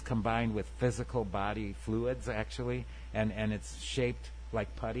that is combined with physical body fluids, actually, and it's shaped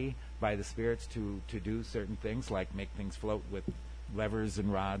like putty, by the spirits to do certain things, like make things float with levers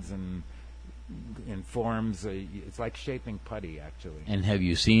and rods and in forms. It's like shaping putty, actually. And have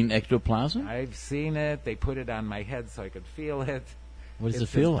you seen ectoplasm? I've seen it. They put it on my head so I could feel it. What does it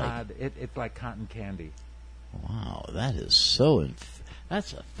feel like? Odd. It's like cotton candy. Wow, that is so...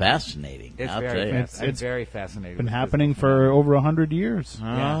 That's fascinating. It's very fascinating. Been happening for over 100 years. Oh,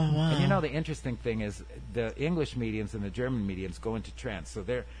 yeah. wow. And you know, the interesting thing is the English mediums and the German mediums go into trance. So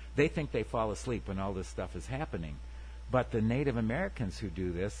they think they fall asleep when all this stuff is happening. But the Native Americans who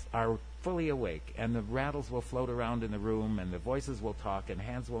do this are fully awake, and the rattles will float around in the room, and the voices will talk, and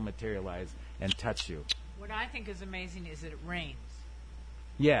hands will materialize and touch you. What I think is amazing is that it rains.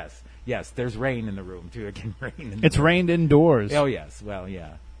 Yes, there's rain in the room, too. Again, rain. It's rained indoors. Oh, yes. Well,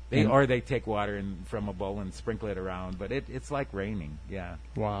 yeah. Or they take water from a bowl and sprinkle it around, but it's like raining, yeah.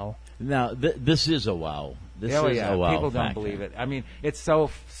 Wow. Now, this is a wow. This is a wow People factor. don't believe it. I mean, it's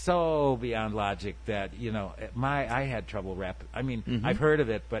so beyond logic that, you know, I had trouble wrapping. I mean, I've heard of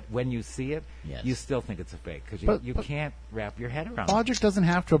it, but when you see it, you still think it's a fake, because you can't wrap your head around it. Logic doesn't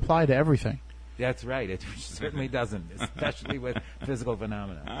have to apply to everything. That's right. It certainly doesn't, especially with physical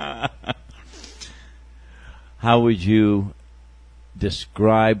phenomena. How would you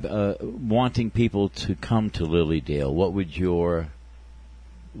describe wanting people to come to Lily Dale? What would your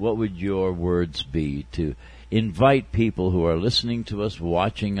words be to invite people who are listening to us,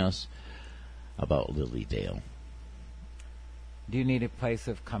 watching us, about Lily Dale? Do you need a place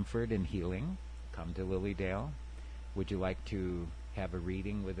of comfort and healing? Come to Lily Dale. Would you like to have a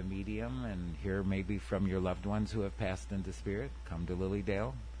reading with a medium and hear maybe from your loved ones who have passed into spirit? Come to Lily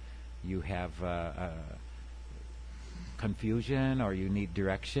Dale. You have confusion, or you need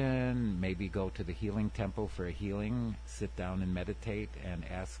direction, maybe go to the healing temple for a healing. Sit down and meditate and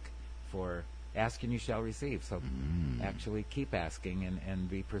ask and you shall receive. So actually keep asking and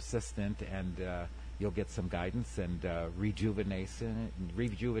be persistent, and you'll get some guidance and rejuvenation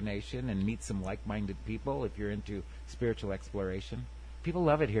and meet some like-minded people if you're into spiritual exploration. People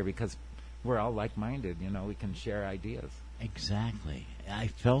love it here because we're all like-minded. You know, we can share ideas. Exactly. I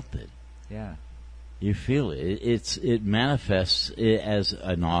felt it. Yeah. You feel it. It manifests as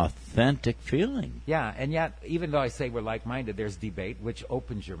an authentic feeling. Yeah, and yet, even though I say we're like-minded, there's debate, which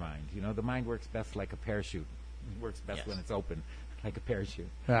opens your mind. You know, the mind works best like a parachute. It works best when it's open, like a parachute.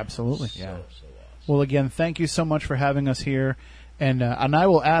 Absolutely. Yeah. So awesome. Well, again, thank you so much for having us here. And I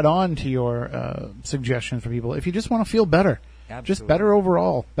will add on to your suggestions for people. If you just want to feel better, just better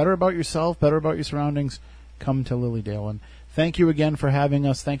overall, better about yourself, better about your surroundings, come to Lily Dale. And thank you again for having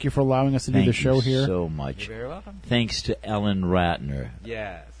us. Thank you for allowing us to do the show here. Thank you so much. You're very welcome. Thanks to Ellen Ratner.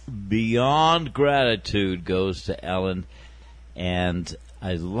 Yes. Beyond gratitude goes to Ellen. And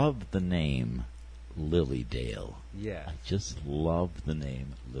I love the name Lily Dale. Yeah. I just love the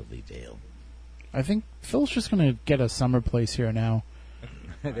name Lily Dale. I think Phil's just going to get a summer place here now.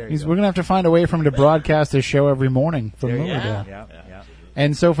 We're going to have to find a way for him to broadcast his show every morning from Lily Dale. Yeah.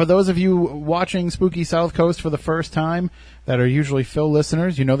 And so for those of you watching Spooky South Coast for the first time that are usually Phil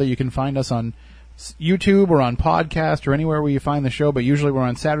listeners, you know that you can find us on YouTube or on podcast or anywhere where you find the show, but usually we're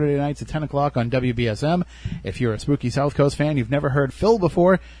on Saturday nights at 10 o'clock on WBSM. If you're a Spooky South Coast fan, you've never heard Phil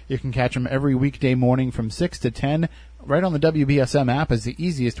before, you can catch him every weekday morning from 6 to 10 right on the WBSM app is the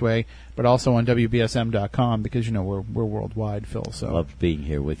easiest way, but also on WBSM.com because, you know, we're worldwide, Phil. So loved being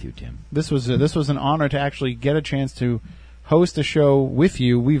here with you, Tim. This was an honor to actually get a chance to host a show with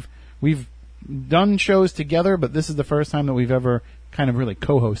you. We've done shows together, but this is the first time that we've ever kind of really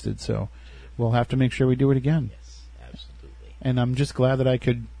co-hosted, so we'll have to make sure we do it again. Yes, absolutely. And I'm just glad that I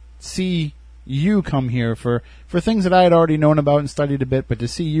could see you come here for things that I had already known about and studied a bit, but to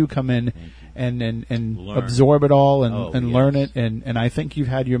see you come in and absorb it all and learn it, and I think you've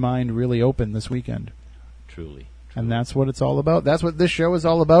had your mind really open this weekend. Truly. And that's what it's all about. That's what this show is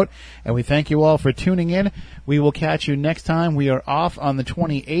all about. And we thank you all for tuning in. We will catch you next time. We are off on the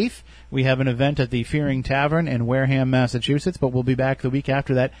 28th. We have an event at the Fearing Tavern in Wareham, Massachusetts, but we'll be back the week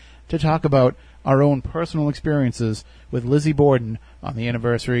after that to talk about our own personal experiences with Lizzie Borden on the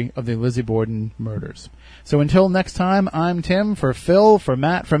anniversary of the Lizzie Borden murders. So until next time, I'm Tim, for Phil, for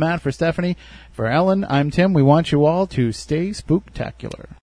Matt, for Stephanie, for Ellen, I'm Tim. We want you all to stay spooktacular.